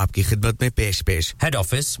से आपकी खिदमत में पेश head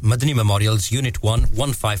office Madani memorials unit 1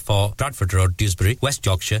 154 Bradford road Dewsbury West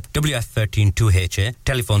Yorkshire WF13 2HA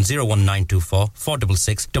telephone 01924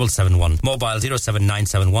 466 771 mobile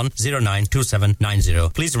 07971 092790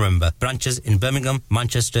 please remember branches in Birmingham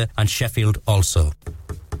Manchester and Sheffield also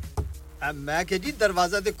मैं के जी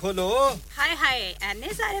दरवाजा दे खोलो हाय हाय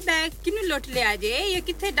एने सारे बैग किनु लुट ले आजे ये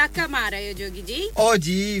किथे डाका मार रहे हो जोगी जी ओ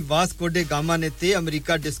जी वास्को डे गामा ने ते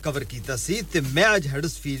अमेरिका डिस्कवर कीता सी ते मैं आज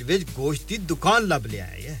हडर्सफील्ड विच गोश्त दी दुकान लब ले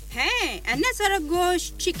आया है एने सारा गोश्त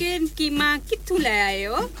चिकन कीमा किथु ले आए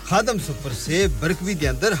हो खादम सुपर से बरकवी दे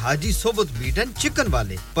अंदर हाजी सोबत मीट एंड चिकन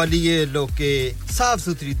वाले पलिए लोके साफ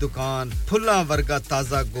सुथरी दुकान फुल्ला वर्गा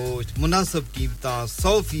ताजा गोश्त मुनासिब कीमतां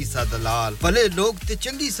 100% दलाल भले लोग ते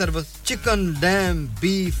चंगी service chicken lamb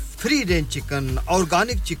beef free range chicken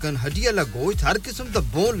organic chicken हड्डी वाला गोश्त हर किस्म दा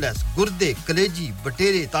बोनलेस गुर्दे कलेजी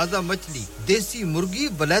बटेरे ताजा मछली देसी मुर्गी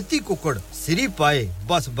बलाती कुकड़ सिरी पाए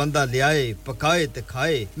बस बंदा ले आए पकाए ते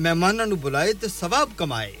खाए मेहमानां नु बुलाए ते सवाब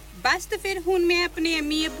कमाए बस तो फिर हुन मैं अपने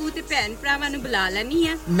अम्मी अब्बू ते भैन भरावां नु बुला लनी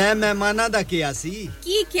है मैं मेहमानां दा किया सी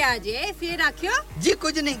की क्या जे फिर आखियो जी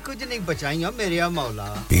कुछ नहीं बचाइयो मेरे या मौला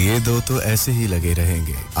ये दो तो ऐसे ही लगे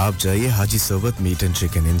रहेंगे आप जाइए Haji Sobat meat and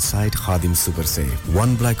chicken inside Khadim super से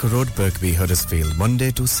 1 Black Road Birkby Huddersfield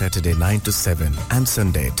Monday to Saturday 9 to 7 and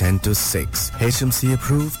Sunday 10 to 6 HMC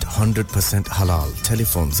approved 100% halal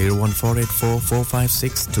telephone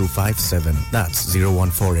 01484456257 that's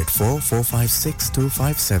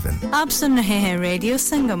 01484456257 आप सुन रहे हैं रेडियो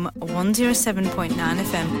संगम 107.9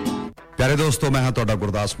 FM प्यारे दोस्तों मैं हां तोड़ा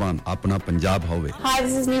गुरदास मान अपना पंजाब होवे hi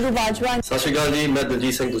this is Neeru Bajwa Sat Sri अकाल जी मैं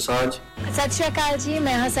दलजीत सिंह दुसांझ सत श्री अकाल जी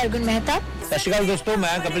मैं हां सरगुन मेहता सत श्री अकाल दोस्तों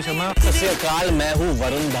मैं कपिल शर्मा सत श्री अकाल मैं हूं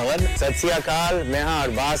वरुण धवन सत श्री अकाल मैं हां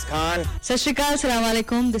अरबाज खान सत श्री अकाल अस्सलाम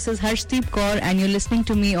वालेकुम this is Harshdeep Kaur and you are listening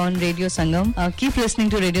to me on Radio Sangam keep listening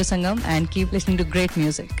to Radio Sangam and keep listening to great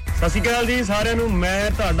music Sat Sri अकाल जी साਰਿਆਂ ਨੂੰ ਮੈਂ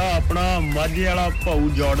ਤੁਹਾਡਾ ਆਪਣਾ ਮਾਝੇ ਵਾਲਾ ਭਾਊ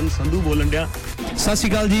ਜਾਰਡਨ ਸੰਧੂ ਬੋਲਣ ਡਿਆ सत श्री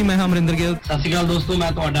अकाल जी मैं हां अमरिंदर गिल सत श्री अकाल दोस्तों मैं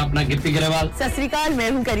ਤੁਹਾਡਾ ਆਪਣਾ ਗਿੱਪੀ ਗਰੇਵਾਲ सत श्री अकाल मैं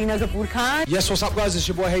हूं Kareena Kapoor Khan Yes what's up guys it's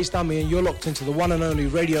your boy Hayes Tammy and you're locked into the one and only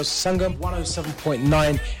Radio Sangam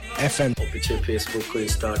 107.9 FM पीछे Facebook को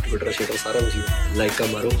Insta Twitter शेयर सारा कुछ लाइक का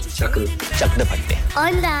मारो चक दे फटते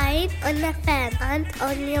online on FM and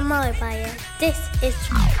on your mobile this is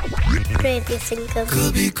Radio Sangam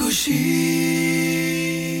कभी खुशी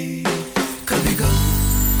कभी गम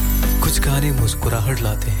कुछ गाने मुस्कुराहट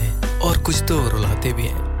लाते हैं और कुछ तो रुलाते भी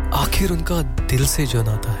हैं आखिर उनका दिल से जो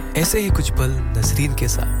नाता है ऐसे ही कुछ पल नसरीन के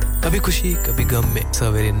साथ कभी खुशी कभी गम में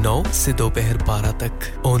सवेरे 9 से दोपहर 12 तक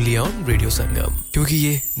ओनली ऑन रेडियो संगम क्योंकि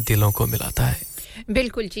ये दिलों को मिलाता है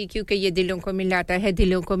बिल्कुल जी क्योंकि ये दिलों को मिलाता है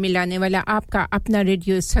दिलों को मिलाने वाला आपका अपना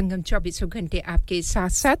रेडियो संगम 24 घंटे आपके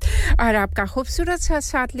साथ-साथ और आपका खूबसूरत सा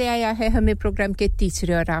साथ ले आया है हमें प्रोग्राम के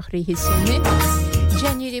तीसरे और आखिरी हिस्से में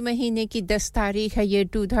जनवरी महीने की 10 तारीख है ये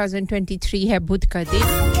 2023 है बुध का दिन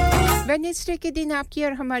वेडनेसडे के दिन आपकी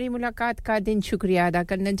और हमारी मुलाकात का दिन शुक्रिया अदा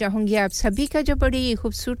करना चाहूंगी आप सभी का जो बड़ी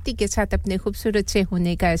खूबसूरती के साथ अपने खूबसूरत से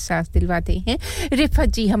होने का एहसास दिलवाते हैं रिफत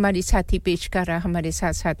जी हमारी साथी पेशकारा हमारे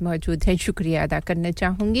साथ-साथ मौजूद हैं शुक्रिया अदा करना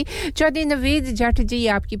चाहूंगी चौधरी नवीद जाट जी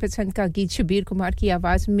आपकी पसंद का गीत शबीर कुमार की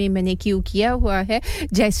आवाज में मैंने क्यों किया हुआ है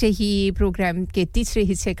जैसे ही प्रोग्राम के तीसरे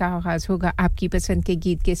हिस्से का आगाज होगा आपकी पसंद के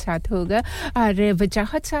गीत के साथ होगा और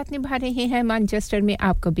वजाहत साथ निभा रहे हैं मैनचेस्टर में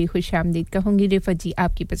आपको भी खुशामदीद कहूंगी रिफत जी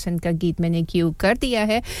आपकी पसंद का गीत मैंने क्यों कर दिया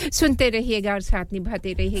है सुनते रहिएगा और साथ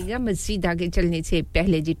निभाते रहिएगा मज़ीद आगे चलने से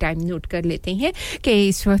पहले जी टाइम नोट कर लेते हैं कि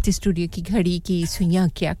इस वक्त स्टूडियो की घड़ी की सुइयां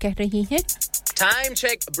क्या कह रही हैं Time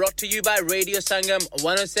check brought to you by Radio Sangam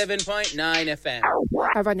 107.9 FM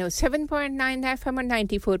 107.9 FM और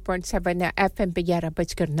 94.7 FM पे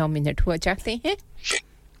 11:09 हुआ जाते हैं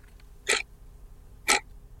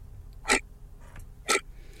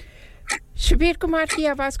शबीर कुमार की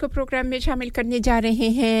आवाज को प्रोग्राम में शामिल करने जा रहे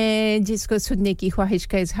हैं जिसको सुनने की ख्वाहिश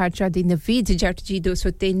का इजहार चौधरी नवीद जट जी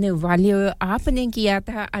 203 वाले आपने किया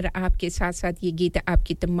था और आपके साथ-साथ ये गीत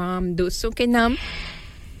आपकी तमाम दोस्तों के नाम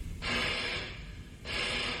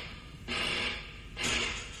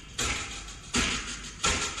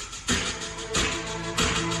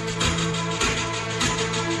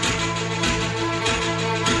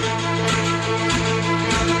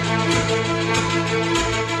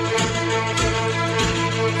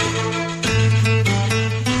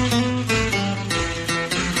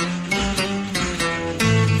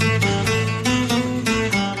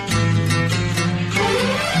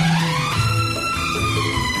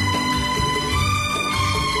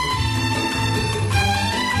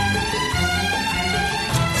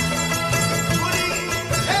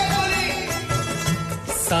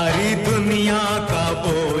सारी दुनिया का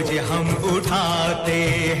बोझ हम उठाते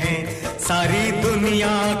हैं सारी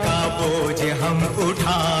दुनिया का बोझ हम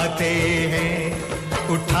उठाते हैं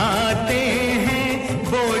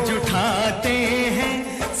बोझ उठाते हैं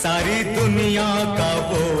सारी दुनिया का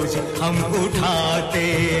बोझ हम उठाते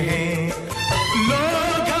हैं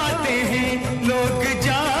लोग आते हैं लोग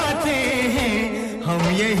जाते हैं हम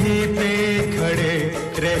यहीं पे खड़े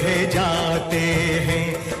रह जाते हैं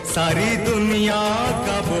सारी दुनिया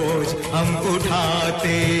का बोझ हम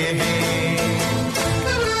उठाते हैं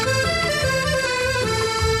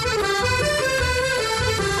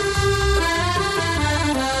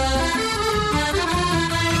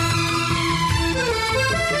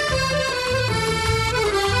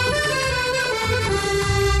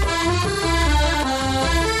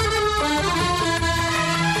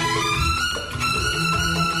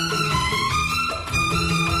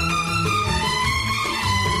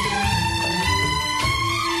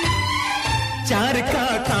चार का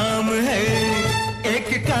काम है एक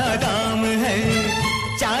का दाम है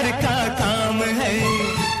चार का काम है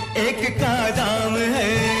एक का दाम है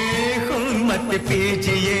खून मत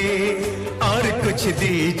पीजिए और कुछ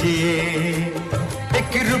दीजिए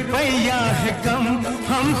एक रुपया है कम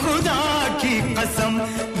हम खुदा की कसम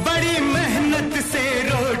बड़ी मेहनत से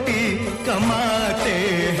रोटी कमाते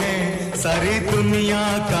हैं सारी दुनिया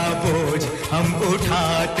का बोझ हम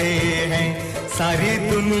उठाते हैं सारी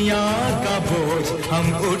दुनिया का बोझ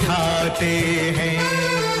हम उठाते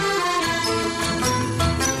हैं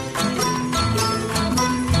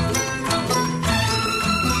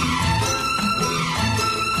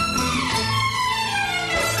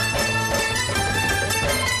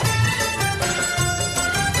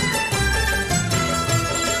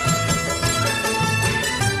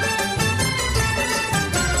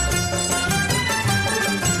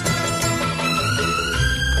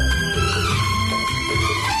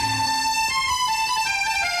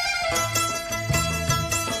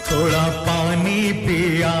थोड़ा पानी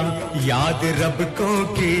पिया याद रब को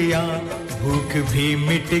किया भूख भी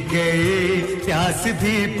मिट गई प्यास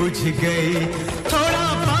भी बुझ गई थोड़ा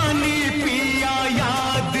पानी पिया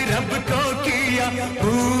याद रब को किया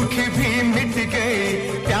भूख भी मिट गई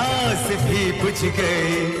प्यास भी बुझ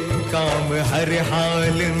गई काम हर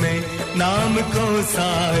हाल में नाम को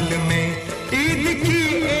साल में ईद की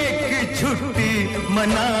एक छुट्टी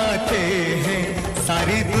मनाते हैं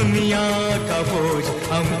सारी दुनिया का बोझ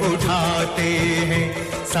हम उठाते हैं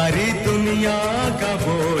सारी दुनिया का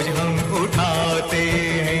बोझ हम उठाते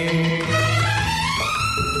हैं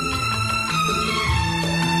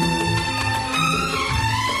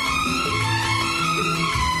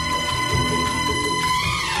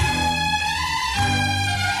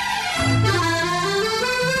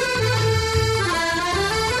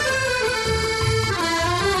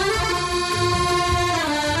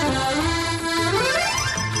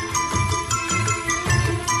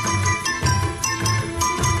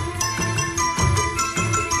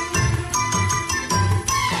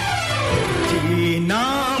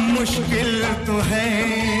मुश्किल तो है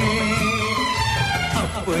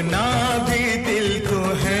अपना भी दिल तो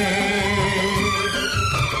है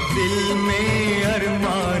दिल में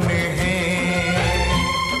अरमान है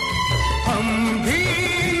हम भी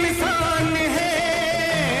इंसान हैं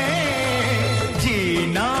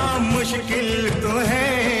जीना मुश्किल तो है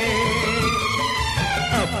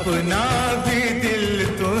अपना भी दिल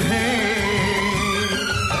तो है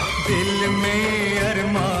दिल में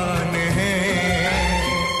अरमान है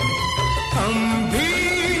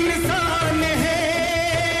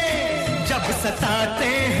सताते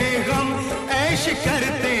हैं गम ऐश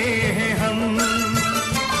करते हैं हम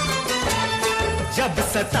जब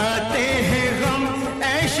सताते हैं गम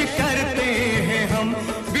ऐश करते हैं हम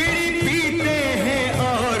बीड़ी पीते हैं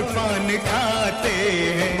और पान खाते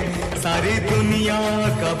हैं सारी दुनिया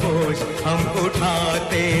का बोझ हम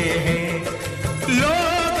उठाते हैं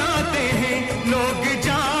लोग आते हैं लोग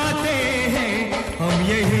जाते हैं हम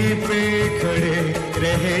यहीं पे खड़े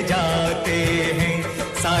रह जाते हैं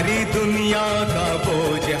सारी दुनिया का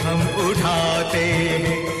बोझ हम उठाते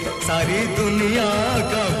हैं सारी दुनिया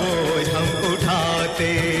का बोझ हम उठाते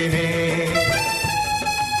हैं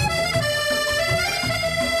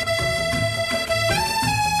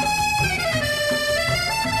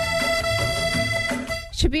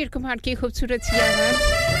शबीर कुमार की खूबसूरत सी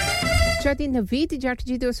आवाज चौथी नवीद जट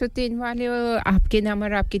जी 203 वाले आपके नाम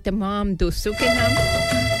और आपके तमाम दोस्तों के नाम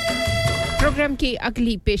प्रोग्राम की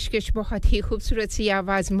अगली पेशकश बहुत ही खूबसूरत सी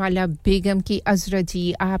आवाज माला बेगम की अज़रा जी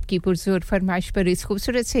आपकी पुरजोर फरमाइश पर इस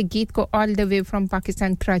खूबसूरत से गीत को all the way from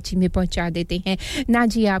Pakistan Karachi में पहुंचा देते हैं ना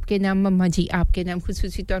जी आपके नाम मम्मा जी आपके नाम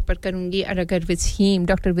खुसूसी तौर पर करूंगी और अगर वसीम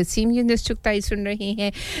डॉक्टर वसीम यूनुस चुगताई सुन रहे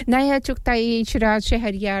हैं नया चुगताई शराज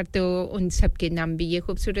शहरियार तो उन सब के नाम भी ये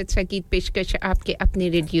खूबसूरत सा गीत पेशकश आपके अपने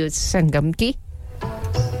रेडियो संगम की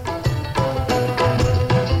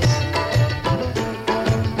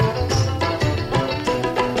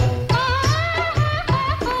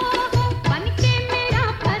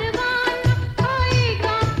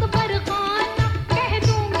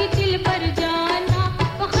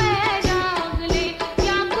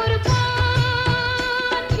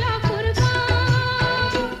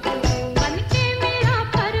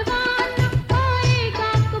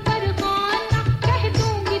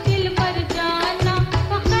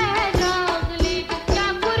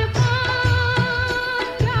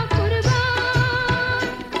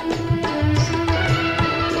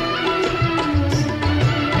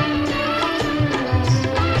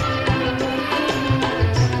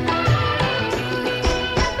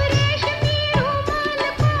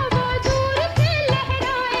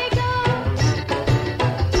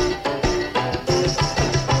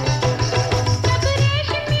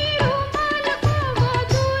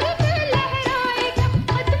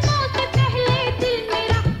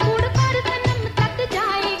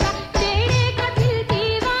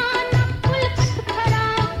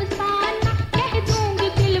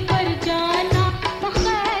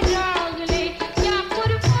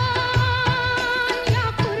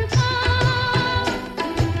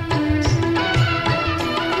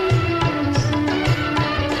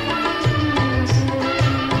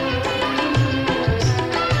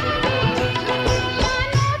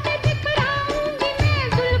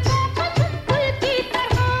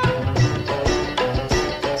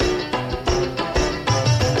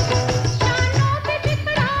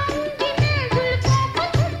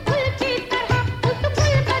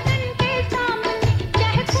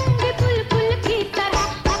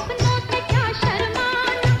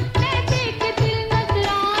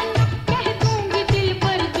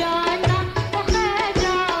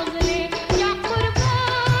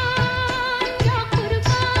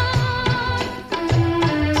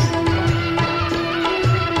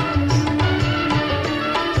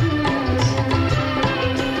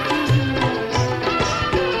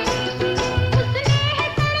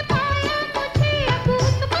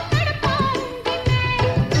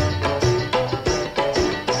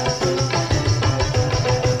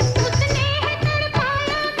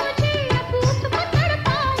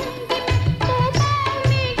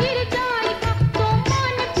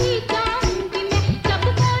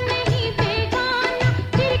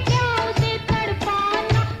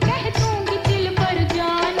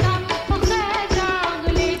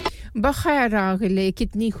खैर आगले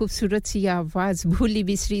कितनी खूबसूरत सी आवाज भूली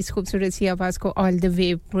बिसरी इस खूबसूरत सी आवाज को ऑल द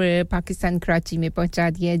वे पाकिस्तान कराची में पहुंचा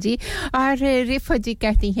दिया जी और रिफा जी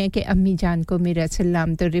कहती हैं कि अम्मी जान को मेरा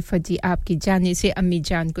सलाम तो रिफा जी आपकी जाने से अम्मी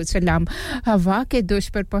जान को सलाम हवा के दोष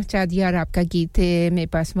पर पहुंचा दिया और आपका गीत मेरे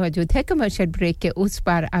पास मौजूद है कमर्शियल ब्रेक के उस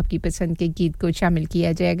पार आपकी पसंद के गीत को शामिल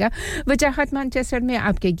किया जाएगा वजाहत मैनचेस्टर में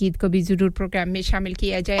आपके गीत को भी जरूर प्रोग्राम में शामिल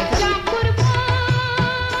किया जाएगा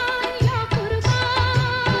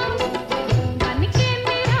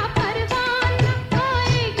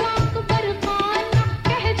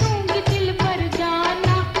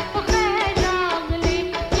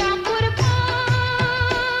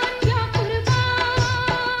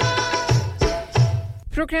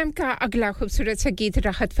प्रोग्राम का अगला खूबसूरत सा गीत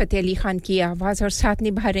राहत फतेह अली खान की आवाज और साथ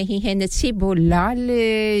निभा रही हैं नसीबो लाल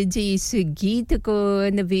जी इस गीत को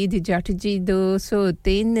नवीद जाट जी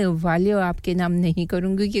 203 वालियों आपके नाम नहीं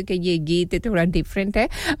करूंगी क्योंकि ये गीत थोड़ा डिफरेंट है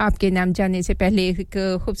आपके नाम जाने से पहले एक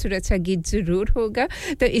खूबसूरत सा गीत जरूर होगा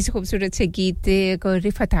तो इस खूबसूरत से गीत को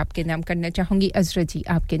रिफत आपके नाम करना चाहूंगी अज़रा जी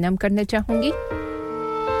आपके नाम करना चाहूंगी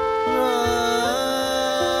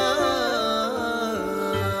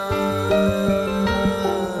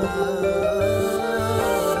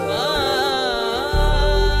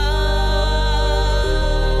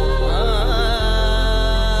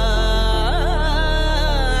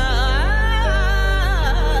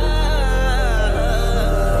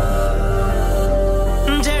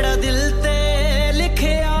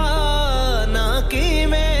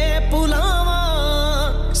पुलावा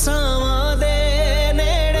सावा दे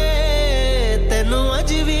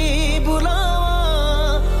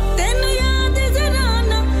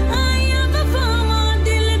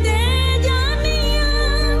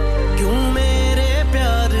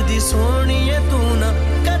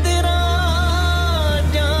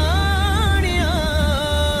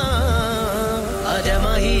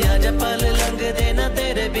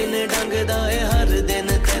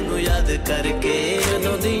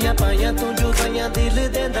पाइयां तू जुदाइयां दिल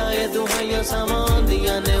देंदा ए दुहाइयां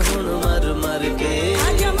समांदियां ने हुन मर मर के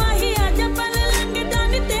आजा माही आजा पल लंघदा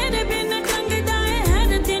नी तेरे बिन टंगदा ए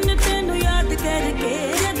हर दिन तेनू याद करके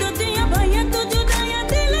जदों दियां भाइयां तू जुदाइयां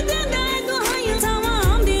दिल देंदा ए दुहाइयां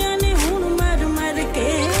समांदियां ने हुन मर मर के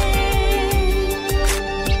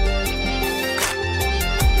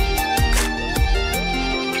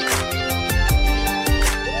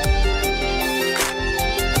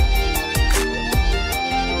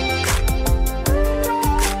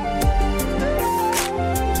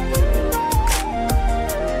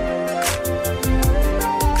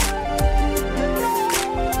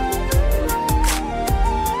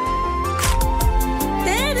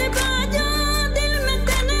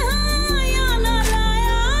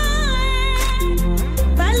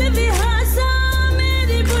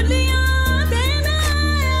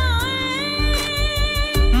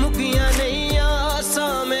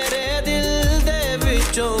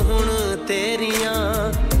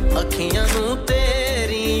ਅੱਖੀਆਂ ਨੂੰ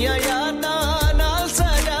ਤੇਰੀਆਂ ਯਾਦਾਂ ਨਾਲ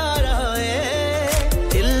ਸਜਾਇਆ ਏ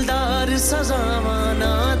ਦਿਲਦਾਰ ਸਜ਼ਾਵਾਂ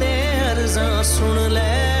ਨਾ ਦੇ ਅਰਜ਼ਾਂ ਸੁਣ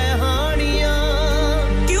ਲੈ ਹਾਣੀਆਂ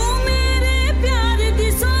ਕਿਉਂ ਮੇਰੇ ਪਿਆਰ ਦੀ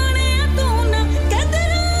ਸੋਹਣਿਆ ਤੂੰ ਨਾ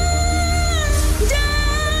ਕਦਰਾਂ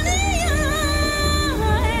ਜਾਣਿਆ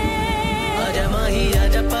ਆਜਾ ਮਾਹੀ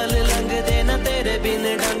ਆਜਾ ਪਲ ਲੰਘਦੇ ਨਾ ਤੇਰੇ ਬਿਨ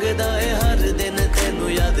ਡੰਗਦਾ ਏ ਹਰ ਦਿਨ ਤੈਨੂੰ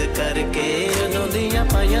ਯਾਦ ਕਰਕੇ ਉਦੋਂ ਦੀਆਂ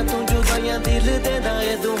ਪਾਈਆਂ ਤੂੰ जुदाइयां दिल देदा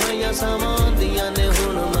ए दुहाइयां समांदियां ने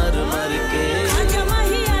हुन मर मर के आजा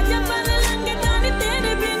माही आजा पल लंघदा नी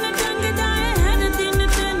तेरे बिन टंगदा ए हर दिन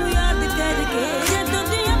तैनू याद करके जदों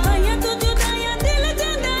दियां पाइयां तू जुदाइयां दिल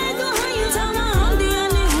देदा ए दुहाइयां समांदियां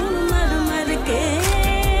ने हुन मर मर के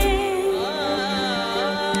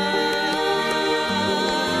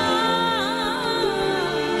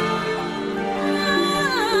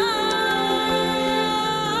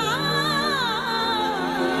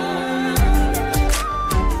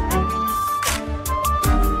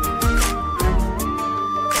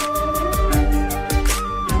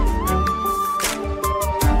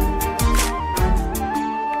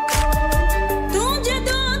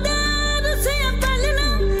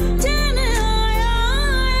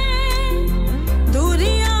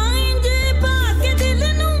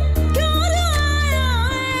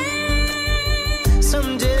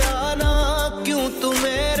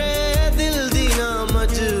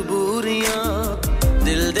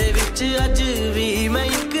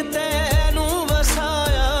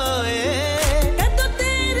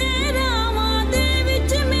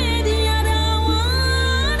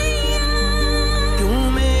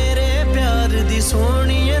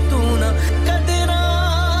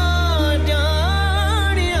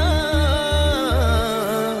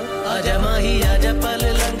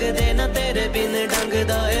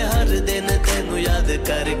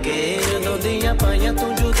करके नदियां पाइयां तू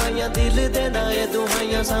जुदाइयां दिल देदा ए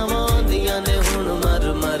दुहाइयां समांदियां ने हुन मर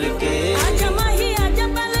मर के आजा माही आजा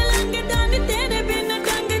पल लंघदा नी तेरे बिन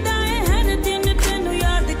टंगदा ए हर दिन तैनू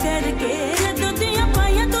याद करके नदियां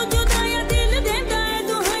पाइयां तू जुदाइयां दिल देदा ए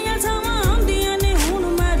दुहाइयां समांदियां ने हुन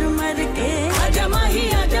मर मर के आजा माही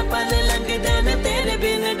आजा पल लंघदा नी तेरे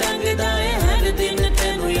बिन टंगदा ए हर दिन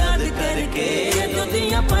तैनू याद करके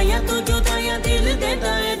नदियां पाइयां तू जुदाइयां दिल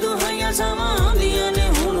देदा ए दुहाइयां समांदियां ने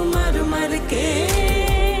हुन मर मर के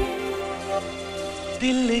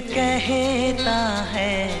दिल कहता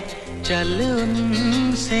है चल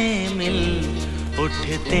उनसे मिल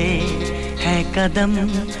उठते हैं कदम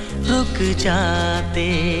रुक जाते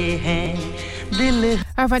हैं दिल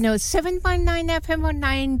 107.9 FM और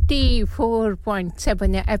 94.7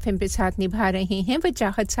 FM पे साथ निभा रहे हैं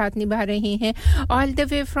वजाहत साथ निभा रहे हैं all the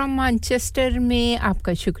way from Manchester में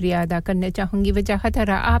आपका शुक्रिया अदा करना चाहूंगी वजाहत और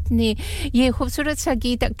आपने ये खूबसूरत सा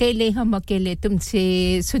गीत अकेले हम अकेले तुमसे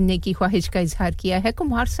सुनने की ख्वाहिश का इजहार किया है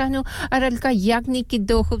कुमार सानू और अलका याग्निक की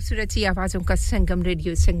दो खूबसूरत सी आवाज़ों का संगम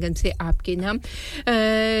रेडियो संगम से आपके नाम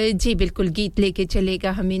जी बिल्कुल गीत लेके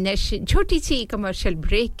चलेगा हमें छोटी सी कमर्शियल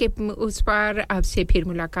ब्रेक के उस पार आपसे फिर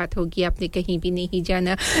मुलाकात होगी आपने कहीं भी नहीं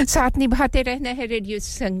जाना साथ निभाते रहना है रेडियो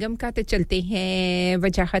संगम का तो चलते हैं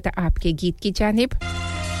वजाहत आपके गीत की जानिब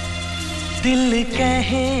दिल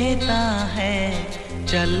कहता है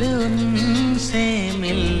चल उनसे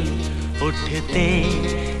मिल उठते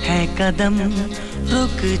हैं कदम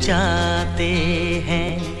रुक जाते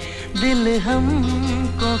हैं दिल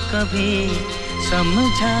हमको कभी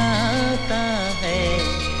समझाता है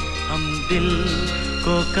हम दिल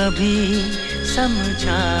को कभी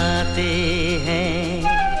समझाते हैं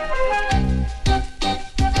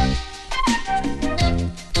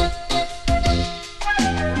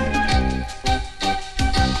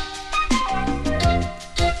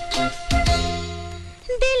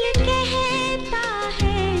दिल कहता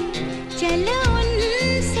है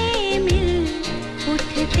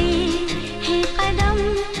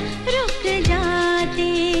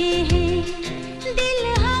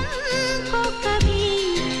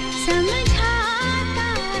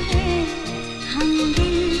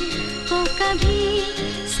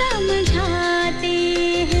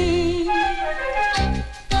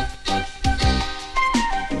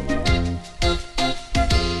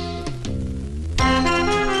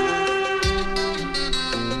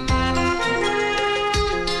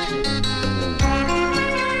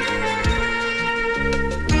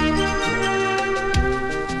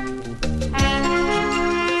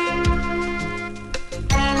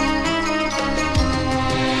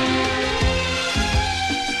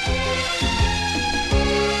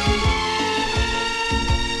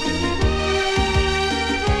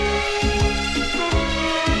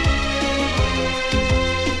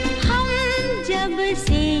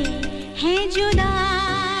से हैं जुदा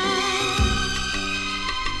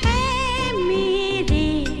ऐ मेरे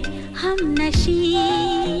हमनशी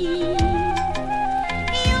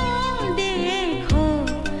यूं देखो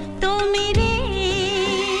तो मेरे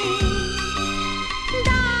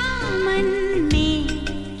दामन में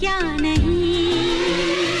क्या नहीं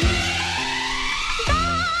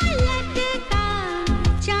दौलत का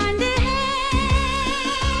चांद है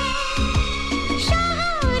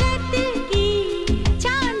शोहरत की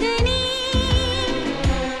चांदनी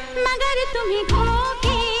मगर तुम्हें खो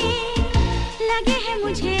के लगे है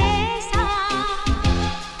मुझे ऐसा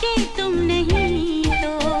कि तुम नहीं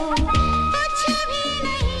तो कुछ भी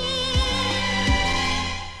नहीं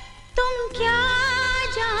तुम क्या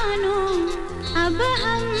जानो अब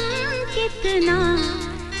हम कितना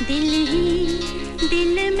दिल ही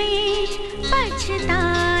दिल में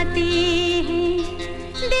पछताते हैं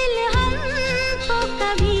दिल हमको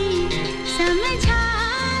कभी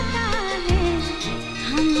समझाता है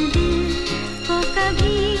हम दिल को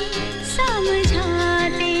कभी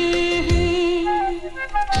समझाते हैं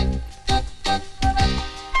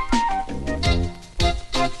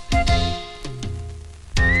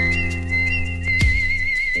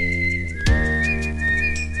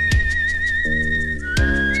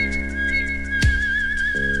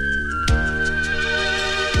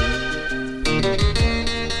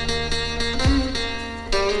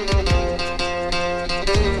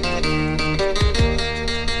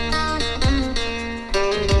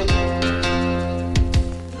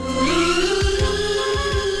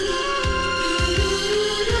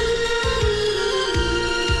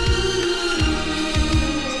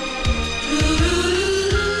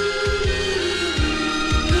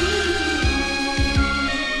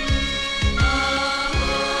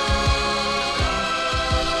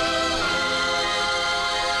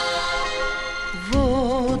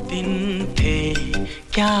वो दिन थे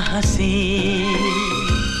क्या हंसी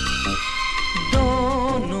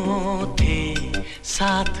दोनों थे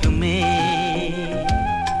साथ में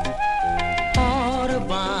और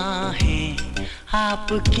बाहें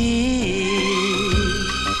आपकी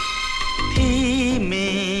थी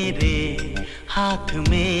मेरे हाथ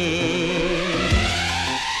में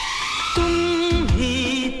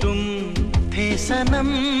तुम थे सनम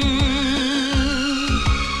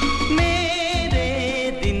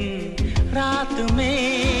रात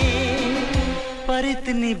में पर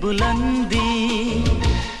इतनी बुलंदी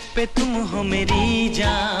पे तुम हो मेरी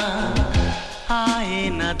जान आए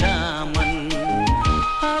न दामन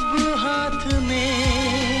अब हाथ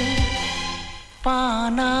में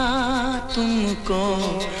पाना तुमको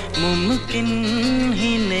मुमकिन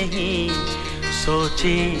ही नहीं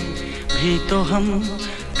सोचे भी तो हम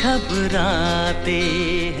घबराते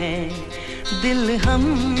हैं दिल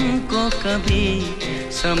हमको कभी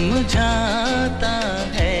समझाता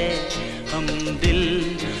है हम दिल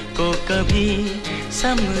को कभी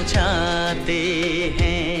समझाते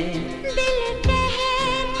हैं दिल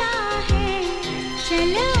कहता है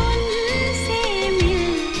चलो उनसे मिल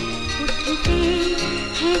उठते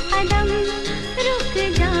हैं कदम रुक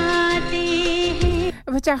जाते हैं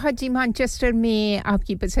वजाहत जी मैनचेस्टर में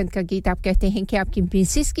आपकी पसंद का गीत आप कहते हैं कि आपकी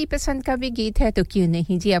मिसेस की पसंद का भी गीत है तो क्यों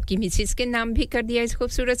नहीं जी आपकी मिसेस के नाम भी कर दिया इस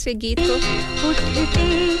खूबसूरत से गीत को उठते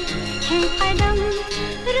हैं कदम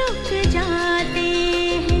रुक जाते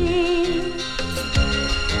हैं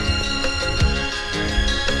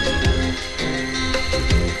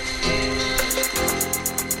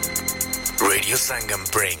Radio Sangam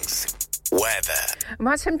brings weather.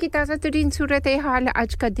 मौसम की ताज़ा तरीन सूरत हाल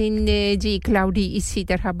आज का दिन जी क्लाउडी इसी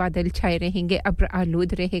तरह बादल छाए रहेंगे अब्र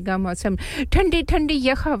आलूद रहेगा मौसम ठंडी ठंडी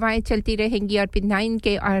यख हवाएं चलती रहेंगी और पिनाइन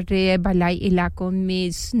के और बलाई इलाकों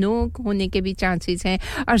में स्नो होने के भी चांसेस हैं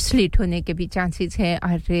और स्लिट होने के भी चांसेस हैं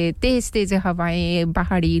और तेज तेज हवाएं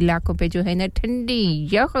पहाड़ी इलाकों पे जो है ना ठंडी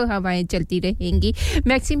यख हवाएं चलती रहेंगी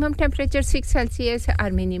मैक्सिमम टेंपरेचर 6 सेल्सियस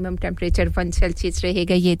और मिनिमम टेंपरेचर 1 सेल्सियस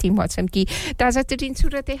रहेगा ये थी मौसम की ताज़ा तरीन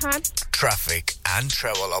सूरत हाल Traffic and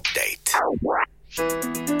travel update.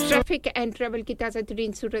 Traffic and travel की ताज़ा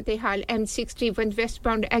तरीन सूरत हाल M61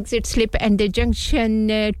 westbound exit slip and junction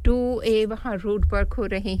 2A वहाँ रोड वर्क हो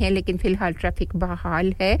रहे हैं लेकिन फिलहाल ट्रैफिक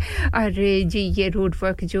बहाल है और जी ये रोड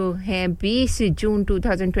वर्क जो है 20 जून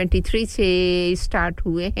 2023 से स्टार्ट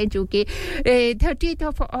हुए हैं जो कि 30th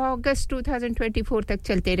of August 2024 तक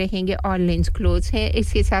चलते रहेंगे ऑल लेन्स क्लोज हैं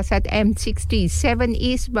इसके साथ-साथ M67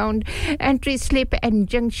 eastbound entry slip and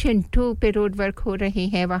junction 2 पे रोड वर्क हो रहे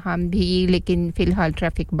हैं वहाँ भी लेकिन फिलहाल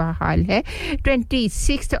ट्रैफिक बहाल है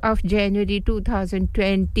 26th of January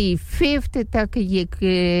 2025 तक ये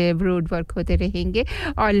रोड वर्क होते रहेंगे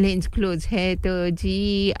और लेन्स क्लोज है तो जी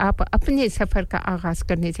आप अपने सफर का आगाज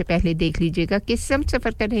करने से पहले देख लीजिएगा किस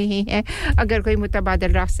सफर कर रहे हैं अगर कोई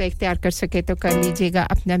मुतबादल रास्ता इख्तियार कर सके तो कर लीजिएगा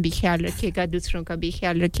अपना भी ख्याल रखिएगा दूसरों का भी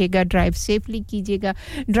ख्याल रखिएगा ड्राइव सेफली कीजिएगा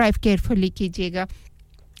ड्राइव केयरफुली कीजिएगा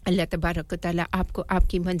अल्लाह तबारक व तआला आपको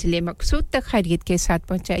आपकी मंजिल मकसूद तक खैरियत के साथ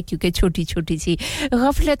पहुंचाए क्योंकि छोटी-छोटी सी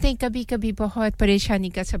गफलतें कभी-कभी बहुत परेशानी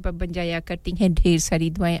का सबब बन जाया करती हैं ढेर सारी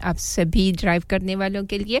दुआएं आप सभी ड्राइव करने वालों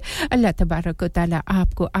के लिए अल्लाह तबारक व तआला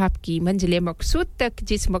आपको आपकी मंजिल मकसूद तक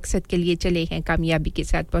जिस मकसद के लिए चले हैं कामयाबी के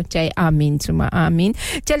साथ पहुंचाए आमीन सुमा आमीन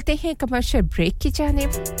चलते हैं कमर्शियल ब्रेक की जानिब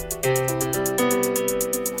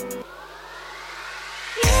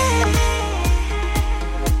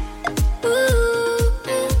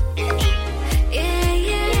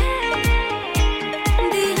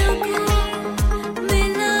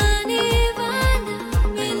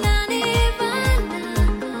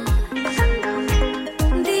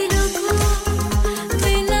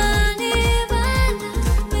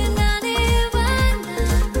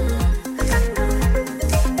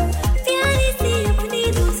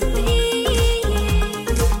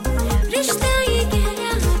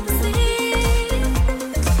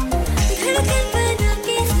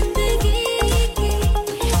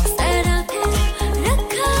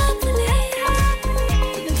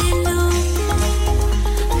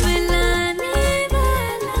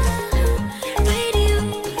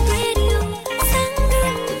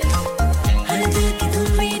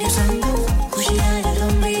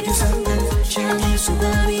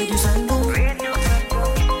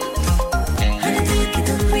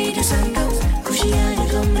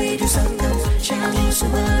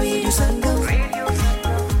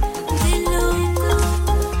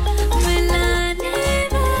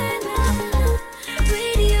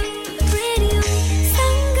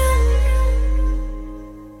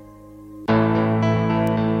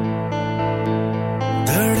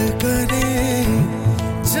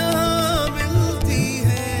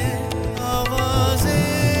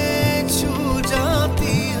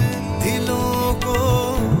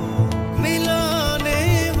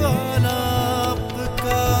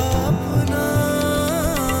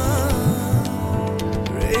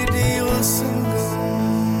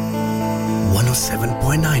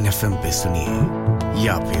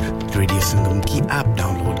या फिर रेडियो संगम की ऐप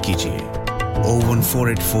डाउनलोड कीजिए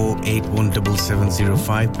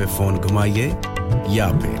 01484817705 पे फोन घुमाइए या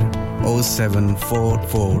फिर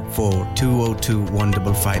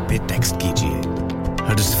 07444202155 पे टेक्स्ट कीजिए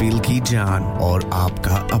हडर्सफील्ड की जान और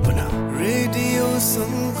आपका अपना रेडियो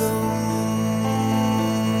संगम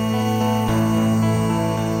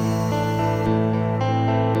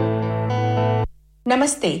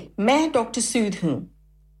नमस्ते मैं डॉक्टर सूद हूं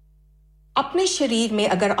अपने शरीर में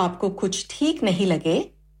अगर आपको कुछ ठीक नहीं लगे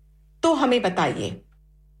तो हमें बताइए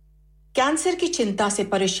कैंसर की चिंता से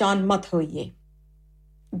परेशान मत होइए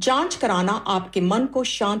जांच कराना आपके मन को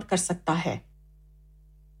शांत कर सकता है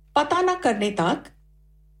पता न करने तक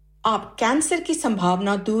आप कैंसर की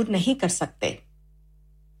संभावना दूर नहीं कर सकते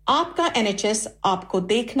आपका एनएचएस आपको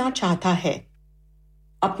देखना चाहता है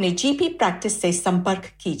अपने जीपी प्रैक्टिस से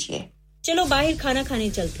संपर्क कीजिए चलो बाहर खाना खाने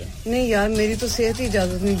चलते हैं नहीं यार मेरी तो सेहत ही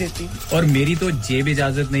इजाजत नहीं देती और मेरी तो जेब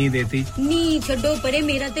इजाजत नहीं देती नहीं छोड़ो परे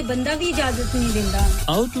मेरा ते बंदा भी इजाजत नहीं देता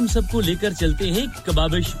आओ तुम सबको लेकर चलते हैं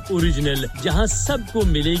कबाबिश ओरिजिनल जहां सबको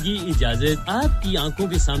मिलेगी इजाजत आपकी आंखों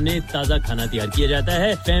के सामने ताजा खाना तैयार किया जाता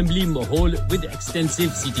है फैमिली माहौल with extensive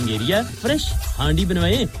seating area fresh handi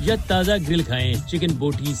बनवाएं या ताजा ग्रिल खाएं chicken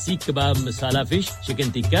boti seekh kabab masala fish chicken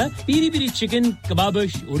tikka peri peri chicken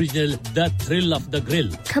Kababish original the thrill of the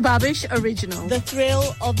grill Kababish Original. The thrill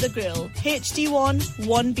of the grill. HD1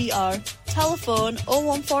 1BR. Telephone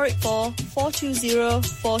 01484 420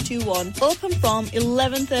 421. Open from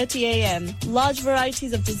 11:30 a.m. Large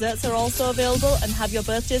varieties of desserts are also available and have your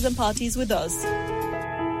birthdays and parties with us.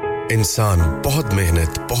 इंसान बहुत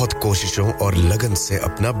मेहनत, बहुत कोशिशों और लगन से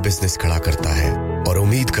अपना business खड़ा करता है और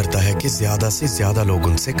उम्मीद करता है कि ज्यादा से ज्यादा लोग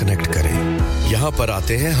उनसे कनेक्ट करें। यहाँ पर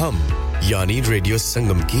आते हैं हम, यानी रेडियो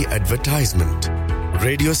संगम की एडवर्टाइजमेंट।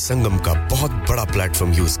 रेडियो संगम का बहुत बड़ा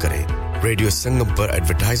प्लेटफॉर्म यूज करें रेडियो संगम पर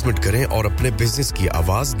एडवर्टाइजमेंट करें और अपने बिजनेस की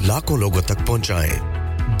आवाज लाखों लोगों तक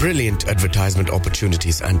पहुंचाएं Brilliant advertisement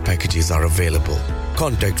opportunities and packages are available.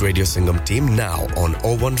 Contact Radio Sangam team now on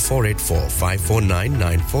 01484 549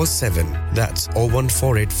 947. That's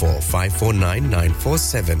 01484 549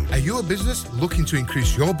 947. Are you a business looking to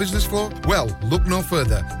increase your business flow? Well, look no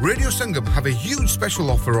further. Radio Sangam have a huge special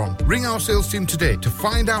offer on. Ring our sales team today to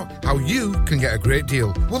find out how you can get a great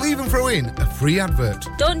deal. We'll even throw in a free advert.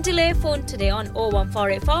 Don't delay, phone today on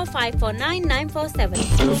 01484 549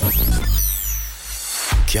 947.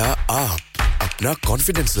 क्या आप अपना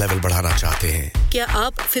confidence level बढ़ाना चाहते हैं? क्या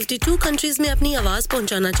आप 52 countries में अपनी आवाज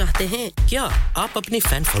पहुंचाना चाहते हैं? क्या आप अपनी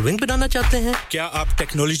फैन फॉलोइंग बनाना चाहते हैं? क्या आप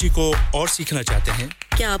टेक्नोलॉजी को और सीखना चाहते हैं?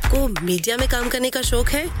 क्या आपको मीडिया में काम करने का शौक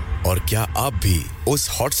है? और क्या आप भी उस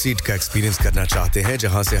हॉट सीट का एक्सपीरियंस करना चाहते हैं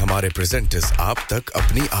जहां से हमारे प्रेजेंटर्स आप तक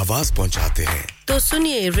अपनी आवाज पहुंचाते हैं? तो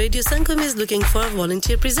सुनिए, radio Sangam is looking for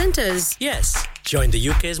volunteer presenters. Yes, join the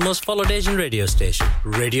UK's most followed Asian radio station,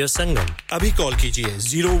 Radio Sangam. अभी कॉल कीजिए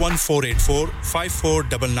 01484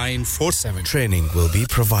 549947. Training will be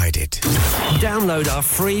provided. Download our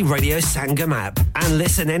free Radio Sangam app and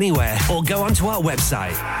listen anywhere or go onto our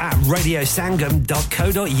website at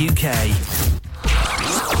radiosangam.co.uk.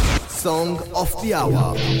 Song of the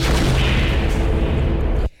Hour.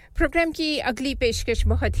 Program की अगली पेशकश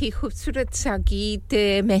बहुत ही खूबसूरत सा गीत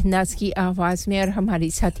महनाज की आवाज़ में और हमारी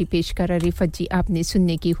साथी पेशकार रिफत जी आपने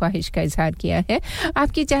सुनने की ख्वाहिश का इजहार किया है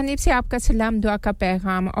आपकी जानिब से आपका सलाम दुआ का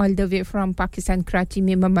पैगाम all the way from Pakistan Karachi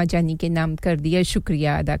में मम्मा जानी के नाम कर दिया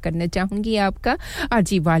शुक्रिया अदा करना चाहूंगी आपका और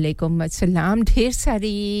जी वालेकुम अस्सलाम ढेर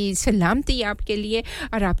सारी सलामती आपके लिए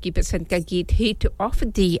और आपकी पसंद का गीत hit of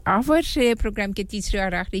the hour programme के तीसरे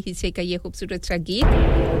और आखिरी हिस्से का ये खूबसूरत सा गीत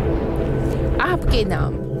आपके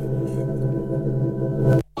नाम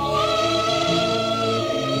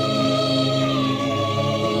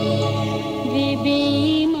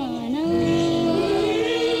बेईमाना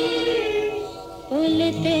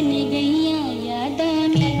बोलते नहीं गईया यादां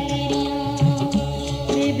मेरियां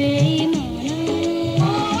बेईमाना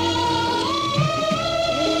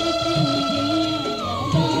बोलते नहीं गईया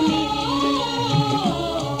यादां मेरियां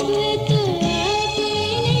तू तो आके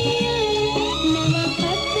नहीं आया नवा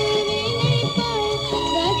खत भी नहीं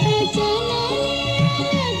पाया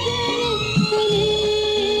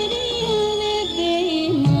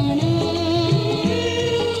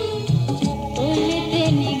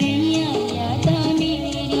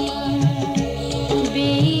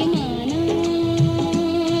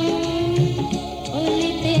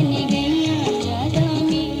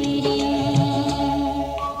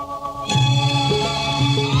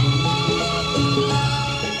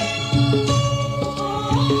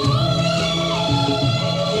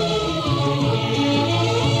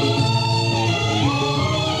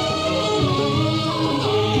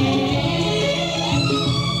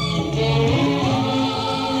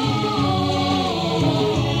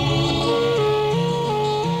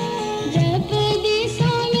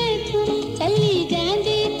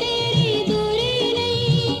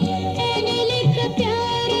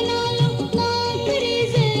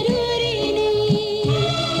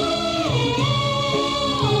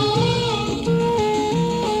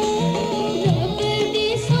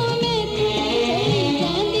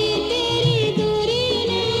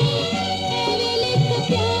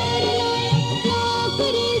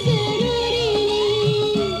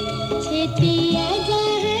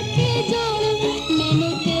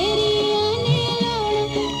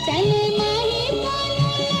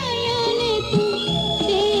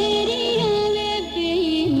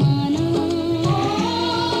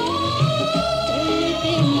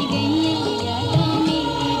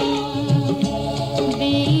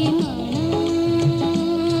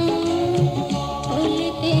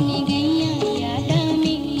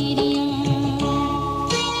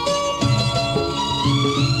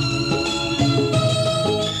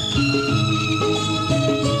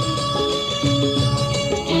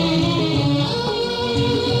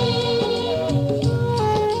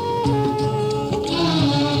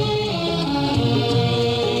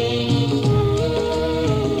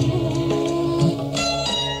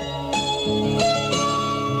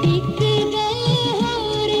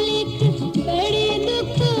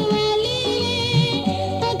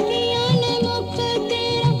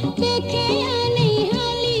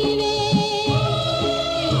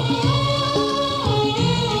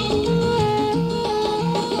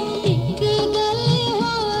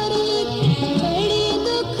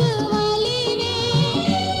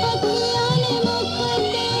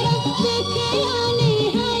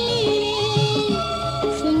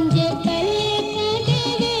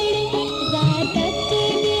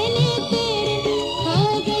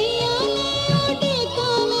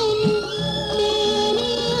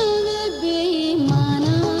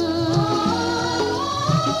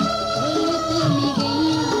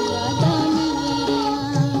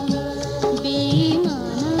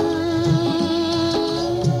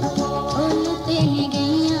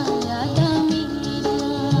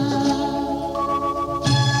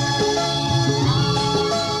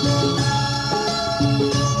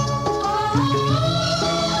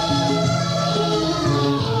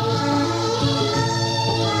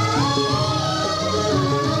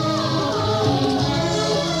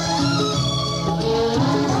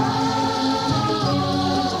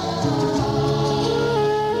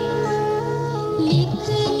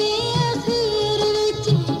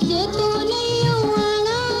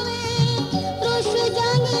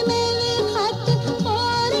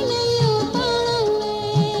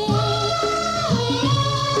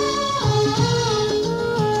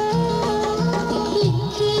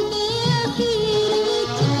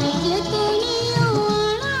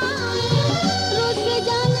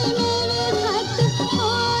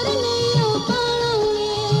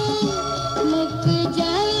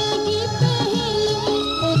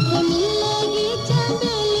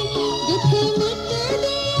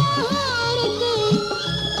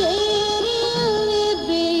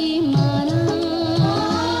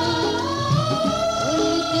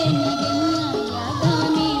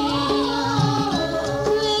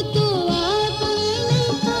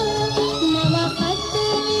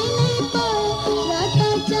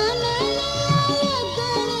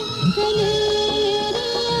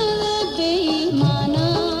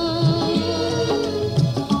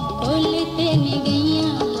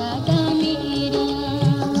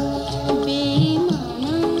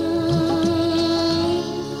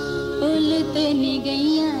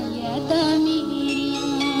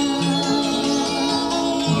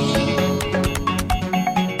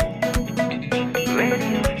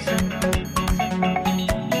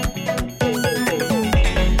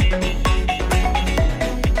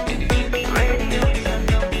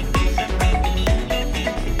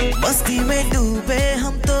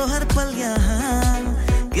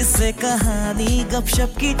ये कहानी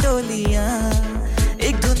गपशप की टोलियां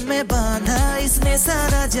एक धुन में बांधा इसने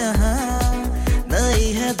सारा जहां नई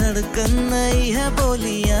है धड़कन नई है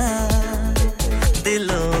बोलियां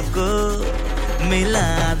दिलों को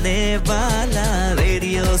मिलाने वाला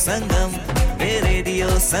रेडियो संगम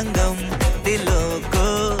दिलों को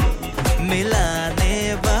मिलाने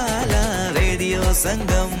वाला रेडियो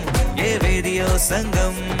संगम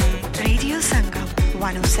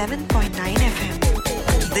 107.9 FM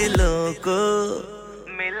दिलों को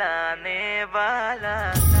मिलाने वाला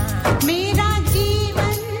मेरा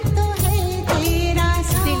जीवन तो है तेरा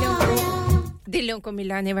दिलों को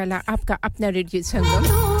मिलाने वाला आपका अपना रेडियो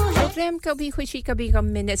संगम प्रोग्राम कभी खुशी कभी गम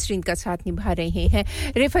में नसरीन का साथ निभा रहे हैं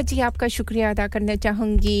रिफत जी आपका शुक्रिया अदा करना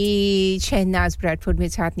चाहूंगी शहनाज ब्रैडफोर्ड में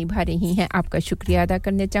साथ निभा रही हैं आपका शुक्रिया अदा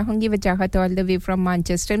करना चाहूंगी Wajahat all the way from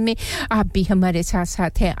Manchester में आप भी हमारे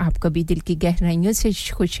साथ हैं आपको भी दिल की गहराइयों से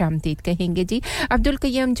खुशामदीद कहेंगे जी अब्दुल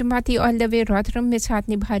कय्यम जमाती ऑल द वे रॉथरम में साथ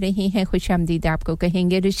निभा रहे हैं खुशामदीद आपको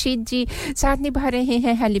कहेंगे रशीद जी साथ निभा रहे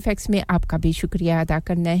हैं हैलिफैक्स में आपका भी शुक्रिया अदा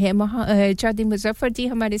करना है चौधरी मुजफ्फर जी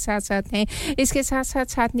हमारे साथ हैं इसके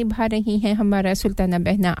साथ निभा रही हैं हमारा सुल्ताना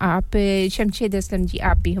बहना आप शमशेद असलम जी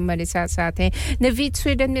आप भी हमारे साथ हैं नवीद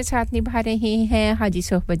स्वीडन में साथ निभा रहे हैं हाजी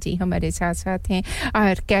सोहबत जी हमारे साथ हैं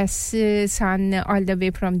और Kaisan all the way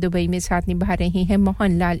from Dubai में साथ निभा रहे हैं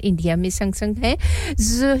मोहनलाल इंडिया में संग है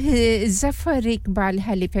जफर इकबाल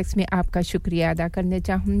हैलिफैक्स में आपका शुक्रिया अदा करना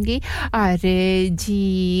चाहूंगी और जी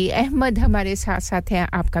अहमद हमारे साथ हैं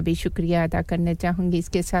आपका भी शुक्रिया अदा करना चाहूंगी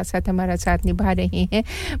इसके साथ हमारा साथ निभा रहे हैं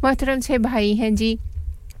मोहतरम से भाई हैं जी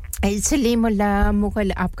सलीमुल्लाह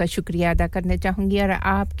मुगल आपका शुक्रिया अदा करना चाहूंगी और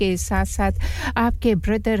आपके साथ आपके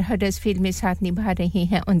ब्रदर हडर्सफील्ड में साथ निभा रहे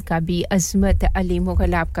हैं उनका भी अजमत अली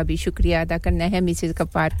मुगल आपका भी शुक्रिया अदा करना है मिसेस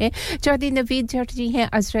गफ्फार है चौधरी नवीद जट जी हैं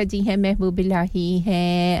अजरा जी हैं महबूब इलाही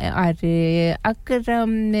हैं और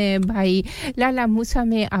अकरम भाई लाला मूसा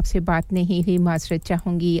में आपसे बात नहीं हुई माजरत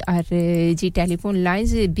चाहूंगी और जी टेलीफोन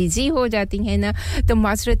लाइंस बिजी हो जाती हैं ना तो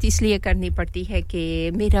माजरत इसलिए करनी पड़ती है कि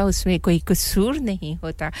मेरा उसमें कोई कसूर नहीं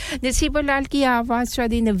होता नसीबुल्लाह की आवाज़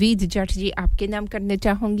चौधरी नवीद जट जी आपके नाम करना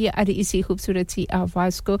चाहूंगी और इसी खूबसूरत सी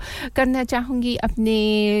आवाज़ को करना चाहूंगी अपने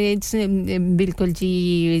बिल्कुल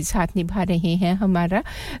जी साथ निभा रहे हैं हमारा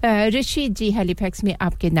रशीद जी हैलिफैक्स में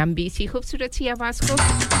आपके नाम भी इसी खूबसूरत सी आवाज़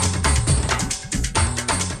को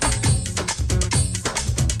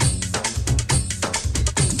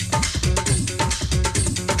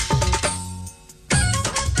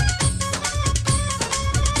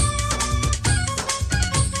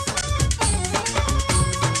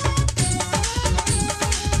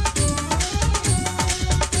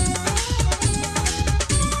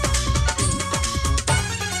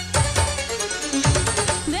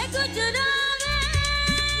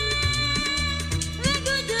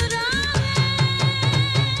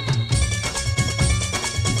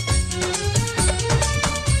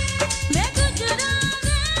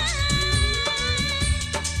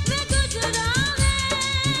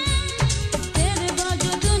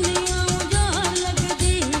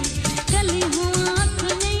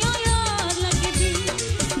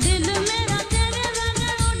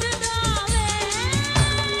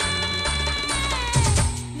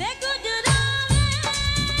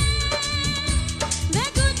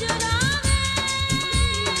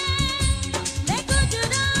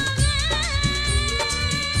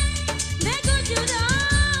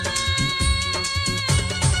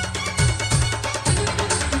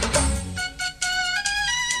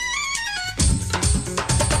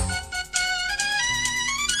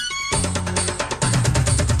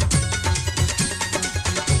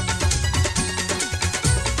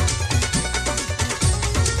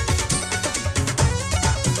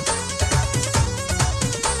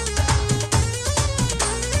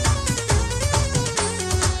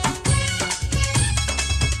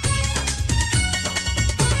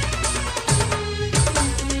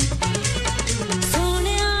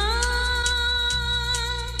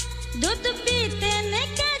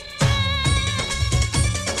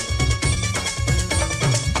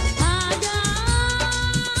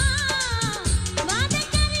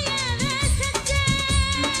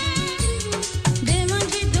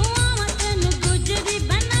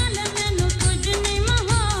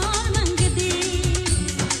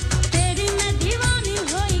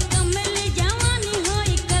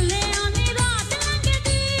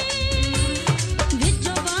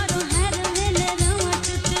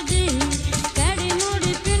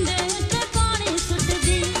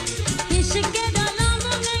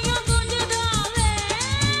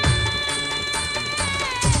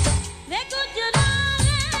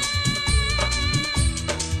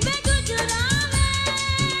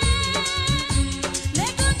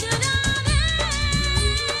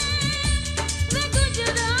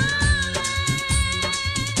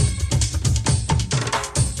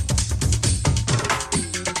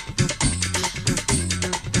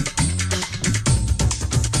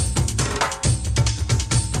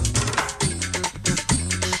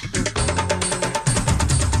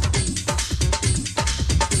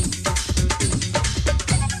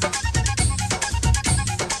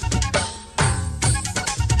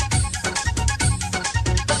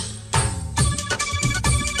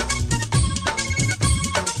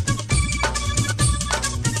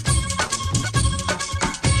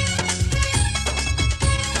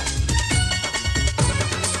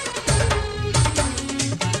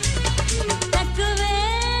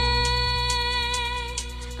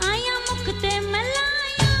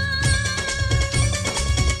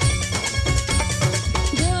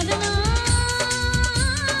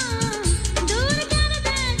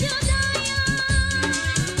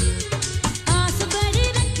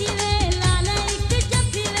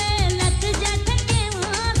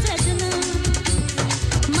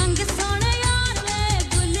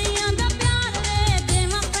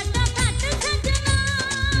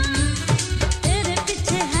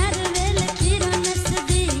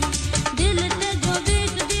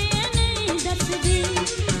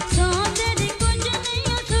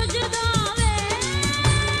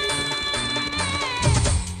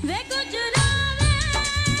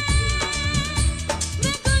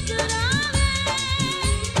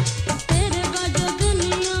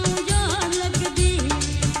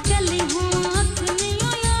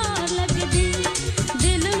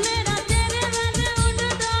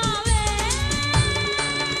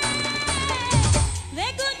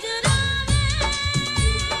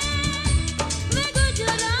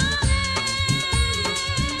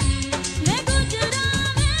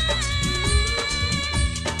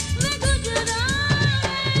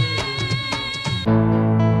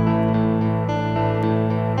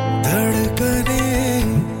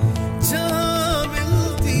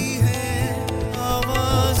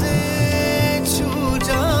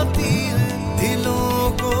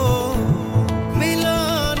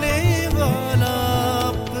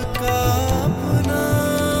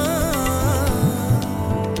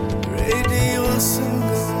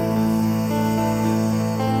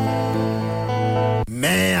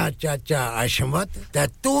आ चाचा अशमत ते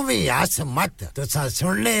तू भी हस मत तुसा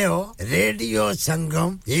सुन ले हो रेडियो संगम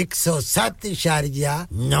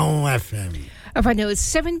 107.9 FM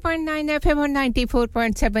 107.9 FM और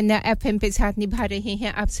 94.7 FM पे साथ निभा रहे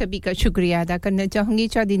हैं आप सभी का शुक्रिया अदा करना चाहूंगी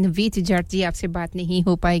चौधरी नवीद जट जी आपसे बात नहीं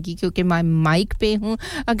हो पाएगी क्योंकि मैं माइक पे हूं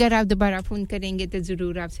अगर आप दोबारा फोन करेंगे तो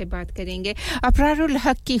जरूर आपसे बात करेंगे अफरारुल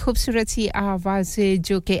हक की खूबसूरत सी आवाज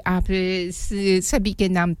जो कि आप सभी के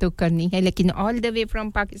नाम तो करनी है लेकिन all the way from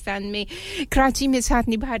Pakistan में कराची में साथ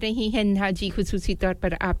निभा रही हैं नाजी खुसूसी तौर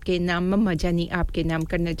पर आपके नाम मम्मा जानी आपके नाम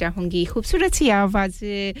करना चाहूंगी खूबसूरत सी आवाज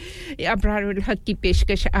अफरारुल हक की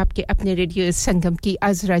पेशकश आपके अपने रेडियो संगम की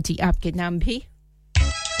अज़रा जी आपके नाम भी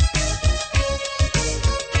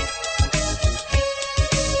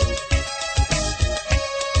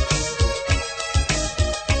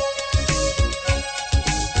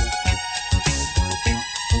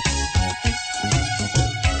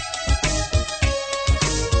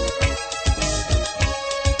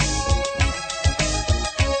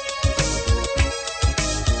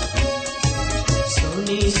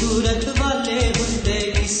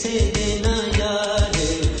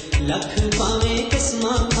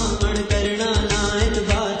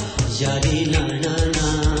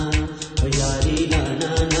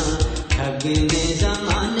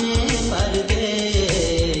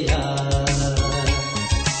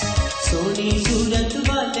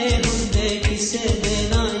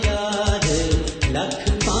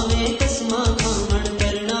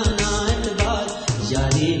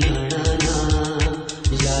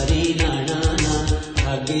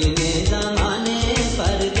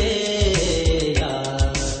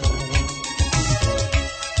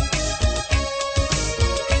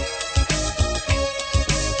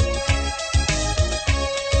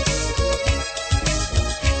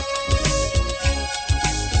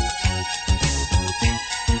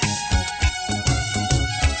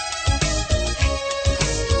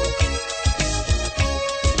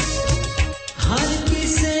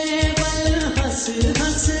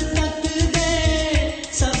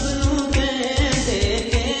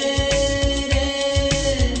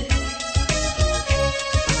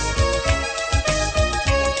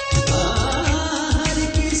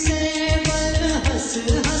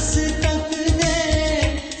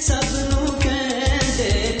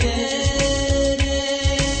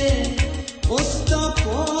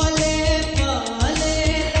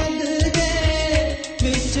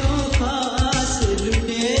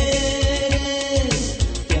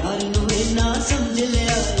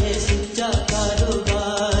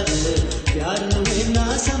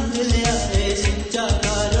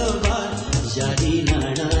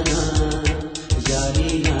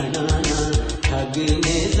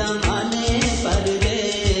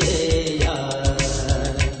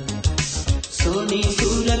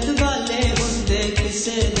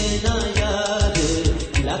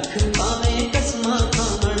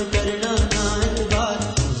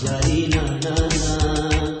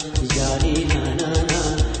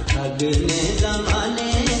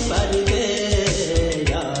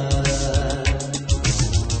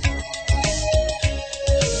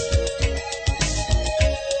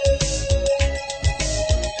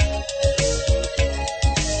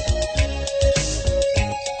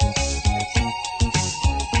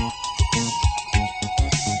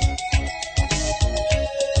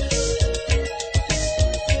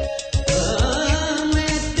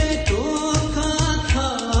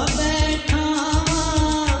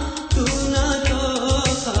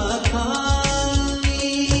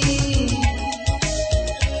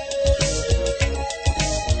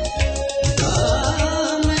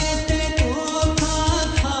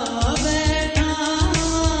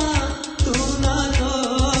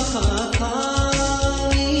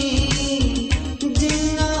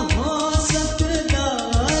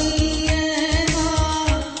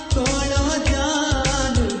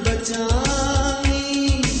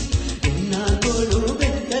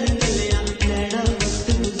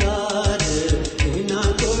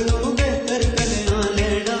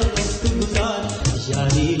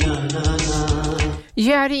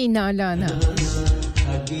यारी ना लाना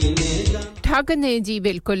ठगने जी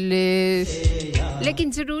बिल्कुल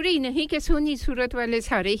लेकिन जरूरी नहीं कि सोनी सूरत वाले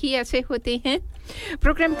सारे ही ऐसे होते हैं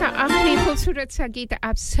प्रोग्राम का आखिरी खूबसूरत सा गीत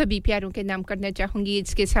आप सभी प्यारों के नाम करना चाहूंगी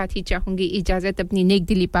इसके साथ ही चाहूंगी इजाजत अपनी नेक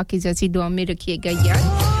दिली पाकीज़ा सी दुआ में रखिएगा यार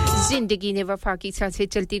जिंदगी ने वफा की सांसें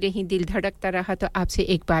चलती रही दिल धड़कता रहा तो आपसे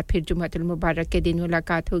एक बार फिर जुमातुल मुबारक के दिन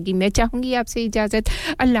मुलाकात होगी मैं चाहूंगी आपसे इजाजत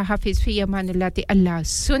अल्लाह हाफिज फी अमान अल्लाह ते अल्लाह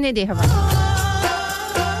सुने दे हवा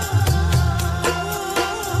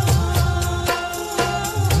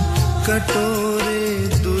कटोरे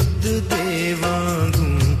दूध दे वांगू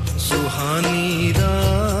सुहानी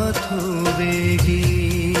रात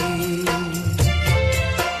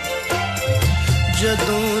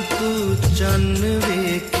तू चन्न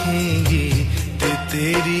वेखेंगी ते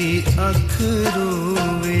तेरी अख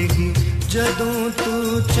रोवेगी जदों तू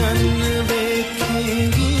चन्न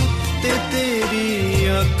वेखेंगी ते तेरी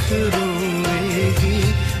अख रोवेगी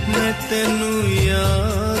मैं तैनू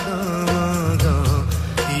याद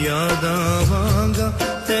आवांगा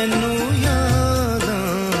तैनू याद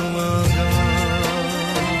आवांगा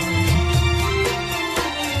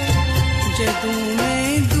जदों मैं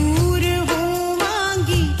दूर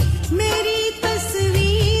होवांगी मेरी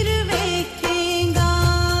तस्वीर वेखेगा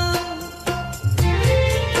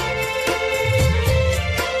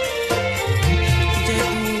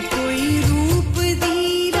जदों कोई रूप दी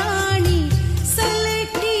रानी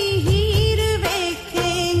सलटी हीर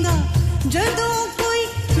वेखेगा जदों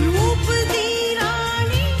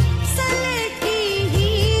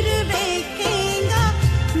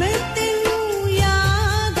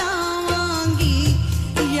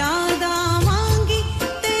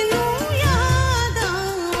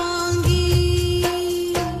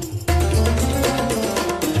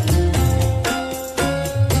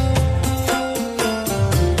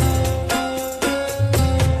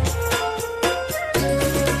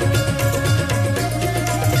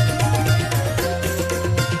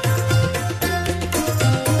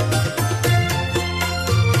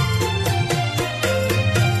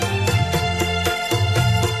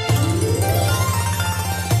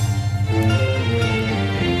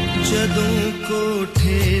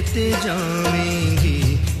जावेंगी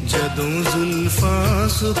जदों जुल्फां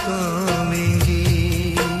सुकावेंगी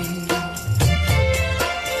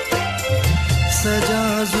सजा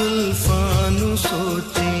जुल्फां नु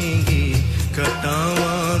सोचेंगी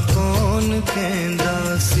कटावां कौन कहंदा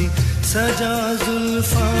सी सजा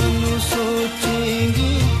जुल्फां नु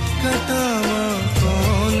सोचेंगी कटावां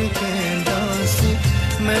कौन कहंदा सी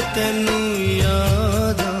मैं तैनू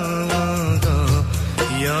याद आवांगा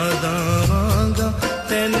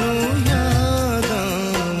तैनू याद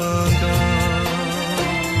आवांगा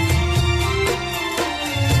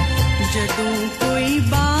जदों कोई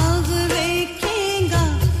बाग वेखेगा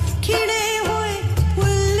खिड़े हुए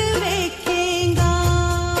फुल वेखेगा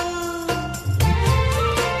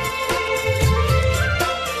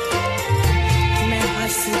मैं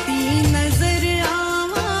हंसती नजर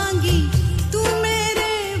आवांगी तू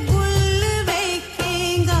मेरे बुल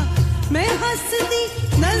वेखेगा मैं हंसती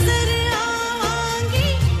नजर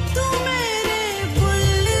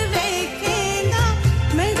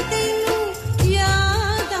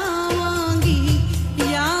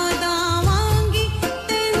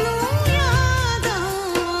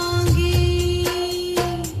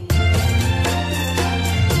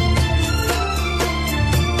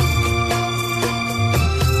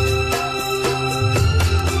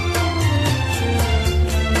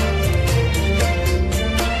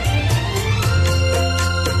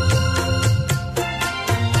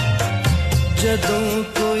जदों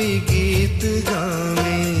कोई गीत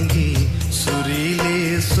गावेंगी सुरीले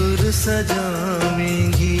सुर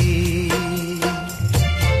सजावेंगी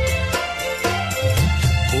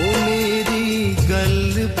ओ मेरी गल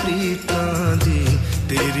प्रीतां दी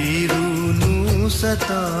तेरी रूह नू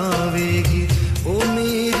सतावेगी ओ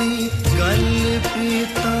मेरी गल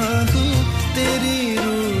प्रीतां दी तेरी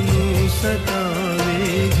रूह नू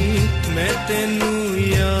सतावेगी मैं तैनू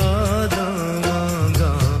याद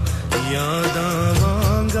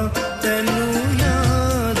आवांगा तैनू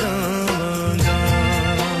याद आवांगा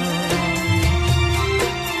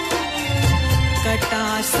कटा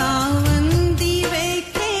सावंदी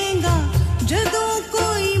वेखेगा जदों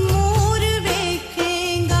कोई मोर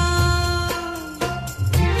वेखेगा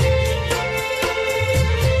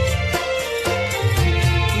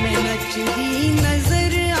मैं नचदी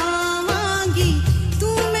नजर आवांगी तू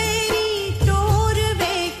मेरी टोर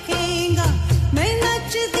वेखेगा मैं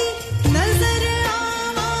नचदी नजर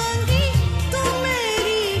आवांगी तू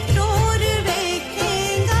मेरी टोर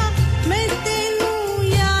वेखेगा मैं तैनू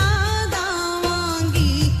याद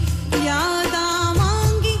आवांगी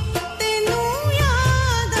तैनू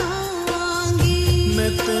याद आवांगी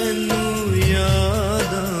मैं तैनू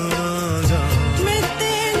याद आवांगा मैं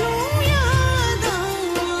तैनू याद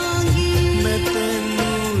आवांगी मैं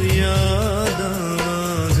तैनू याद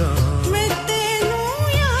आवांगा मैं तैनू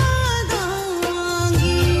याद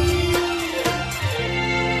आवांगी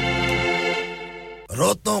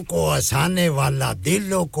रोतों को हंसाने वाला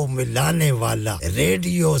दिलों को मिलाने वाला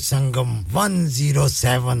radio Sangam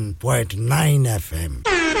 107.9 FM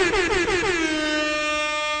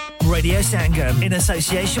Radio Sangam in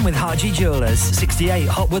association with Haji Jewellers, 68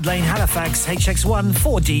 Hotwood Lane, Halifax, HX1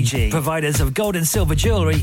 4DG. Providers of gold and silver jewellery